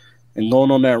and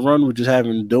going on that run with just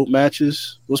having dope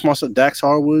matches, what's my son Dax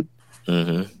Harwood?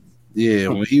 Mm-hmm. Yeah,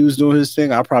 when he was doing his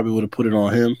thing, I probably would have put it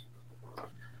on him.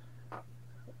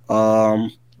 But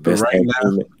Best right tag now,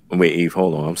 team. Wait, Eve,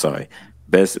 hold on. I'm sorry.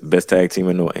 Best tag team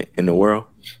in the world.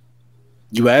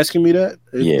 you asking me that?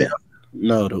 Yeah.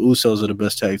 No, the Usos are the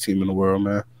best tag team in the world,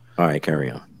 man. All right,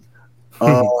 carry on.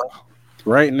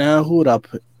 Right now, who would I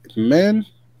put? Men,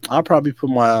 I'll probably put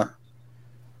my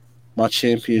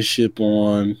championship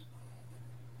on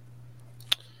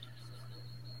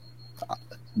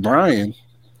Bryan.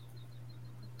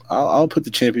 I'll put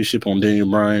the championship on Daniel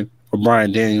Bryan or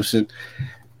Bryan Danielson,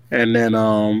 and then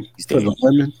for the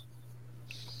women,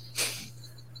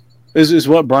 is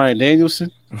what Bryan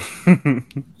Danielson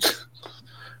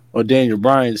or Daniel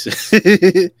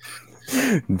Bryanson?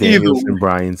 Danielson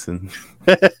Bryanson.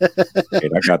 Hey,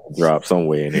 I got the drop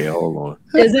somewhere in here. Hold on.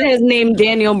 Isn't his name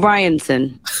Daniel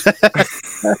Bryanson?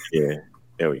 Yeah,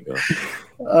 there we go.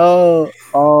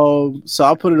 So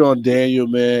I'll put it on Daniel,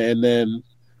 man, and then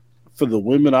for the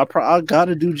women, I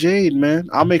gotta do Jade, man.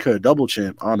 I'll make her a double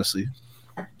champ, honestly.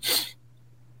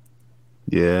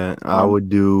 Yeah, I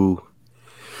do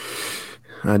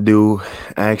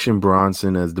Action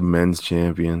Bronson as the men's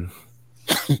champion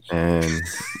and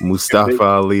Mustafa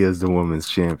Ali as the women's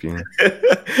champion.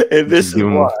 And this is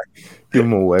why. Give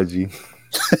him a wedgie.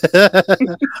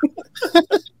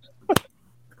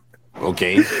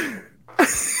 Okay.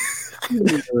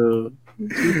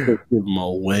 Give him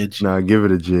a wedge. Nah, give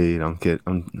it a Jade. I'm kidding.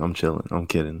 I'm chilling. I'm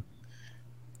kidding.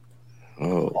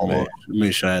 Oh man,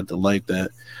 make sure I had to like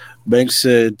that. Banks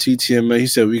said TTMA. He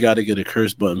said we got to get a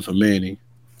curse button for Manny.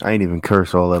 I ain't even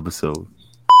curse all episode.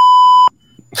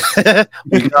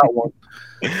 We got one.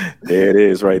 There it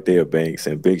is, right there, Banks.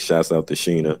 And big shouts out to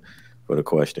Sheena for the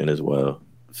question as well.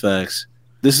 Facts.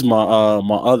 This is my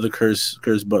my other curse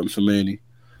button for Manny.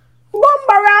 Bomba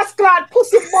rascal,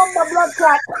 pussy bomba blood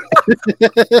clot.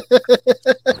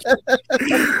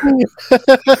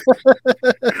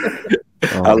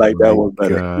 Oh, I like that one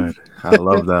better. God. I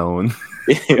love that one.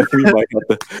 We might have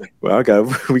to. Well,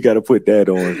 we got to put that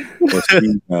on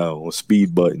speed now, on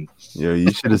speed button. Yo, you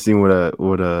should have seen what I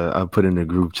put in the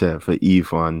group chat for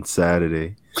Eve on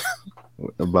Saturday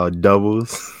about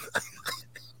doubles.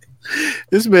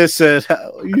 This man said,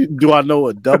 "Do I know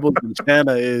what double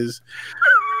Chana is?"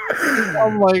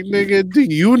 I'm like, nigga, do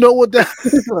you know what that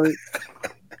is? Like,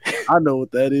 I know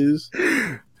what that is.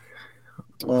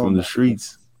 From the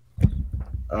streets.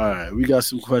 All right, we got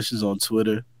some questions on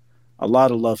Twitter. A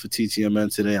lot of love for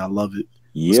TTMN today. I love it.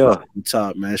 Yeah.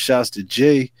 Top, man. Shouts to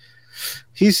Jay.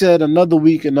 He said, another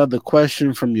week, another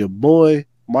question from your boy.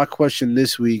 My question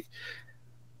this week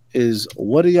is,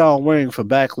 what are y'all wearing for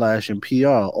Backlash and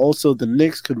PR? Also, the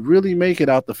Knicks could really make it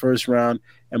out the first round,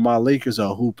 and my Lakers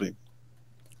are hooping.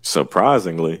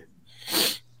 Surprisingly,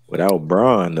 without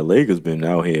Bron, the Lakers been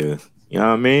out here. You know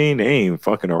what I mean? They ain't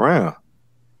fucking around.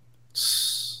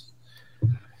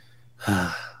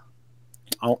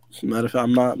 Matter of fact,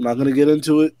 I'm not gonna get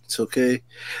into it. It's okay.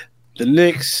 The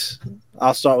Knicks.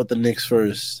 I'll start with the Knicks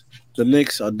first. The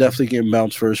Knicks are definitely getting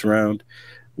bounced first round.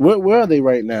 Where are they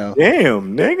right now?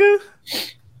 Damn, nigga.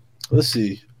 Let's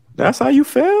see. That's how you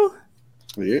feel?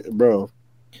 Yeah, bro.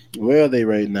 Where are they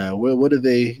right now? What are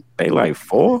they? They like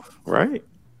fourth, right?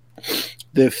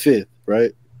 They're fifth,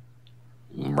 right?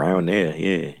 Around there,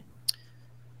 yeah.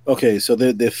 Okay, so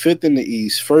they're fifth in the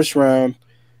East. First round,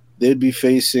 they'd be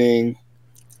facing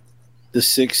the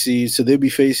 6 seed, so they'd be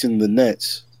facing the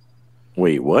Nets.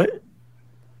 Wait, what?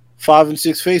 5 and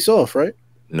 6 face off, right?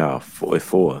 No, 4 and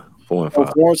 5. 4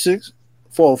 and 6?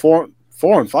 4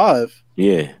 and 5?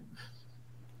 Yeah.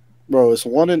 Bro, it's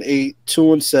 1 and 8,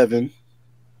 2 and 7,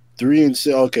 3 and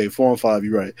 6. Okay, 4 and 5,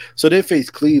 you're right. So they face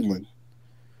Cleveland.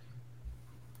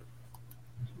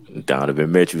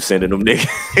 Donovan Mitchell sending them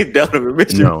niggas. Donovan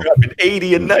Mitchell dropping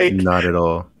 80 a night. Not at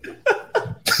all.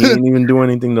 He didn't even do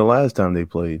anything the last time they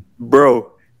played.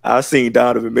 Bro, I seen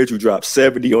Donovan Mitchell drop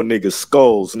 70 on niggas'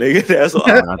 skulls, nigga. That's all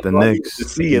Not the Knicks. To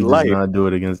see in life. Not do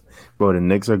it against. Bro, the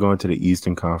Knicks are going to the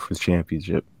Eastern Conference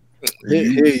Championship. Here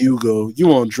you go.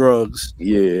 You on drugs.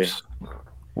 Yeah.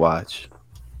 Watch.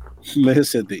 Man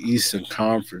said the Eastern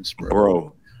Conference,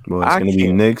 bro. Well, it's going to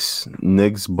be Knicks,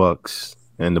 Bucks,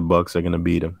 and the Bucks are going to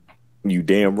beat them. You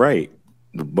damn right.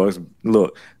 The Bucks,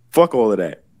 look, fuck all of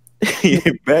that.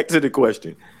 Back to the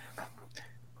question.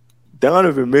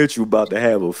 Donovan Mitchell about to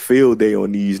have a field day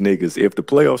on these niggas. If the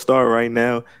playoffs start right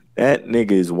now, that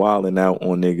nigga is wilding out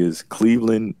on niggas.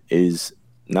 Cleveland is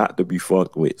not to be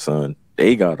fucked with, son.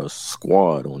 They got a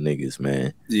squad on niggas,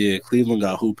 man. Yeah, Cleveland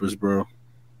got hoopers, bro.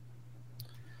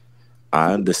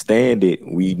 I understand it.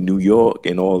 We New York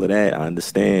and all of that. I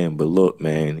understand. But look,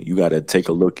 man, you got to take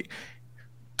a look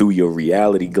through your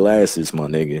reality glasses, my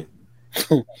nigga.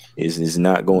 It's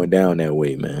not going down that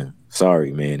way, man.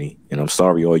 Sorry, Manny. And I'm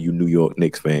sorry, all you New York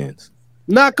Knicks fans.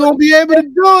 Not going to be able to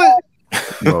do it.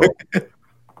 Bro,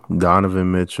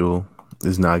 Donovan Mitchell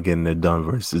is not getting it done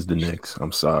versus the Knicks.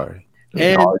 I'm sorry.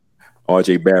 And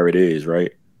RJ Barrett is,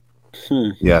 right?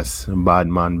 Yes,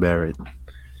 Badman Barrett.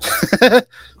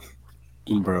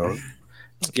 Bro.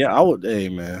 Yeah, I would. Hey,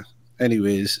 man.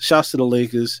 Anyways, shouts to the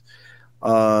Lakers.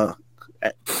 I'll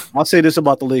say this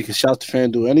about the Lakers. Shouts to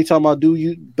FanDuel. Anytime I do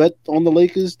you bet on the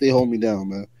Lakers, they hold me down,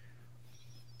 man.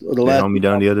 They held me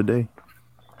down the other day.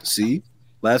 See?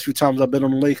 Last few times I bet on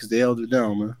the Lakers, they held it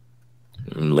down, man.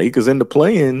 Lakers in the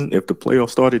play-in if the playoffs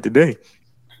started today.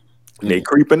 They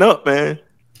creeping up, man.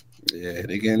 Yeah,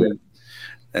 they getting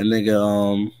that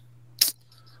nigga.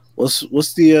 What's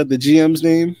the GM's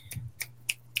name?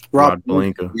 Rob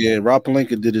Pelinka. Yeah, Rob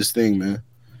Pelinka did his thing, man.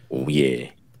 Oh yeah.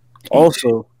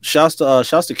 Also, shouts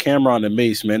to Cameron and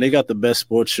Mace, man. They got the best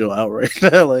sports show out right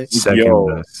now. Like,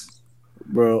 Second best,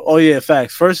 bro. Oh yeah,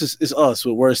 facts. First is us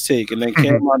with Worst Take, and then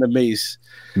Cameron and Mace.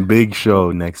 Big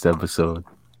show next episode.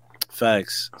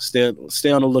 Facts. Stay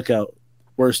on the lookout.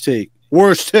 Worst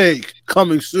Take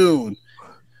coming soon.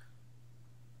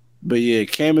 But yeah,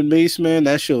 Cam and Mace, man,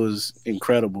 that show is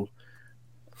incredible.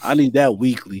 I need that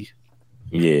weekly.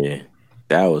 Yeah,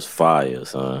 that was fire,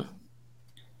 son.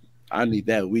 I need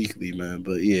that weekly, man.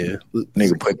 But yeah,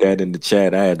 nigga put that in the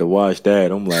chat. I had to watch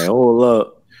that. I'm like, hold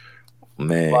up,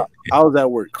 man. I was at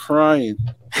work crying.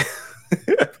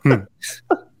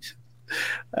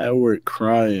 At work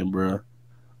crying, bro.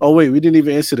 Oh wait, we didn't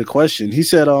even answer the question. He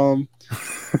said,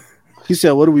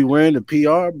 what are we wearing? The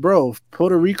PR, bro.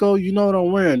 Puerto Rico, you know what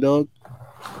I'm wearing, dog.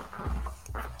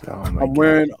 I'm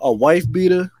wearing a wife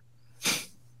beater.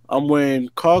 I'm wearing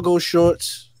cargo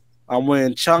shorts. I'm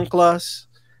wearing chanclas.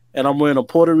 And I'm wearing a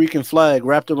Puerto Rican flag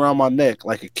wrapped around my neck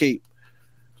like a cape.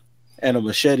 And a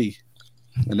machete.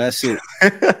 And that's it.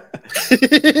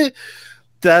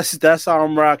 That's how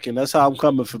I'm rocking. That's how I'm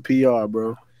coming for PR,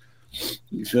 bro.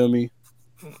 You feel me?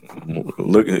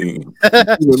 Look at you.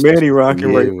 Manny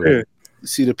rocking right there.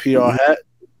 See the PR hat?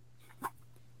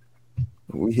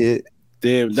 We hit.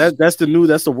 Damn, that's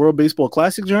the World Baseball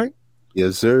Classic joint?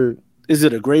 Yes, sir. Is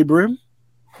it a gray brim?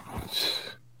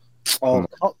 Oh,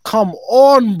 come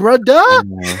on, brother.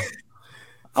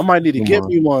 I might need to get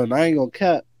me one. I ain't gonna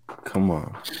cap. Come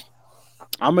on.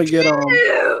 I'm gonna get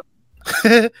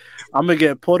I'm gonna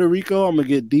get Puerto Rico, I'm gonna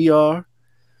get DR,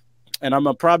 and I'm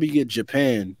gonna probably get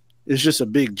Japan. It's just a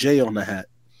big J on the hat.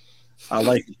 I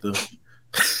like it though.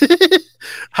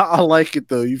 I like it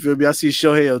though. You feel me? I see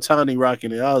Shohei Ohtani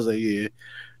rocking it. I was like, yeah,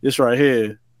 this right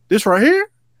here.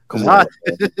 Come on.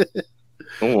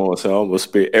 Come on, so I'm gonna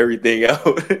spit everything out.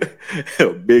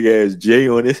 A big ass J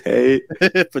on his head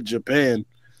for Japan.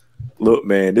 Look,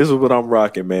 man, this is what I'm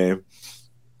rocking, man.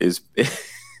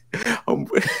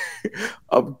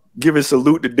 I'm giving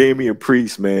salute to Damian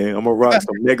Priest, man. I'm gonna rock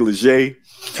some negligee.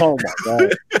 Oh my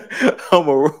god. I'm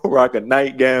gonna rock a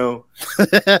nightgown.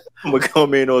 I'm gonna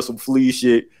come in on some flea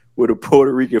shit with a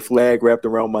Puerto Rican flag wrapped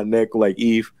around my neck like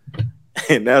Eve.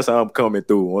 And that's how I'm coming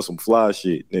through on some fly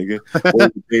shit, nigga.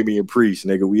 Damian Priest,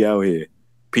 nigga. We out here.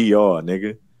 PR,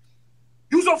 nigga.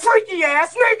 You some freaky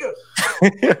ass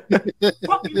nigga.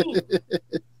 Fuck you.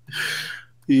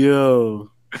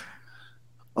 Yo.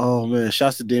 Oh man,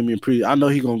 shouts to Damian Priest. I know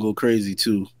he gonna go crazy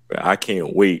too. I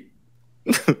can't wait.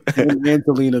 And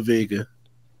Angelina Vega.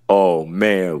 Oh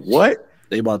man, what?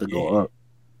 They about to go up.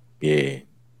 Yeah.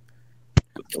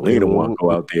 Angelina want to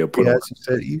go out there. Put hats you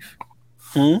said, Eve?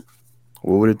 Hmm?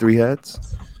 What were the 3 hats?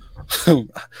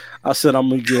 I said I'm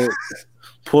gonna get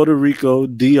Puerto Rico,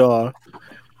 DR,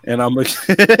 and I'm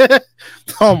gonna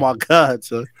oh my god,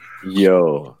 sir.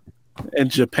 Yo.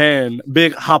 And Japan,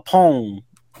 big Japon.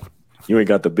 You ain't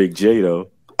got the big J though.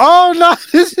 Oh no!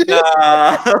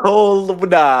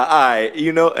 All right.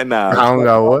 You know, nah. I don't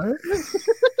got what?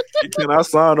 Can I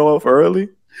sign off early?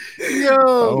 Yo, I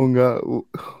don't got.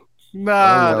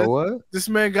 Nah, what? This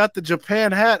man got the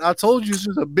Japan hat. I told you, it's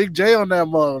just a big J on that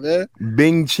mug, man.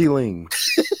 Bing Chiling.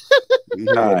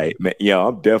 All right, man. Yeah,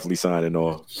 I'm definitely signing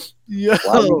off. Yo.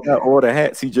 Why you got all the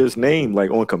hats he just named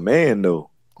like on command though?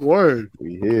 Word.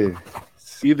 We here.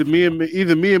 Either me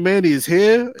and Manny is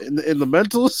here in the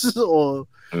mentals, or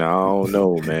no, I don't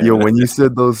know, man. Yo, when you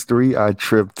said those 3, I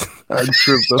tripped.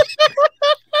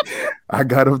 I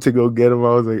got him to go get him.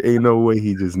 I was like, ain't no way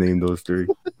he just named those 3.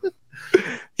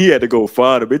 He had to go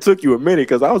find him. It took you a minute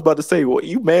because I was about to say, "Well,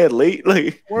 you mad late?"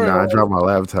 Like, nah, I dropped my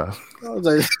laptop. I was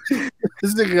like,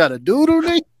 "This nigga got a doodle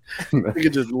name."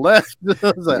 Nigga just left.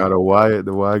 I was like, Now the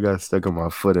wire got stuck on my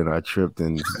foot and I tripped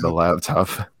and the laptop,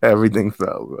 everything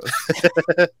fell, bro.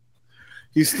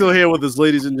 he's still here with us,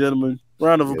 ladies and gentlemen.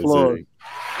 Round of Yes, applause. sir.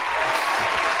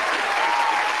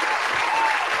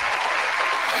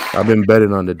 I've been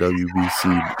betting on the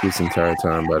WBC this entire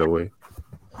time, by the way.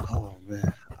 Oh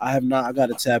man, I have not. I got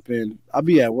to tap in. I'll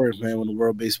be at work, man, when the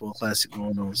World Baseball Classic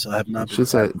going on. So I have not.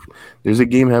 There's a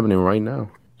game happening right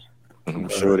now. I'm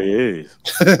sure there is.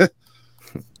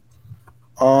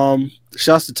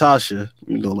 Shouts to Tasha. Let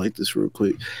me go like this real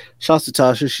quick. Shouts to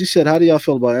Tasha. She said, "How do y'all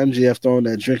feel about MJF throwing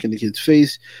that drink in the kid's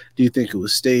face? Do you think it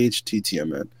was staged?"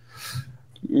 TTMN.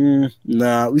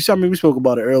 Nah, we spoke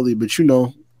about it earlier, but you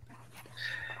know,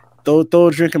 throw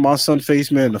a drink in my son's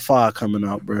face, man. The fire coming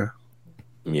out, bro.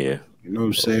 Yeah, you know what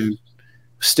I'm saying.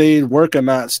 Stage work or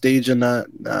not, stage or not,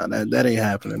 nah, that ain't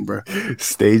happening, bro.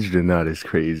 Staged or not is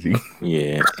crazy.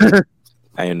 Yeah,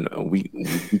 and we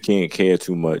can't care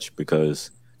too much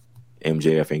because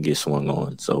MJF ain't get swung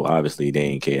on, so obviously they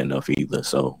ain't care enough either.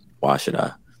 So why should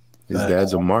I? His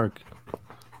dad's a mark.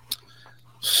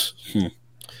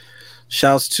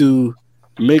 Shouts to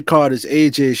Mid Carter's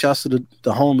AJ. Shouts to the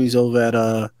homies over at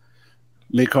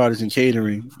Mid Carter's and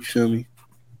Catering. You feel me?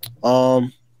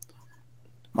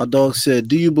 My dog said,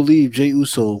 "Do you believe Jey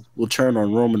Uso will turn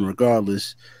on Roman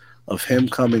regardless of him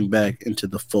coming back into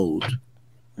the fold?"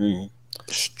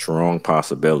 Strong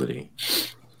possibility.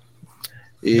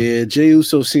 Yeah, Jey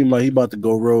Uso seemed like he about to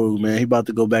go rogue, man. He about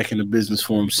to go back into business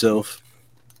for himself.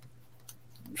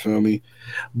 You feel me?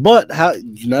 But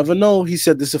you never know. He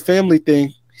said this is a family thing.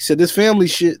 He said this family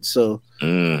shit. So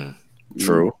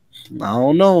true. I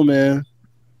don't know, man.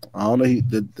 I don't know.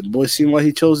 The boy seemed like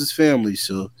he chose his family,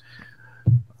 so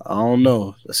I don't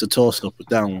know. That's a toss up with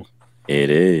that one. It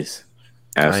is.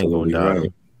 Absolutely right.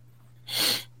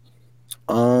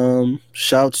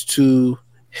 Shouts to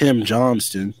him,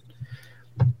 Johnston.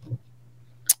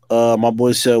 My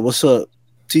boy said, "What's up,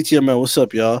 TTMN? What's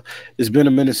up, y'all? It's been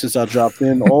a minute since I dropped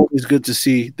in. Always good to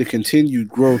see the continued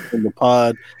growth in the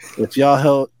pod. If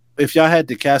y'all had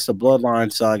to cast a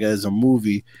Bloodline saga as a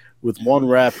movie with one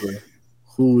rapper,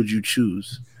 who would you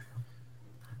choose?"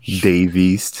 Dave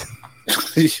East.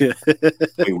 Yeah.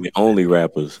 We only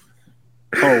rappers.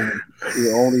 Oh,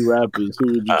 we're only rappers. Who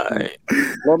would you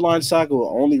choose? Bloodline saga with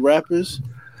only rappers.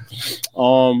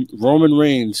 Roman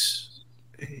Reigns.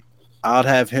 I'd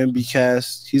have him be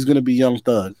cast. He's gonna be Young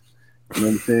Thug. You know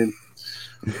what I'm saying?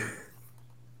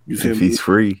 You feel If me? he's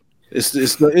free. It's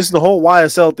the whole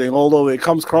YSL thing, although it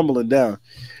comes crumbling down.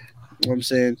 You know what I'm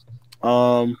saying?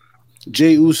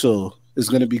 Jey Uso is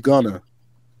gonna be Gunner.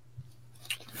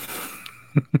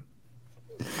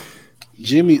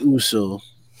 Jimmy Uso.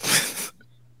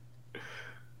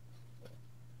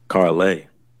 Carlay.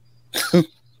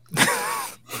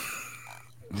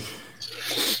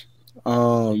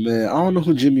 Oh man, I don't know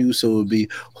who Jimmy Uso would be.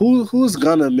 Who's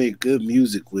gonna make good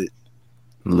music with?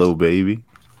 Lil Baby.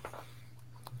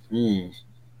 I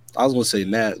was gonna say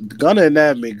Nav. Gunna and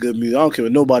Nav make good music. I don't care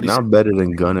what nobody Not says. better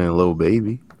than Gunna and Lil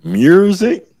Baby.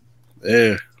 Music?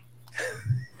 Yeah.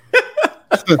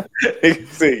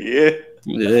 Yeah.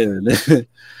 Yeah.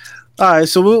 All right,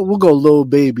 so we'll go Lil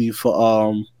Baby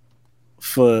for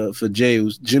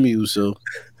Jimmy Uso.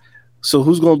 So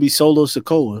who's gonna be Solo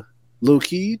Sikoa? Lil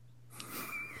Keed?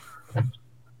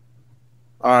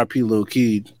 R.I.P. Lil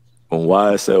Keed. On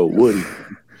YSL Woody.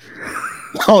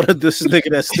 Oh, this is nigga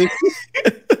that's sticky.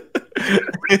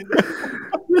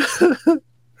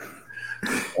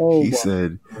 He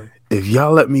said, "If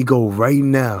y'all let me go right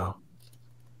now,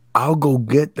 I'll go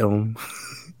get them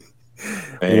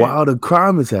while the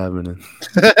crime is happening."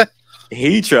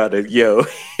 He was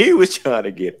trying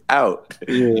to get out.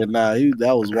 Yeah, nah,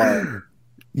 that was wild.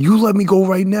 You let me go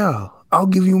right now, I'll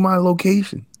give you my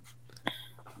location.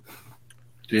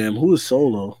 Damn, who is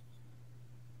Solo?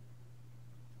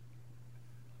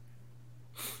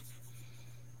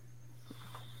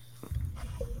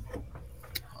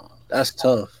 That's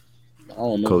tough. I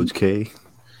don't know. Coach K.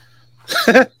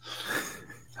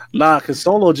 Nah, cause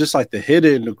Solo just like the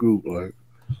hitter in the group. Like,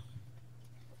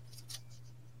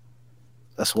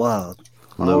 that's wild.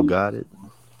 Lil got it.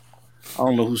 I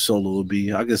don't know who Solo would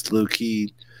be. I guess Lil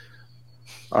Keed.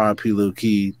 R.I.P. Lil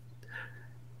Keed.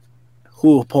 Who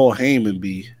will Paul Heyman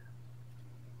be?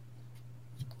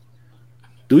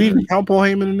 Do we even count Paul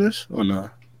Heyman in this or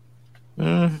not?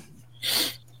 Yeah,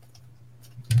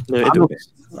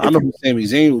 I know who Sami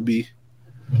Zayn would be.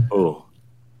 Oh,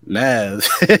 Nav.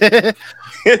 That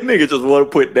nigga just want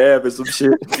to put Nav in some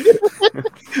shit.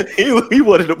 he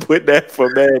wanted to put that for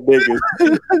mad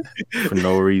niggas for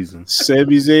no reason.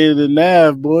 Sami Zayn and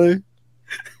Nav, boy.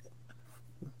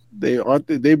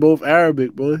 They both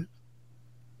Arabic, boy.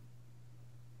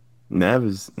 Nav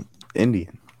is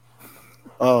Indian.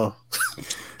 Oh.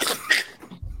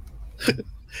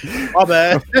 My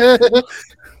bad.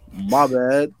 My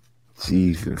bad.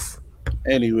 Jesus.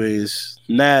 Anyways,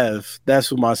 Nav, that's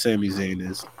who my Sami Zayn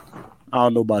is. I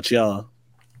don't know about y'all.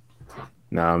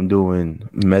 Nah, I'm doing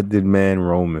Method Man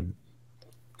Roman.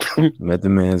 Method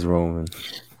Man's Roman.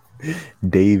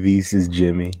 Davies is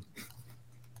Jimmy.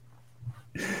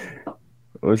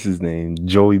 What's his name?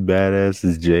 Joey Badass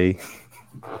is Jay.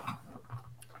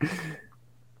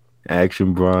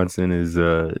 Action Bronson is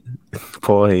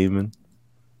Paul Heyman.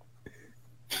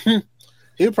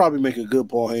 He'll probably make a good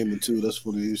Paul Heyman too. That's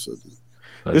funny. You said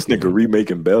that. This nigga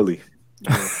remaking Belly.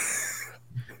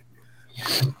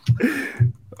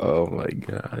 Oh my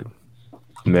god.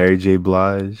 Mary J.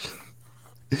 Blige.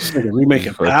 This nigga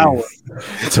remaking Power.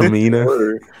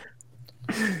 Tamina.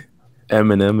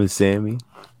 Eminem is Sammy.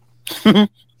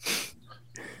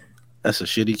 That's a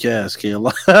shitty cast, can't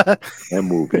lie. That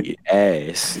movie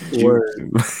ass.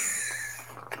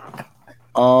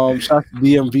 Shout to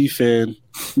DMV fan.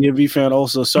 DMV fan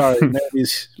also, sorry,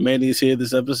 Manny's here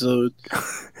this episode.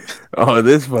 Oh,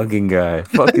 this fucking guy.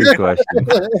 Fuck his question.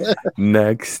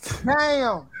 Next.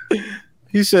 Damn.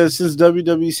 He says, since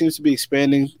WWE seems to be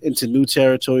expanding into new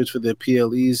territories for their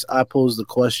PLEs, I pose the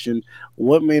question,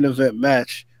 what main event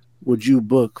match would you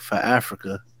book for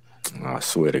Africa? I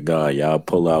swear to God, y'all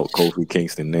pull out Kofi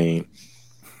Kingston name.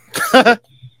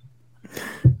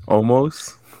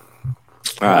 Almost.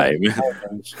 All right, man.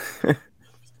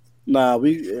 Nah,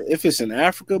 if it's in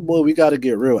Africa, boy, we got to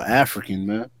get real African,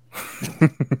 man.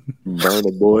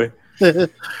 Burner Boy.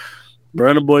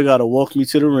 Burner Boy got to walk me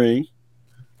to the ring.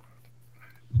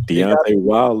 Deontay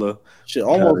Wilder. Shit,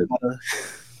 Burner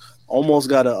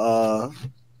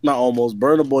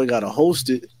Boy got to host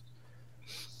it.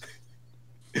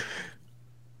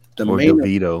 What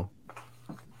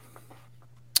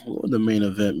would the main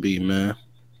event be, man?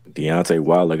 Deontay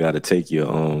Wilder got to take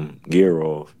your gear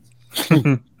off.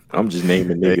 I'm just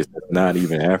naming niggas that's not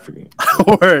even African.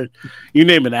 Word. You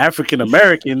naming African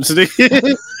Americans.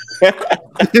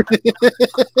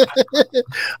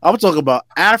 I'm talking about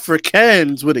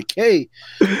Africans with a K.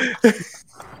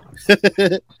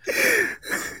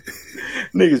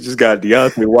 Niggas just got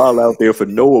Deontay Wilder out there for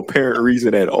no apparent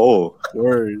reason at all.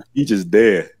 Word. He just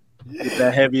there. With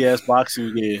that heavy ass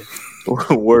boxing gear.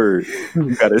 Word.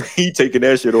 He taking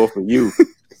that shit off of you.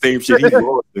 Same shit he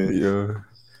lost in. Yeah.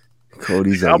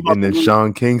 Cody's like, and then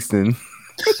Sean Kingston.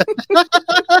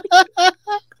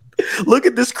 Look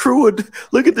at this crew of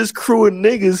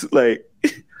niggas like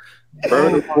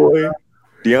Burner Boy,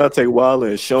 Deontay Wilder,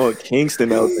 and Sean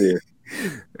Kingston out there.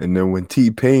 And then when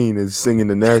T-Pain is singing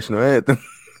the national anthem.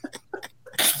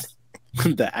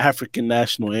 The African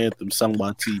national anthem sung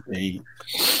by T-Pain.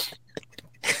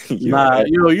 Nah,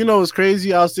 you know what's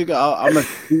crazy? I was thinking I'm gonna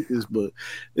tweet this, but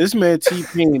this man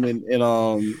T-Pain and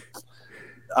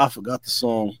I forgot the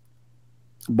song.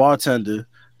 Bartender.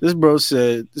 This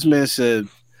man said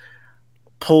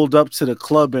pulled up to the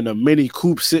club in a mini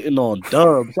coupe sitting on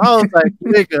dubs. I was like,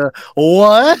 nigga,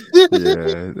 what?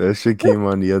 Yeah, that shit came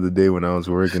on the other day when I was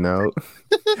working out.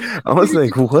 I was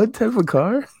like, what type of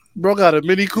car? Bro got a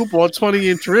mini coupe on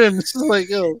 20-inch rims. It's like,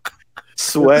 yo,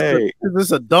 swag. Is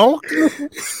this a donk?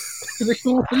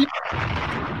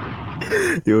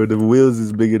 Yo, the wheels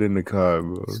is bigger than the car,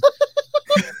 bro.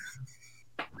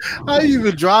 How do you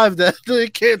even drive that?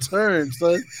 It can't turn,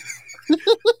 son.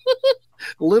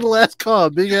 Little ass car,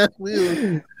 big ass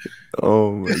wheels.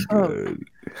 Oh my god.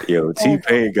 Yo,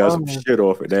 T-Pain got some shit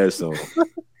off of that song.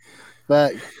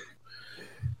 Fact.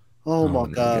 Oh my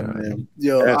god, man.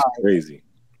 Yo, that's crazy.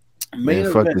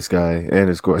 Man, fuck this guy and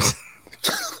his question.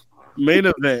 Main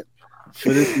event for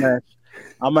this match.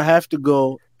 I'm gonna have to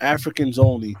go Africans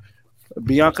only.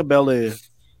 Bianca Belair.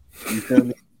 You feel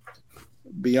me?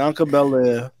 Bianca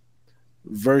Belair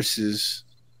versus.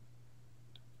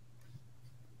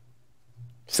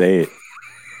 Say it,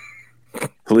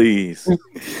 please.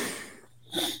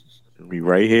 Be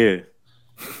right here.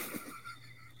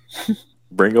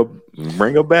 Bring her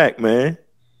back, man.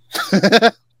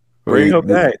 Bring her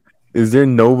back. Is there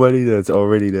nobody that's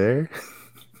already there?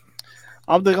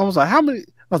 I was like, how many?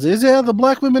 Is there other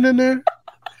black women in there?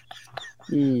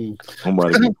 I'm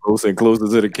about to get closer and closer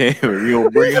to the camera. You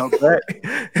don't bring her back.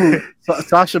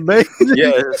 Sasha Banks?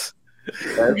 Yes.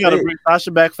 You gotta bring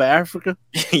Sasha back for Africa?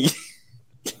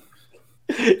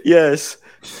 Yes.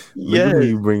 Look at who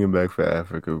you bringing back for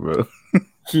Africa, bro.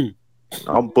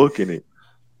 I'm booking it.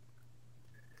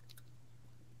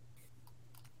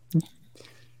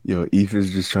 Yo,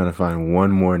 Ethan's just trying to find one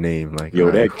more name. Like,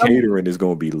 Yo, that right. catering is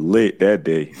gonna be lit that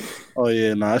day. Oh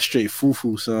yeah, nah, that's straight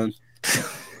fufu, son.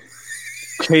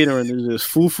 Catering is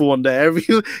just fufu on the every.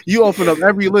 You open up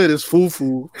every lid, it's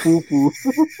fufu.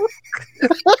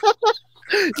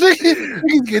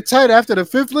 Niggas get tight after the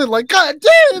fifth lid. Like, god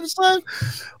damn, son.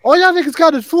 All y'all niggas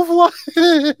got is fufu.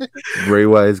 Bray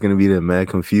Wyatt's gonna be there, mad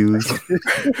confused.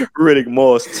 Riddick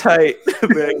Moss tight,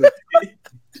 man.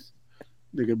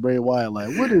 Nigga Bray Wyatt,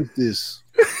 like, what is this?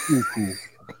 Fufu.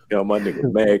 Yo, my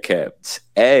nigga Madcap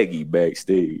Aggie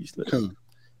backstage. Like,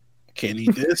 Can't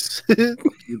eat this.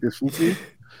 Eat this fufu.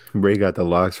 Bray got the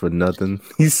locks for nothing.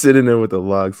 He's sitting there with the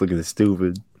locks looking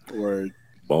stupid. Word.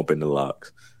 bumping the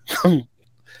locks.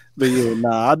 But yeah,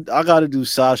 nah, I gotta do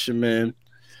Sasha, man.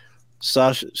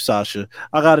 Sasha.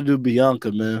 I gotta do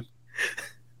Bianca, man.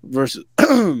 Versus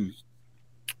I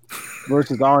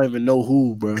don't even know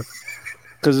who, bro.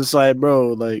 Cause it's like, bro,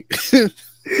 like the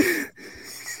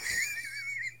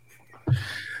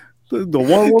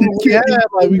one woman we had,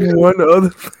 like we got one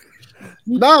other.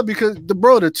 Nah, because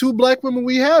the two black women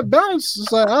we had bounced.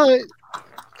 It's like, all right.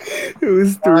 It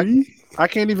was three. I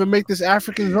can't even make this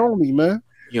Africans only, man.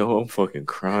 Yo, I'm fucking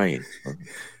crying.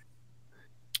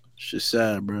 Shit's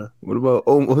sad, bro. What about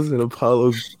almost an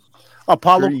Apollo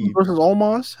Creed versus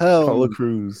Omos? Hell, Apollo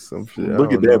Crews, some shit.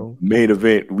 Look at that main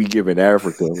event we giving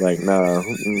Africa. Like, nah,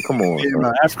 come on. Yeah,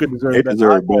 nah, Africa deserves they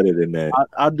deserve better than that.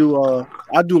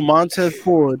 I do Montez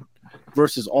Ford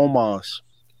versus Omos.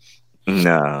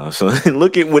 Nah, so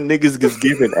look at what niggas is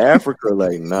giving Africa.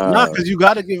 Like, nah, because you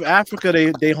got to give Africa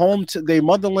they home to they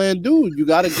motherland, dude. You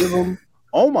got to give them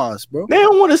Omos, bro. They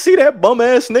don't want to see that bum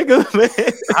ass nigga,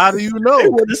 man. How do you know? They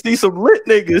want to see some lit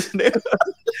niggas. They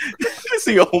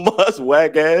see Omos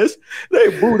whack ass.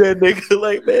 They boo that nigga.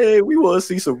 Like, man, we want to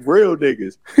see some real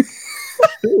niggas.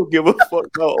 They don't give a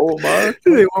fuck about Omos.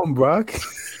 They want Brock.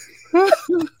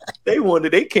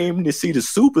 They came to see the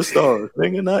superstars,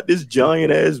 nigga, not this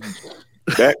giant ass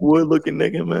backwood looking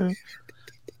nigga, man.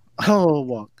 Oh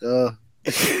my god.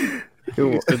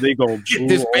 They gonna get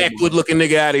this backwood looking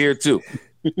nigga out of here too.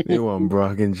 They want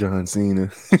Brock and John Cena.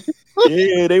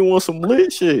 Yeah, they want some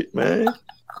lit shit, man.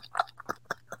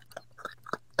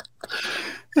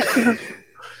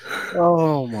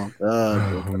 Oh my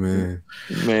god. Oh man.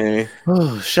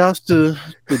 Oh, shouts to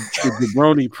the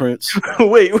Jabroni Prince.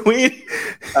 Wait. All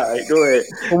right, go ahead.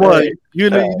 What? You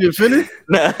didn't finish?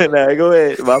 Nah, go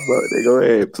ahead. My brother, go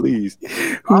ahead, please.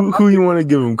 Who you want to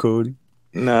give him, Cody?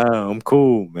 Nah, I'm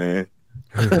cool, man.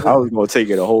 I was gonna take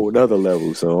it a whole nother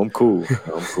level, so I'm cool.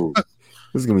 This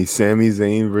is gonna be Sami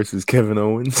Zayn versus Kevin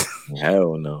Owens.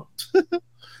 Hell no.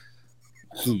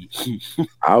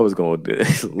 I was gonna do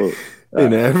this. Look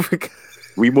in Africa.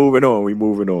 We moving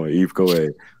on. Eve, go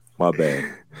ahead. My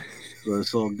bad. So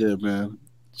it's all good, man.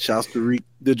 Shouts to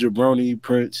the Jabroni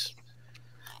Prince.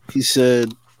 He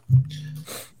said,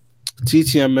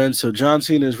 TTMN, so John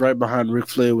Cena is right behind Ric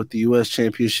Flair with the U.S.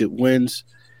 Championship wins.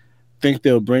 Think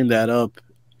they'll bring that up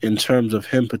in terms of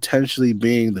him potentially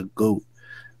being the GOAT.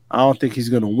 I don't think he's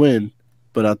going to win,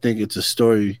 but I think it's a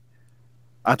story.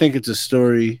 I think it's a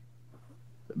story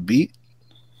beat.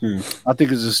 I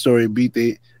think it's a story beat.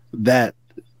 It got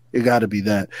to be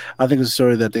that. I think it's a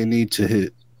story that they need to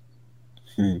hit.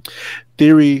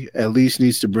 Theory at least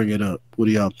needs to bring it up. What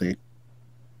do y'all think?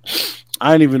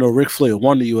 I didn't even know Ric Flair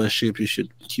won the U.S. Championship.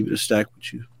 Keep it a stack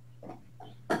with you.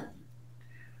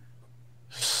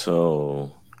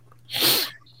 So,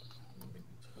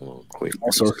 quick.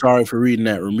 Also, sorry for reading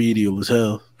that. Remedial as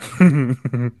hell.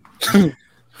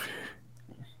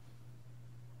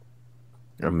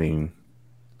 I mean,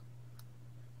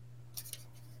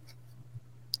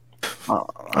 I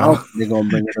don't think they're gonna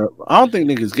bring it up. I don't think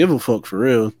niggas give a fuck for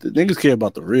real. The niggas care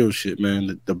about the real shit,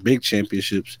 man. The big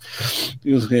championships.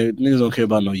 Niggas don't care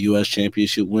about no U.S.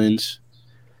 championship wins.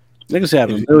 Niggas have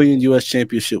a million U.S.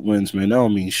 championship wins, man. That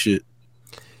don't mean shit.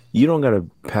 You don't gotta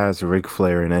pass Ric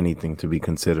Flair in anything to be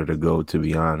considered a GOAT, to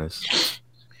be honest.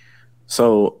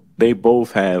 So they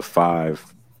both have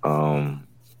 5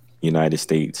 United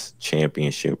States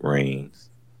championship reigns.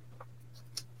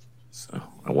 So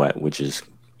which is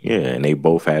and they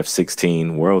both have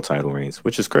 16 world title reigns,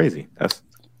 which is crazy.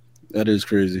 That is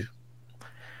crazy.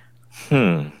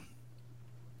 Wow,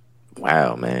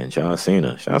 man. John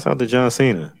Cena. Shouts out to John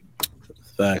Cena.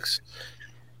 Facts.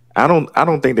 I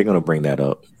don't think they're gonna bring that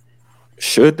up.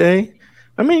 Should they?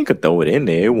 I mean, you could throw it in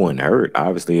there. It wouldn't hurt.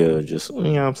 Obviously, just you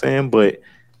know what I'm saying. But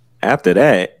after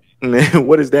that, man,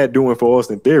 what is that doing for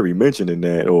Austin Theory mentioning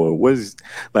that? Or was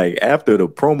like after the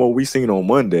promo we seen on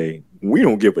Monday, we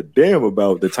don't give a damn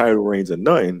about the title reigns or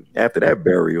nothing after that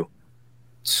burial.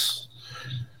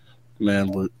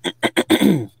 man. But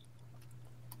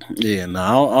yeah,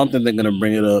 no, I don't think they're gonna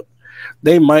bring it up.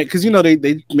 They might, because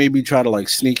they maybe try to like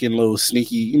sneak in little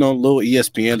sneaky, little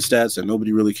ESPN stats that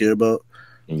nobody really care about.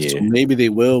 Yeah, so maybe they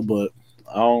will, but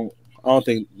I don't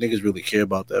think niggas really care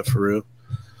about that for real.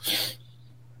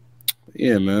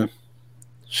 Yeah, man.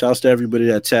 Shouts to everybody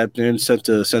that tapped in, sent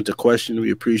a question.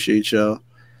 We appreciate y'all.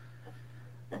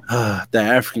 That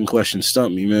African question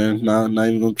stumped me, man. Not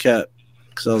even gonna cap,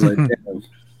 because I was like, damn,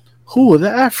 who are the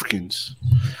Africans?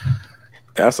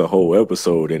 that's a whole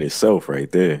episode in itself, right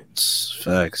there.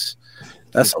 Facts.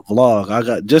 That's a vlog. I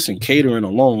got just in catering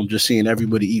alone, just seeing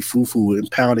everybody eat fufu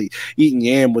and pounding, eating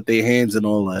yam with their hands and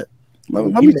all that. Let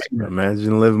me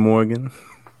imagine Liv Morgan.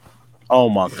 Oh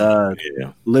my god,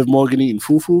 yeah. Liv Morgan eating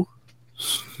fufu.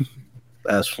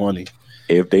 That's funny.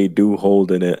 If they do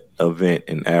hold an event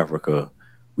in Africa,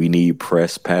 we need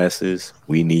press passes.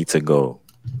 We need to go.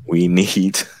 We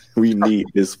need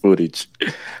this footage.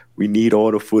 We need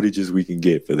all the footages we can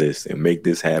get for this and make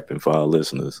this happen for our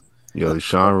listeners. Yo,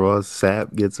 Sean Ross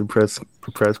Sapp gets a press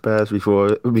pass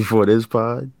before this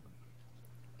pod.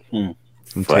 I'm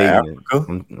for taking Africa?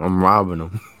 it. I'm robbing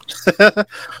him.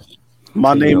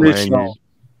 My name is Sean.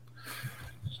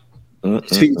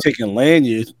 Taking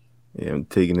lanyard. Yeah, I'm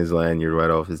taking his lanyard right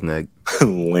off his neck.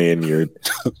 Lanyard.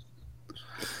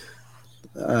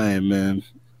 All right, man.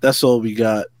 That's all we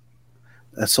got.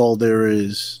 That's all there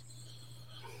is.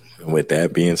 With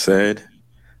that being said,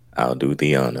 I'll do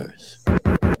the honors.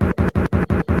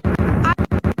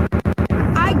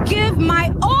 I give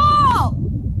my all.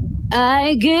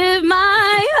 I give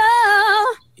my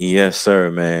all. Yes, sir,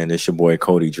 man. It's your boy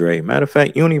Cody Dre. Matter of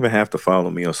fact, you don't even have to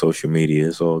follow me on social media.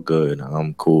 It's all good.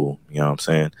 I'm cool. You know what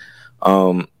I'm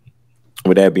saying?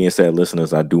 With that being said,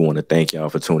 listeners, I do want to thank y'all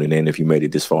for tuning in. If you made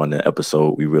it this far in the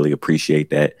episode, we really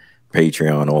appreciate that.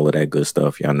 Patreon, all of that good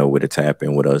stuff. Y'all know where to tap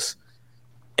in with us.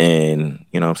 And,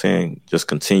 you know what I'm saying? Just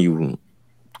continue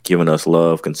giving us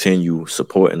love, continue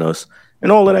supporting us, and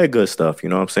all of that good stuff. You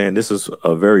know what I'm saying? This is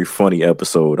a very funny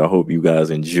episode. I hope you guys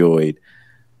enjoyed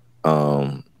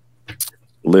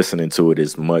listening to it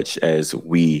as much as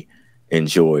we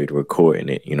enjoyed recording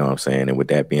it. You know what I'm saying? And with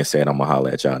that being said, I'm going to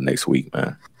holler at y'all next week,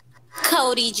 man.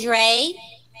 Cody Dre.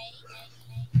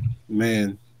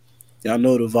 Man, y'all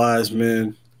know the vibes,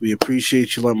 man. We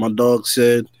appreciate you, like my dog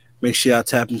said. Make sure y'all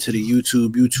tap into the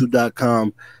YouTube,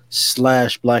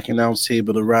 youtube.com/Black Announce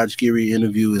Table. The Raj Giri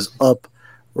interview is up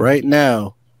right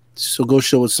now. So go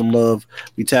show us some love.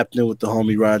 We tapped in with the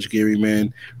homie Raj Giri,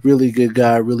 man. Really good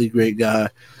guy, really great guy.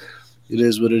 It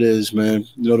is what it is, man.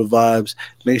 You know the vibes.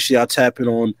 Make sure y'all tap in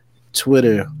on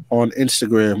Twitter, on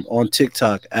Instagram, on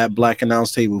TikTok at Black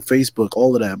Announce Table, Facebook,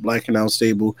 all of that, Black Announce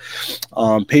Table.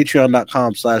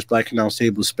 Patreon.com/Black Announce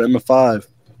Table. Spend the $5.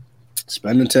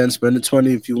 Spend the 10, spend the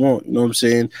 20 if you want. You know what I'm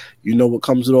saying? You know what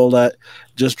comes with all that.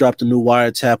 Just dropped a new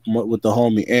wiretap with the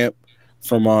homie Amp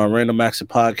from Random Acts of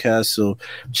Podcast. So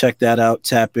check that out.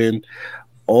 Tap in.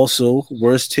 Also,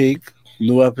 Worst Take,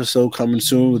 new episode coming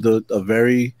soon with a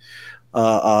very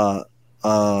a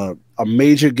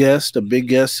major guest, a big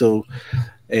guest. So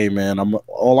hey man,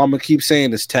 all I'm gonna keep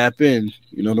saying is tap in.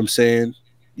 You know what I'm saying?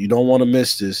 You don't want to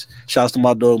miss this. Shouts to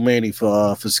my dog Manny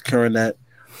for securing that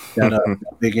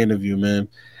big interview, man.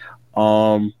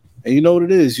 And you know what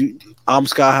it is. I'm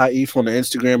Sky High Eve on the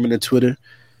Instagram and the Twitter.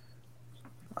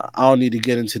 I don't need to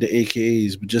get into the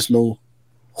AKAs, but just know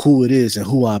who it is and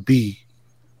who I be.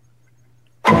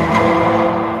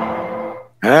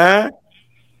 Huh?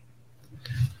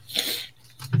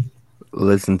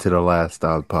 Listen to the Last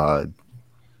Stop Pod.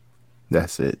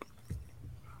 That's it.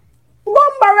 Bomba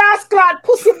rascal,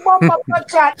 pussy bomba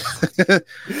chat.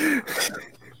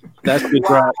 That's your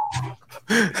drop.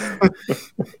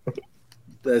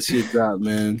 That's your drop,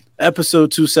 man.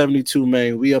 Episode 272,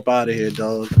 man. We up out of here,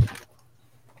 dog.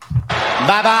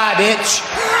 Bye-bye, bitch.